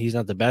he's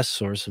not the best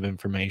source of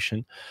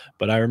information,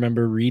 but I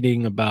remember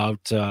reading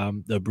about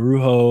the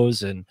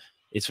Brujos, and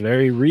it's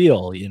very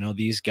real.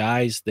 These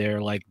guys,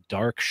 they're like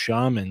dark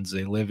shamans.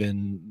 They live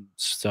in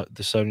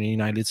the southern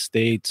United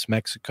States,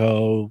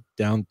 Mexico,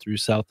 down through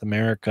South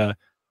America.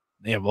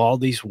 They have all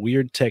these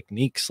weird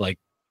techniques. Like,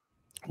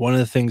 one of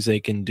the things they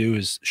can do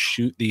is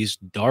shoot these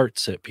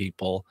darts at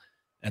people,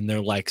 and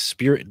they're like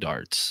spirit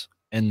darts,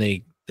 and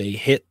they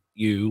hit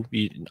you.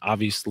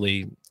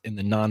 Obviously, in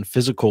the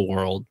non-physical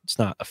world, it's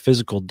not a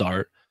physical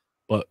dart,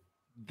 but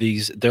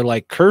they're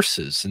like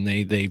curses, and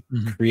they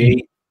Mhm.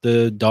 create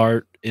the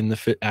dart in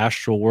the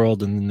astral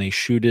world, and then they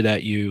shoot it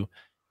at you,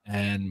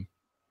 and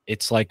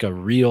it's like a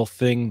real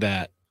thing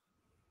that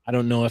I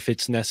don't know if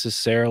it's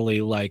necessarily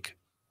like.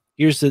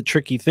 Here's the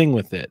tricky thing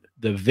with it.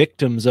 The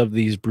victims of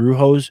these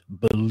brujos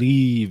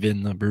believe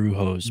in the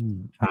brujos'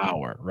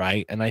 power,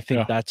 right? And I think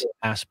Yeah. that's an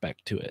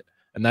aspect to it.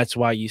 And that's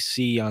why you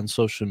see on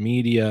social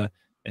media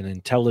and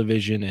in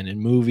television and in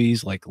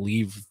movies like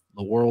Leave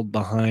the World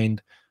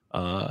Behind,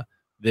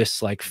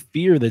 this like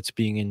fear that's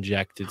being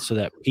injected so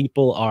that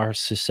people are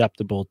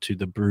susceptible to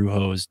the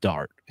brujos'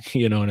 dart.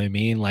 You know what I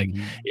mean? Like,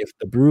 if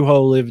the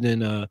brujo lived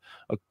in a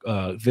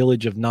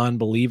village of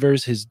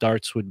non-believers, his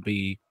darts would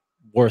be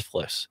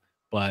worthless.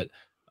 But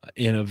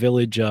in a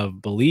village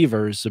of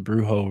believers, the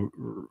brujo,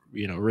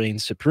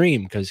 reigns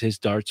supreme because his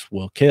darts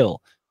will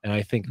kill. And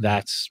I think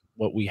that's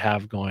what we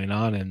have going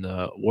on in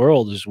the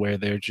world, is where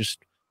they're just,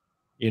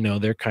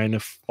 they're kind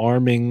of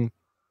farming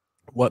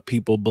what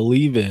people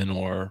believe in,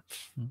 or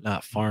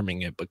not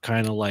farming it, but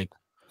kind of like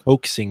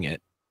coaxing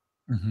it,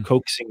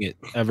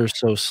 Mhm. ever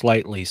so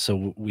slightly.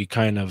 So we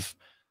kind of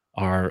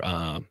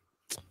are,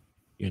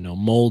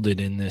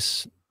 molded in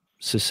this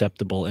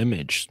susceptible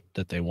image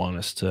that they want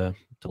us to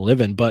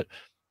live in. But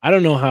I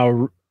don't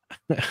know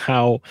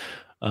how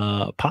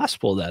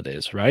possible that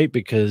is, right?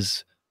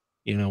 Because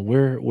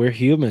we're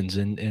humans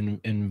and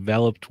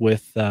enveloped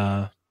with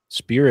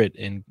spirit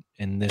in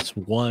this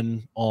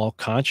one all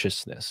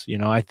consciousness.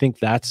 I think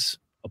that's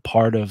a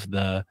part of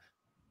the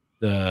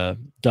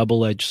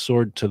double-edged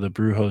sword to the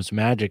Brujo's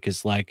magic,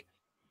 is like,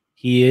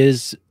 he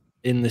is,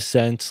 in the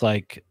sense,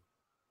 like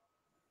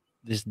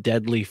this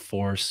deadly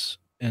force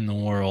in the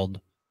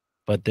world,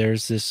 but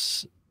there's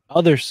this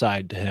other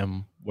side to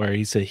him where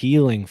he's a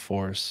healing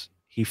force.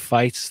 He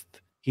fights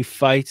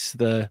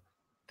the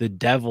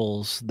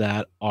devils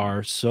that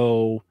are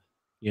so,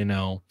 you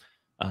know,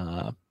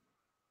 uh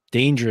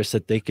dangerous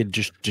that they could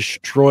just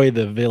destroy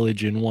the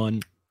village in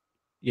one.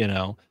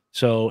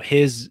 So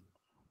his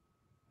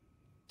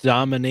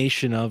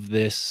domination of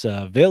this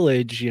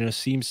village,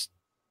 seems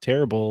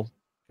terrible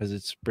because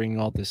it's bringing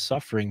all this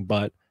suffering,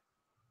 but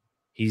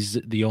he's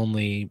the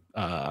only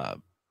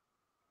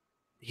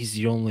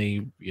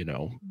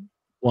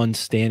one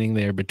standing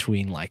there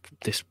between like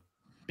this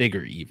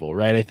bigger evil,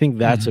 right? I think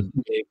that's a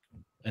big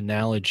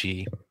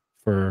analogy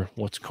for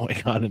what's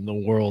going on in the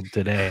world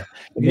today.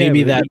 And Yeah,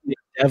 maybe but that big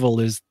devil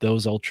is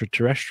those ultra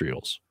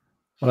terrestrials.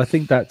 Well, I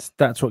think that's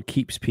what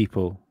keeps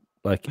people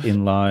like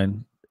in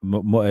line,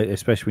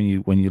 especially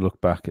when you look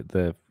back at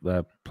the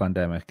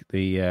pandemic.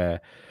 The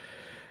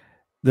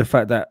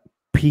fact that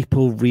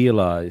people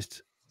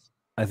realized,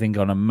 I think,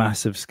 on a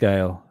massive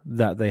scale,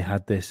 that they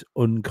had this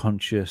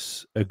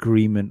unconscious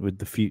agreement with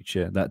the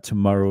future that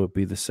tomorrow would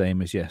be the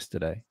same as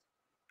yesterday,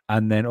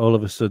 and then all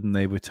of a sudden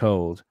they were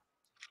told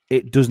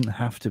it doesn't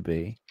have to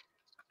be,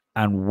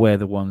 and we're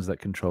the ones that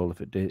control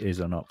if it is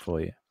or not for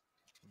you.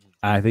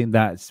 I think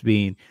that's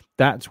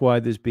why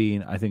there's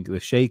been, I think, the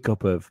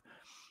shakeup of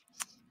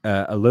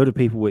a load of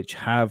people which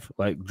have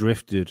like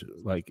drifted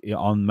like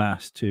en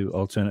masse to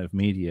alternative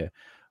media,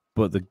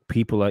 but the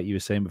people like you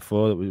were saying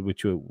before,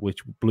 which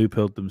blue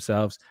pilled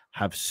themselves,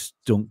 have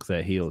stunk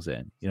their heels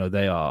in.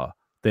 They are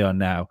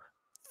now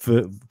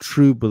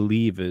true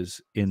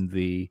believers in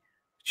the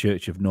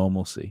Church of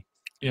Normalcy.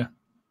 Yeah.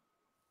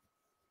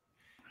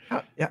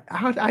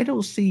 I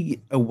don't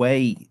see a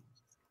way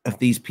of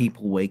these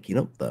people waking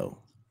up, though.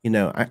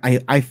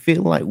 I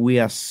feel like we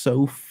are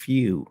so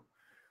few.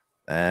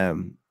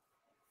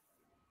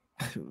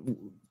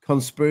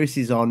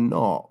 Conspiracies or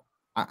not,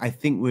 I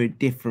think we're a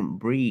different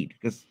breed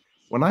because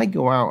when I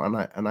go out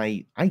and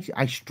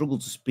I struggle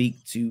to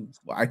speak to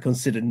what I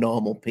consider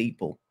normal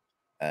people.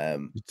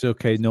 It's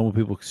okay. Normal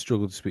people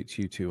struggle to speak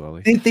to you too,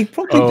 Ollie. They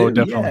probably do,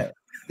 definitely. yeah.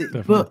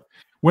 Definitely. But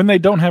when they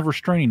don't have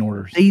restraining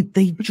orders,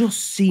 they just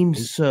seem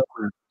so.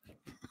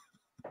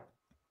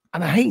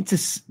 And I hate to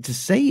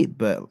say it,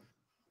 but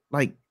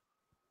like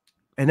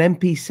an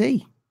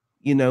NPC,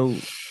 you know,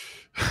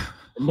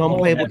 a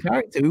non-playable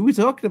character. We were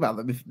talking about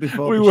that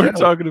before. we the were show.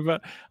 talking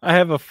about. I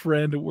have a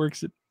friend who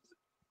works at.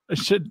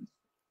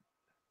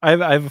 I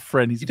have a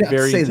friend. He's You a don't have to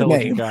very say the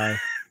intelligent name. guy.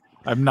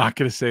 I'm not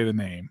going to say the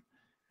name.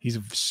 He's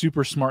a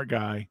super smart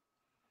guy.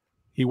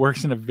 He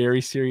works in a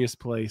very serious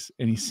place,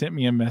 and he sent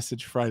me a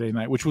message Friday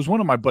night, which was one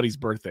of my buddy's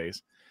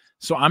birthdays.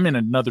 So I'm in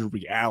another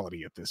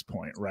reality at this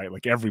point, right?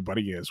 Like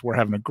everybody is. We're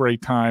having a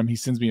great time. He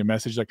sends me a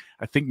message like,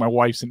 I think my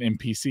wife's an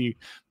NPC.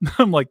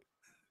 I'm like,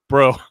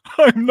 bro,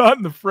 I'm not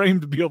in the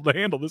frame to be able to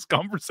handle this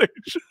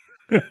conversation.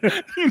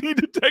 You need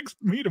to text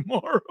me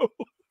tomorrow.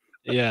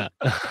 Yeah.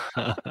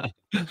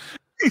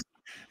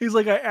 He's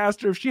like, I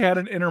asked her if she had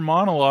an inner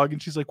monologue,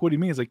 and she's like, what do you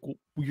mean? It's like, well,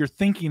 you're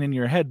thinking in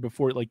your head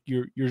before, like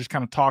you're just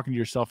kind of talking to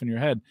yourself in your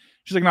head.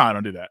 She's like, no, I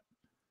don't do that.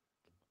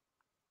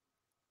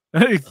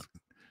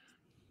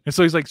 And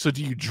so he's like, so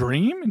do you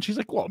dream? And she's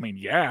like, well, I mean,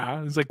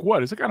 yeah. He's like,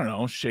 what? It's like, I don't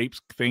know, shapes,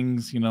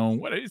 things,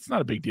 what? It's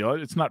not a big deal.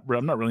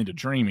 I'm not really into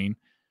dreaming.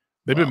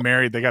 They've been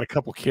married. They got a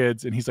couple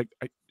kids. And he's like,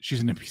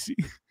 she's an NPC.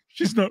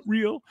 She's not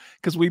real.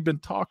 Because we've been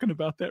talking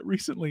about that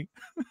recently.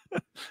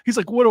 He's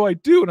like, what do I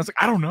do? And I was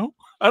like, I don't know.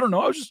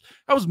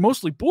 I was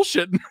mostly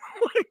bullshitting.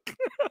 Like,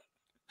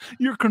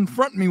 you're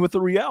confronting me with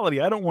the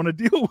reality I don't want to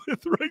deal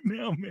with right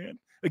now, man.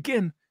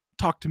 Again,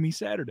 talk to me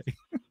Saturday.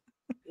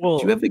 Well,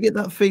 do you ever get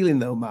that feeling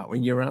though, Matt,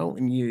 when you're out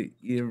and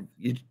you're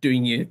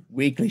doing your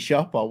weekly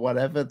shop or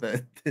whatever,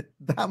 that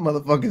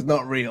motherfucker's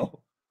not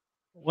real?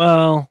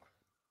 Well,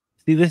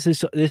 see, this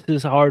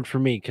is hard for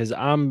me because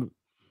I'm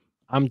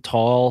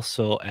tall,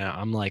 so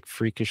I'm like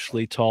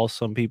freakishly tall,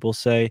 some people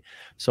say.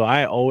 So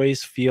I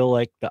always feel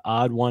like the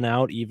odd one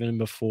out. Even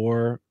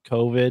before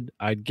COVID,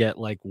 I'd get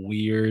like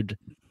weird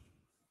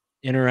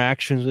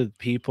interactions with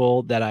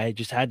people that I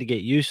just had to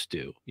get used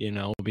to,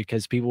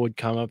 because people would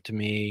come up to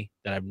me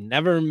that I've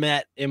never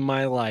met in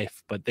my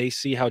life, but they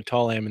see how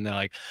tall I am and they're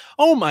like,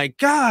 oh my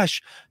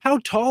gosh, how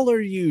tall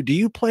are you? Do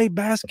you play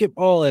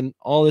basketball? And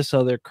all this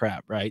other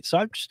crap, right?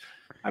 So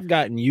I've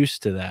gotten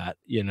used to that,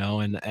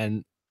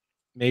 and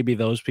maybe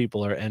those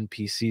people are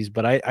NPCs,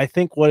 but I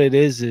think what it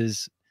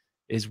is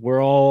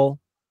we're all,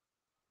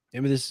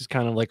 maybe this is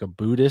kind of like a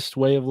Buddhist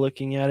way of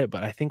looking at it,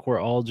 but I think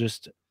we're all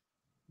just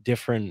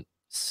different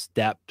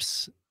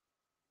steps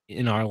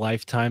in our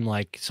lifetime.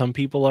 Like some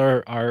people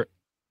are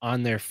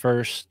on their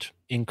first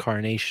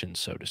incarnation,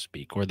 so to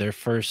speak, or their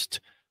first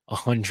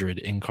 100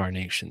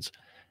 incarnations,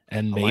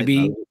 and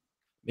maybe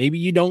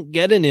you don't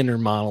get an inner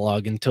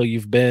monologue until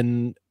you've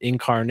been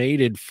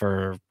incarnated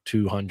for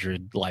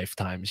 200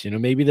 lifetimes.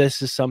 Maybe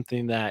this is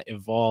something that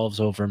evolves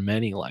over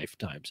many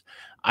lifetimes.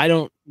 I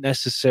don't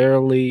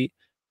necessarily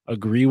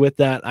agree with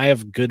that. I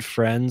have good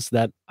friends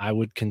that I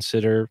would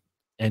consider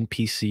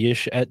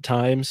NPC-ish at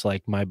times,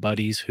 like my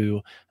buddies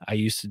who I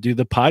used to do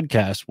the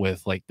podcast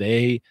with. Like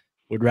they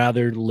would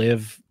rather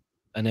live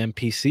an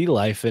NPC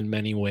life in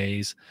many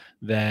ways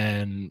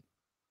than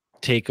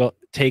take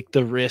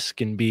the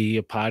risk and be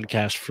a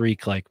podcast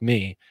freak like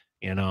me.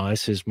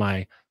 This is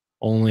my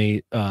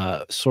only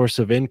source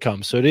of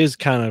income, so it is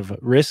kind of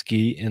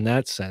risky in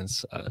that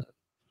sense.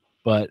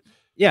 But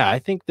yeah, I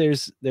think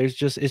it's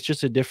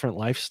just a different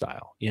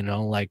lifestyle.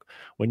 Like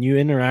when you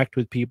interact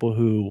with people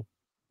who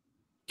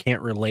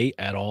can't relate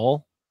at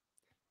all,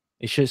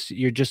 it's just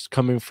you're just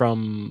coming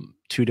from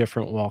two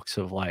different walks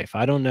of life.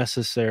 I don't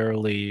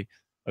necessarily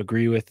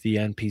agree with the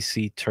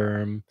NPC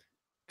term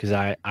because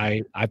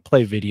I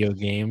play video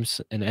games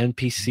and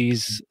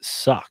NPCs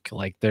suck.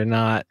 Like they're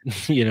not,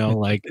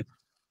 like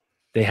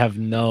they have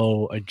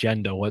no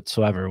agenda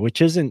whatsoever,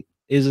 which isn't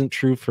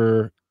true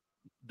for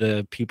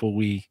the people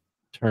we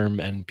term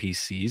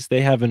NPCs.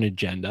 They have an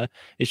agenda.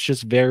 It's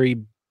just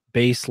very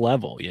base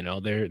level.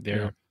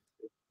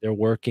 They're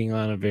working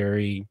on a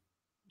very,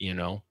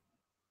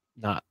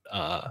 not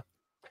I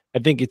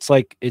think it's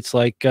like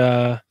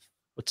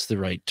what's the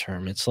right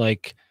term? It's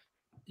like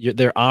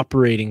their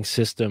operating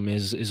system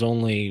is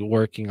only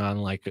working on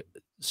like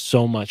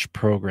so much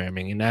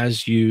programming, and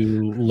as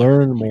you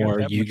learn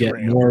more, you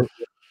get more.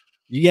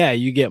 Yeah,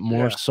 you get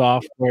more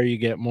software, you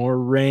get more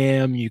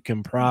RAM, you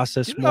can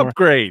process more.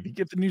 Upgrade, you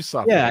get the new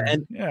software.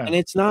 And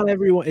it's not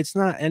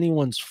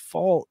anyone's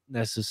fault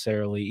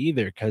necessarily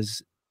either,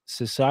 because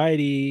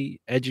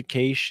society,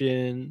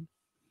 education,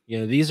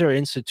 these are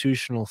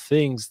institutional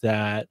things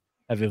that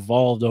have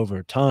evolved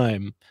over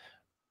time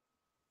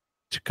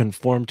to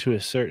conform to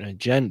a certain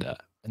agenda.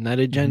 And that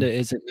agenda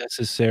isn't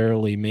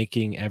necessarily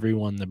making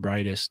everyone the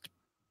brightest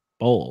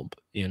bulb.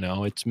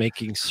 It's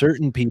making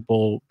certain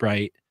people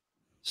bright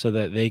so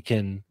that they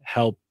can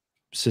help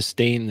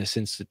sustain this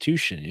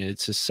institution.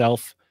 It's a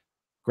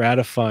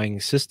self-gratifying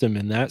system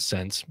in that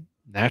sense.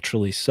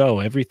 Naturally so.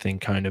 Everything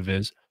kind of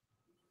is.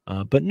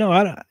 But no,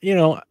 I don't, you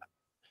know,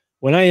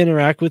 when I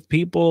interact with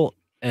people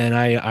and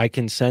I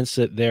can sense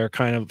that they're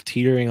kind of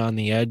teetering on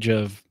the edge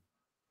of,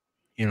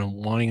 you know,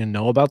 wanting to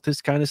know about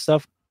this kind of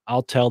stuff,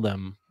 I'll tell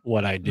them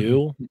what I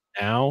do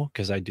now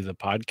because I do the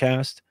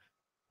podcast.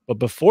 But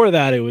before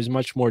that, it was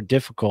much more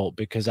difficult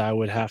because I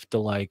would have to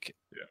like,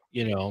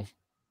 you know,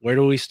 where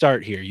do we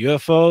start here?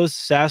 UFOs,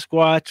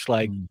 Sasquatch,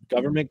 like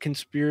government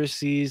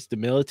conspiracies, the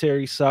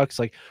military sucks.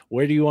 Like,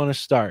 where do you want to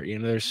start? You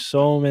know, there's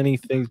so many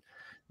things.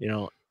 You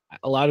know,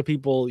 a lot of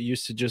people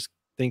used to just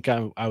think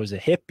I was a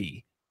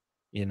hippie,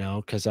 you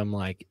know, because I'm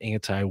like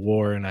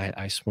anti-war and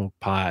I smoke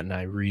pot and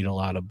I read a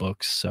lot of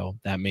books. So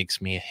that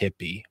makes me a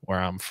hippie where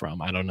I'm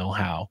from. I don't know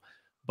how.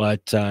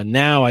 But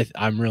now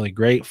I'm really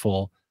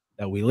grateful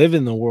that we live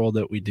in the world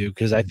that we do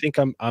because I think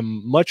I'm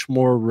much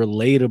more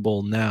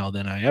relatable now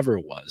than I ever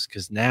was.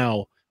 Because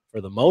now, for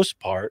the most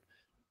part,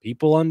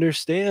 people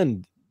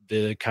understand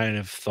the kind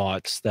of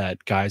thoughts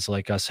that guys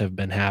like us have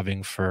been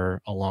having for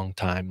a long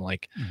time.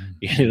 Like,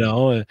 you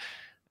know,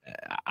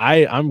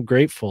 I'm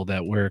grateful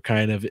that we're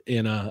kind of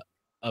in a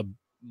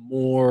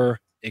more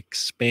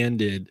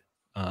expanded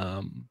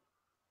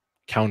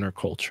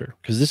counterculture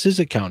because this is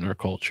a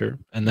counterculture,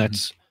 and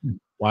that's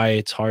why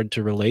it's hard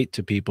to relate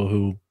to people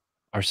who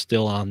are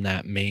still on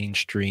that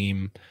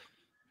mainstream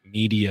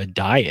media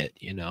diet,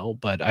 you know.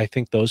 But I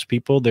think those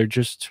people they're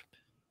just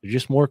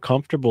more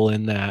comfortable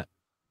in that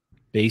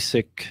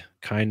basic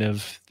kind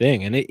of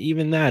thing. And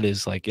even that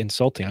is like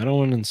insulting. I don't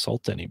want to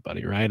insult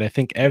anybody, right? I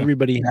think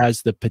everybody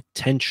has the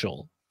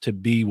potential to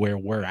be where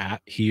we're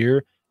at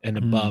here and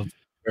above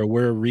where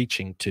we're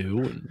reaching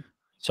to, and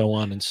so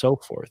on and so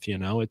forth. You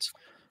know,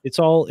 it's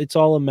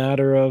all a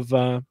matter of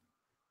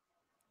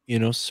you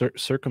know,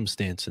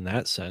 circumstance in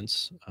that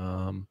sense.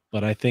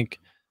 But I think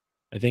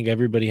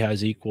everybody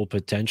has equal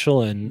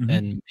potential,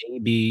 and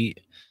maybe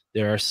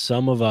there are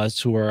some of us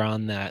who are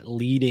on that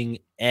leading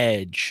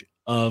edge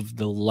of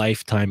the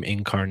lifetime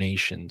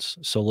incarnations.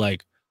 So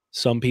like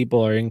some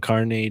people are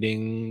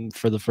incarnating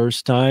for the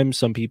first time,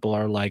 some people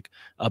are like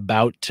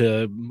about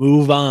to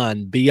move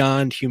on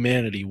beyond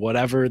humanity,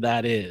 whatever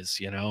that is,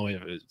 you know,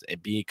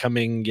 it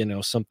becoming, you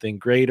know, something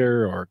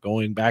greater or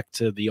going back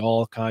to the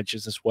all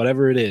consciousness,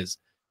 whatever it is.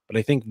 But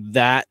I think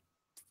that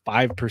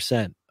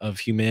 5% of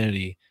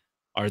humanity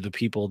are the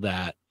people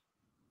that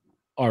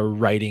are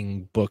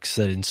writing books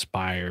that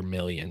inspire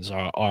millions,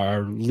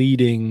 are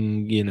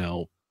leading, you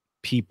know,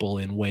 people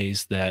in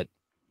ways that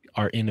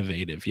are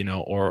innovative, you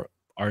know, or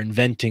are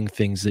inventing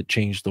things that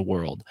change the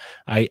world.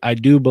 I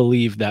do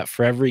believe that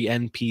for every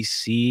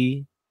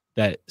NPC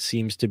that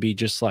seems to be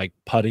just like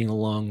putting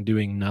along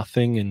doing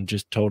nothing and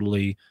just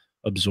totally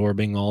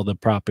absorbing all the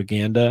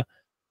propaganda,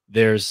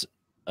 there's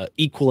a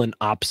equal and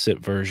opposite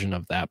version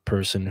of that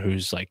person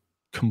who's like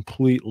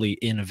completely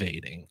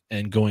innovating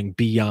and going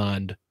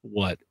beyond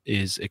what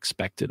is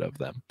expected of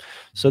them.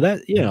 So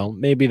that, you know,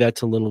 maybe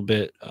that's a little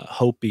bit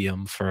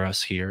hopium for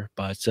us here,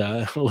 but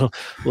a little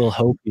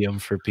hopium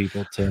for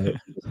people to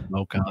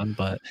smoke on.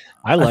 But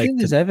I I like think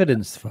to, there's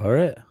evidence for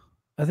it.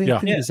 I think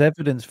Yeah. there's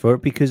evidence for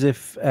it because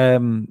if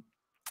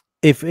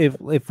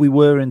we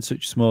were in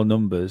such small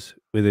numbers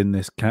within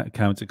this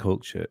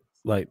counterculture,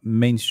 like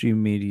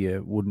mainstream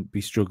media wouldn't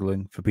be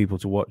struggling for people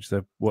to watch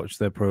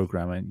their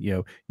programming. You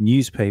know,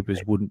 newspapers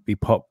wouldn't be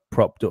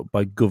propped up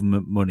by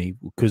government money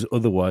because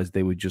otherwise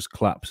they would just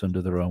collapse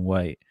under their own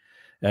weight.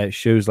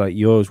 Shows like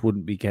yours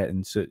wouldn't be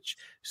getting such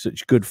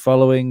good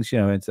followings. You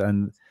know,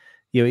 and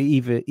you know,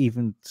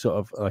 even sort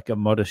of like a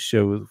modest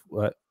show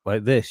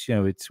like this, you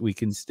know, we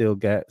can still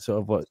get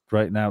sort of what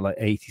right now like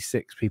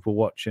 86 people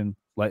watching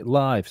like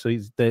live. So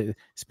they're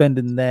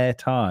spending their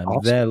time,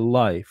 their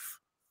life,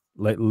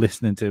 like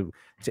listening to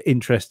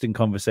interesting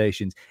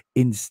conversations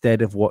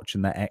instead of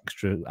watching that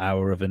extra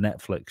hour of a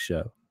Netflix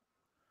show.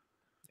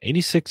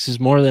 86 is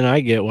more than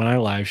I get when I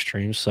live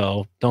stream,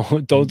 so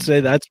don't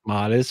say that's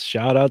modest.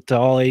 Shout out to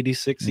all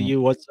 86 of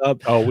you. What's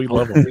up? Oh, we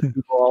love them.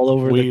 People all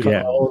over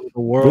all over the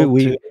world.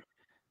 We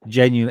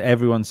genuinely,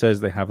 everyone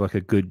says they have like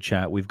a good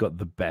chat. We've got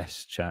the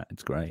best chat.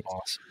 It's great.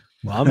 Awesome.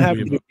 Well, I'm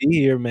happy to be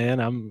here, man.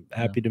 I'm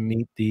happy to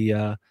meet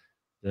the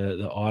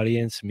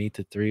audience, meet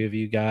the three of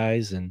you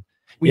guys, and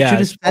We should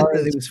have as said far that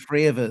as there was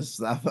three of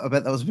us. I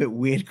bet that was a bit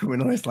weird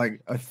coming on. It's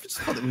like I just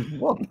thought there was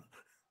one.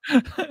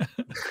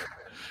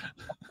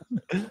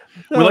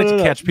 We like to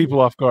catch people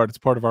off guard. It's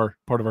part of our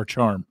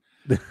charm.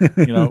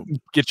 You know,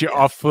 get you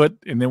off foot,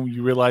 and then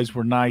you realize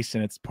we're nice,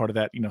 and it's part of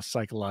that, you know,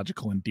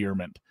 psychological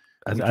endearment.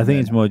 I think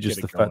it's more just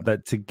the fact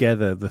that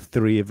together the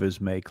three of us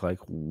make like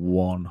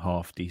one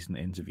half decent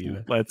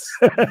interview.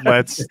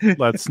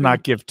 Let's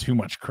not give too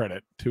much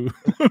credit to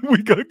what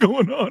we got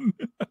going on.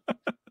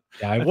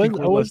 Yeah, I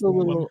was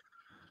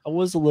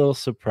a little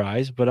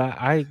surprised, but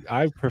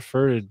I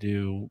prefer to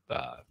do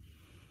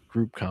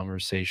group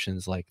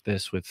conversations like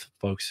this with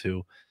folks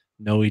who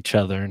know each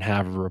other and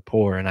have a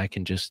rapport, and I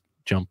can just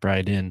jump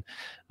right in.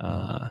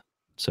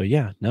 So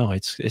yeah, no,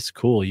 it's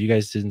cool. You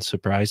guys didn't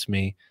surprise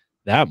me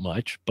that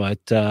much, but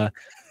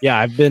yeah,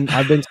 I've been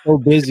so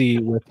busy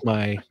with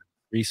my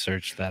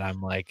research that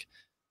I'm like,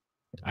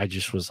 I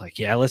just was like,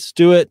 yeah, let's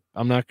do it.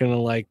 I'm not gonna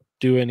like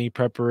do any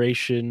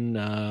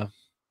preparation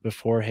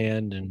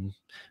beforehand, and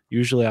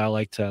usually I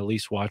like to at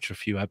least watch a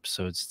few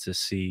episodes to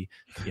see,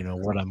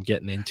 what I'm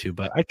getting into.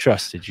 But I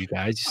trusted you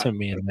guys. You sent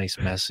me a nice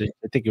message.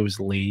 I think it was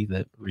Lee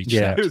that reached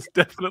Yeah. out. It was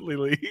definitely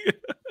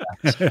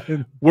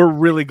Lee. We're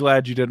really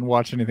glad you didn't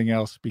watch anything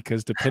else,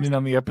 because depending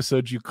on the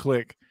episode you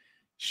click,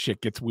 shit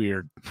gets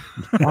weird.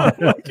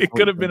 Like, it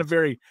could have been a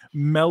very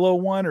mellow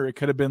one, or it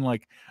could have been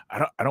like,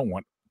 I don't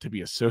want to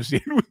be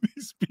associated with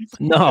these people.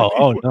 No,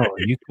 oh no, anyway.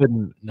 you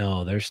couldn't.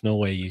 No, there's no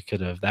way you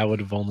could have. That would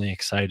have only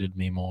excited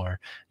me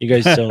more. You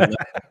guys don't know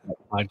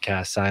what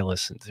podcasts I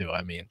listen to.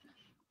 I mean,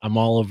 I'm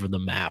all over the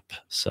map.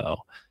 So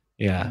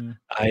yeah,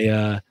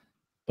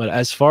 but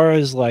as far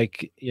as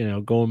like,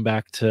 going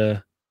back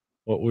to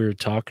what we were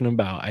talking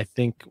about, I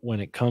think when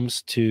it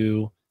comes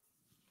to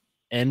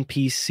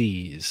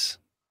NPCs,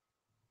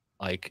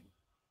 like,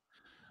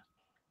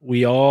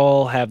 we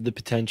all have the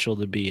potential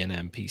to be an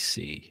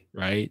NPC,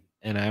 right?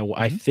 And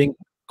I think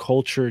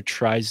culture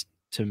tries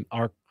to,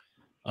 our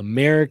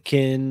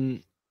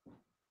American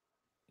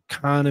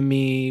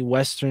economy,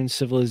 Western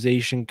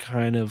civilization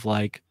kind of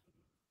like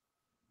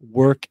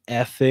work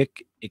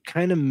ethic, it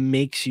kind of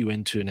makes you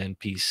into an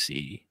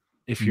NPC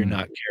if you're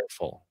not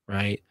careful,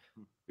 right?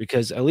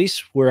 Because at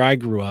least where I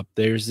grew up,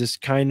 there's this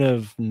kind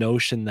of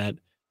notion that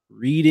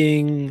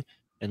reading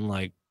and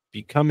like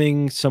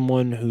becoming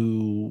someone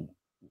who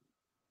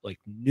like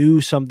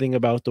knew something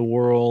about the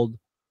world,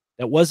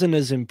 that wasn't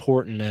as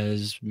important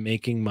as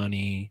making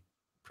money,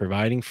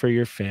 providing for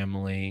your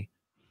family.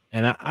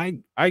 And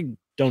I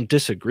don't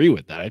disagree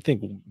with that. I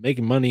think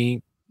making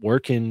money,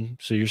 working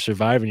so you're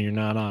surviving, you're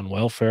not on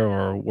welfare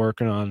or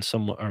working on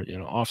someone, or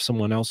off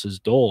someone else's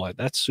dole,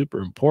 that's super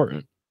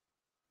important.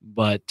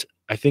 But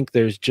I think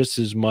there's just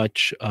as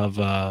much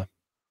of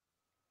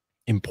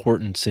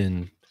importance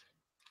in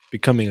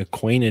becoming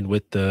acquainted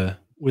with the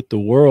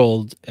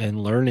world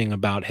and learning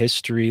about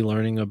history,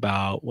 learning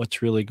about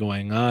what's really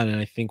going on. And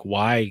I think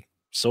why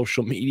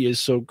social media is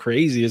so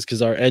crazy is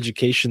because our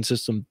education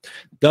system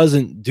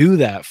doesn't do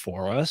that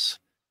for us.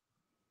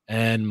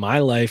 And my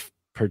life,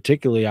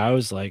 particularly, I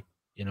was like,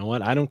 you know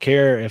what? I don't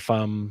care if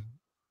I'm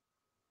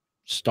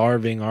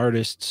starving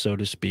artist, so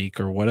to speak,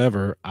 or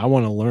whatever. I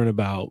want to learn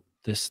about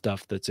this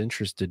stuff that's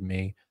interested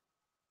me.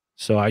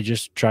 So I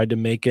just tried to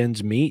make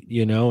ends meet,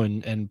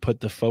 and put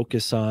the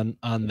focus on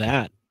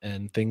that.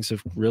 And things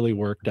have really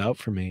worked out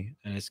for me.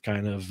 And it's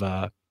kind of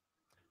I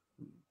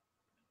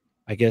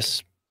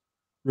guess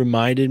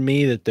reminded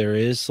me that there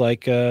is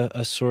like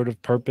a sort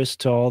of purpose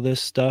to all this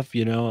stuff,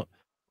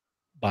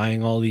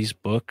 buying all these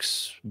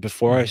books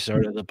before I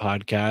started the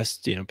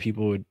podcast.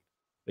 People would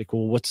like,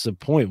 well, what's the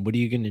point? What are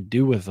you going to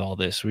do with all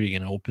this? Are you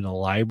going to open a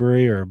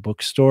library or a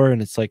bookstore?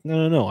 And it's like,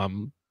 no,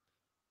 I'm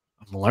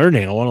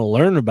learning. I want to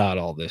learn about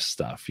all this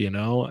stuff,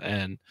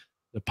 and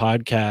the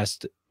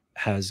podcast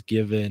has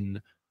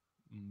given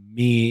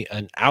me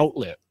an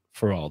outlet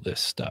for all this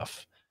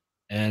stuff.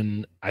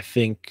 And I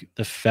think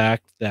the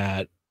fact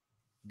that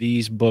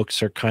these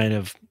books are kind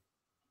of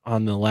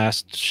on the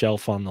last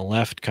shelf on the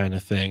left kind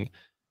of thing,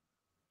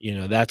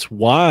 that's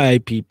why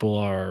people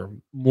are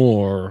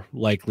more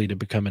likely to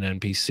become an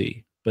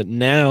NPC. But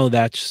now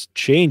that's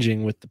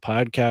changing with the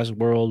podcast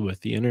world, with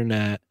the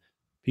internet.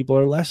 People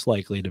are less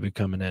likely to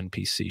become an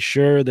NPC.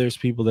 Sure, there's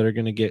people that are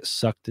going to get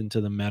sucked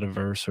into the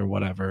metaverse or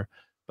whatever.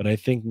 But I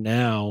think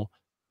now,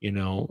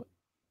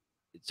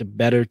 it's a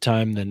better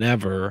time than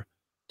ever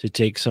to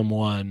take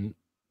someone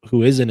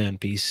who is an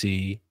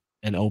NPC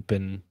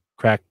and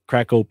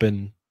crack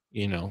open,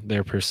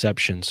 their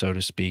perception, so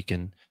to speak,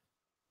 and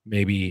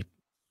maybe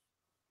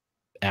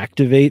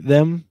activate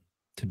them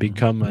to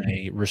become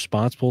a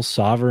responsible,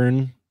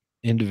 sovereign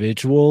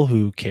individual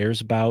who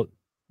cares about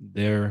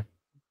their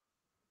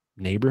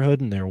neighborhood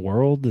and their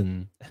world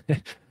and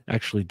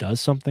actually does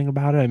something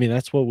about it. I mean,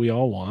 that's what we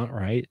all want,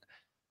 right?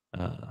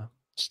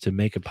 Just to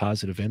make a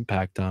positive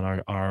impact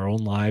on our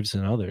own lives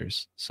and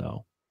others.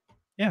 So,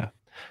 yeah.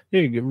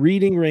 There you go.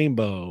 Reading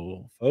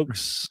Rainbow,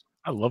 folks.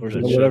 I love Or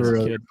that whatever show as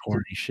a other kid.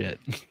 corny shit.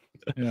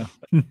 Yeah.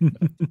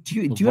 Do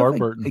you LeVar have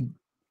Burton.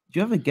 do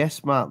you have a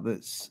guest mark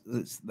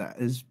that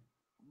has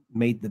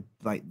made the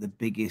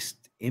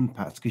biggest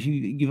impact? Because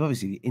you've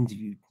obviously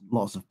interviewed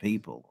lots of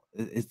people.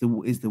 Is the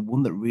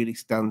one that really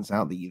stands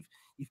out that you've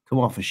come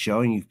off a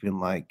show and you've been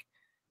like,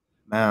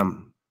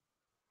 man,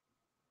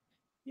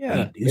 I Yeah.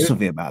 need to do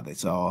something about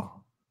this, or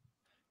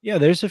Yeah,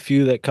 there's a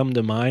few that come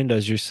to mind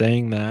as you're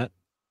saying that.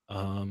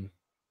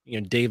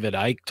 David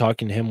Icke,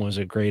 talking to him was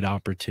a great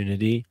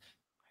opportunity.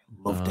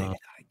 love David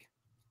Icke.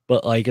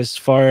 But like as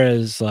far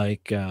as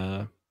like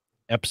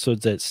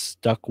episodes that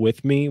stuck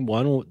with me,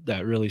 one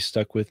that really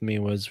stuck with me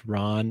was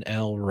Ron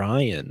L.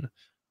 Ryan.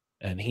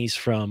 And he's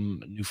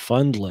from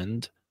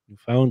Newfoundland,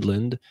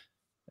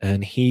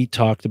 and he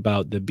talked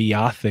about the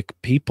Beothic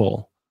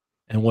people.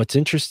 And what's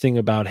interesting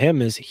about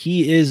him is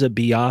he is a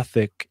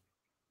Beothic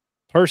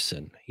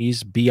person.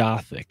 He's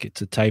Beothic.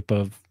 It's a type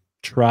of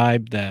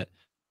tribe that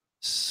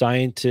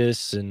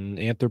scientists and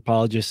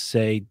anthropologists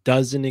say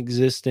doesn't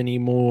exist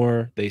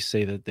anymore. They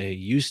say that they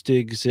used to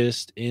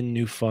exist in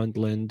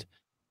Newfoundland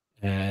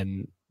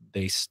and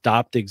they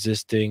stopped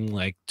existing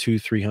like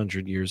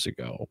 200-300 years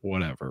ago,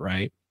 whatever,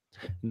 right?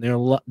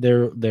 And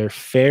they're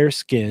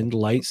fair-skinned,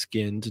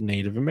 light-skinned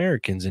Native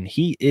Americans, and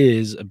he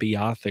is a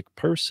Beothic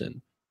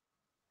person.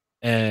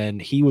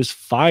 And he was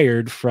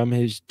fired from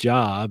his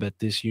job at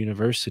this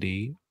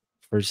university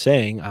for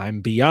saying,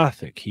 I'm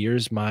Beothic.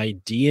 Here's my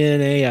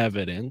DNA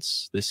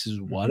evidence. This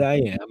is what I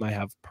am. I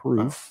have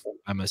proof.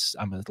 I'm a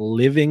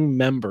living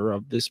member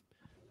of this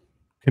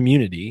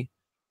community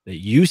that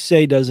you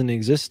say doesn't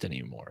exist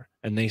anymore.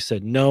 And they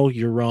said, no,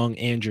 you're wrong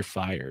and you're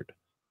fired.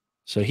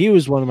 So he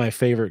was one of my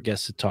favorite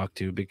guests to talk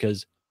to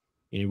because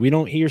we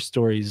don't hear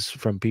stories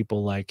from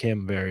people like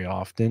him very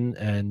often.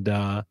 And,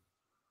 I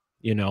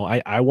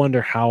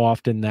wonder how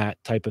often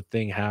that type of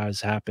thing has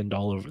happened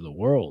all over the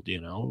world,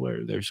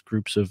 where there's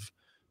groups of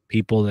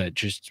people that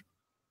just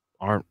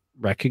aren't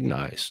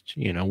recognized.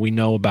 We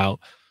know about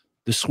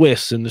the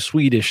Swiss and the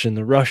Swedish and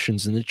the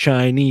Russians and the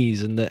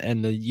Chinese and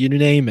the you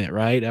name it,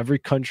 right? Every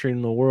country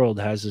in the world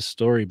has a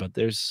story, but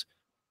there's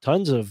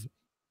tons of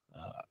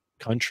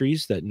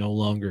countries that no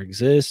longer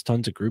exist,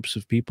 tons of groups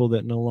of people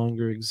that no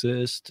longer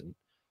exist. And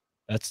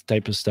that's the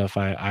type of stuff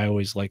I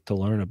always like to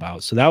learn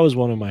about. So that was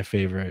one of my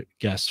favorite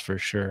guests for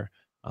sure.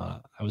 I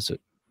was a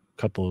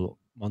couple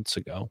months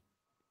ago.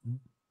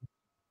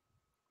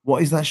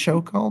 What is that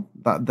show called?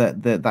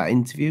 That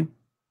interview?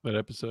 That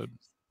episode.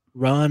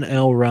 Ron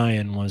L.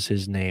 Ryan was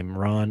his name.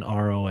 Ron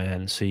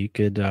R-O-N. So you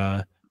could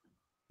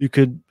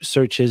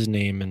search his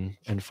name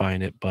and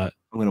find it. But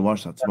I'm gonna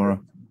watch that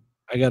tomorrow.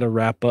 I gotta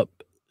wrap up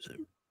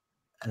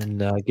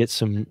and get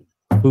some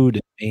food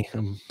in me.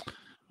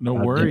 No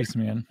worries,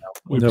 man.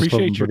 We No appreciate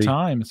problem, your buddy.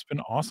 time. It's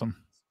been awesome.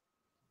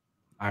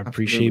 I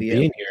appreciate Absolutely,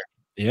 being here.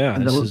 Yeah,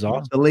 And this the, is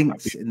awesome. the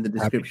links in the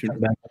Happy to description. come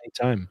back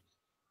anytime.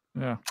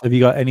 Yeah. Have you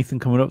got anything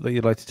coming up that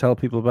you'd like to tell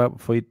people about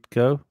before you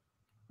go?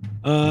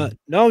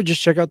 No,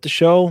 just check out the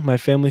show. My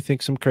family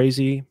thinks I'm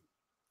crazy.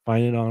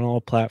 Find it on all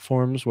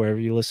platforms, wherever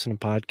you listen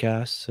to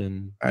podcasts,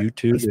 and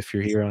YouTube if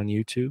you're here on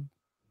YouTube.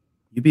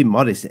 You'd be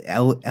modest.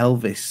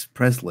 Elvis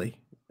Presley,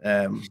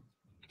 and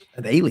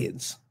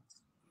Aliens.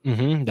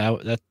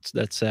 That's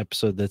the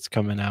episode that's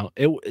coming out.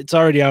 It's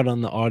already out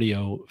on the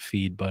audio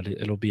feed, but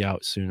it'll be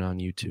out soon on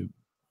YouTube.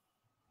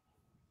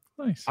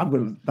 Nice.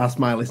 That's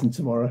my listen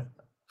tomorrow.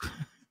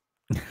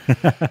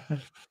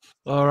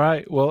 All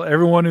right. Well,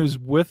 everyone who's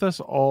with us,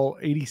 all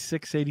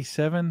 86,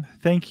 87,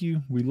 thank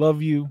you. We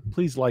love you.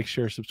 Please like,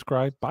 share,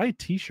 subscribe. Buy a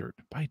t-shirt.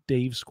 Buy a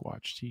Dave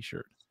Squatch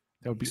t-shirt.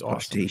 That would be Squatch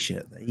awesome.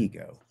 t-shirt. There you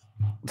go.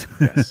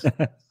 Yes.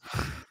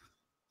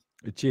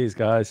 Cheers,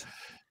 guys.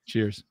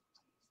 Cheers.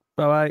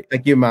 Bye-bye.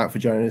 Thank you, Mark, for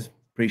joining us.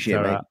 Appreciate it,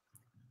 All mate. right.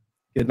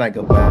 Good night,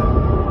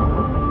 goodbye.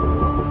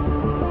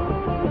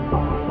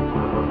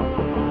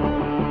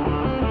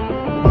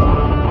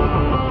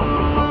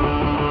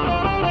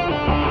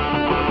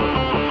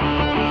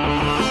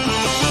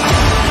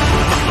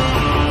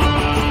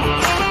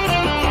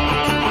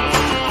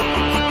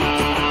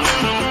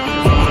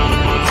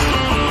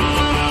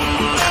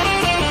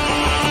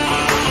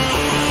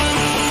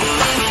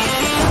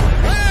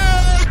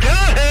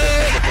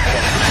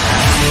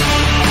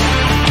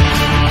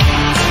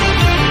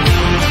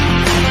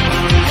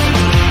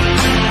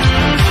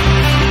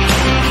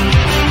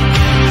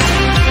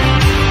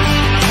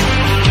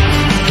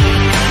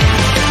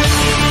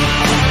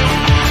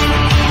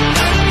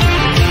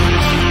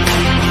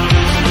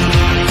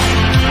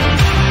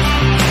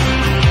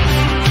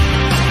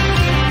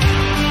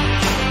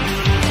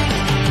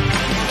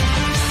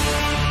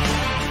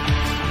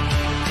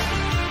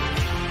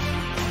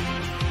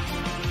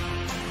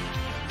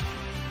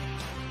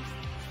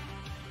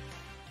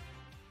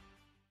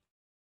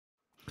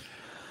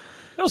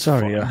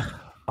 Sorry,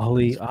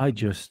 Ollie. I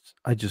just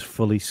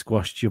fully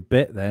squashed your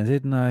bit there,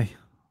 didn't I?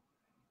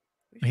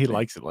 He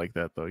likes it like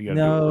that, though. You gotta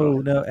do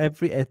it No,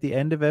 right. no. At the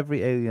end of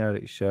every Alien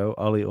Addict show,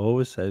 Ollie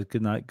always says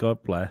 "Good night,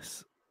 God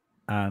bless,"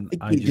 and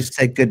I You just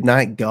said good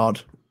night,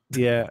 God.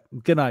 yeah,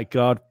 good night,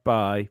 God,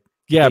 bye.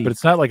 Yeah, Peace. but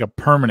it's not like a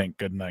permanent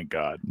good night,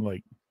 God.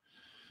 Like,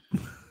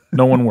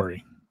 no one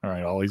worry. All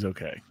right, Ollie's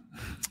okay.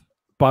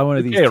 Buy one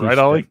of these. Okay, right,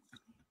 Ollie?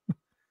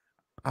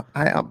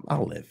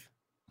 I'll live.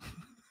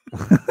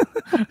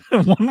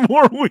 1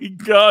 more week,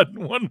 God.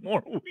 1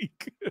 more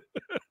week.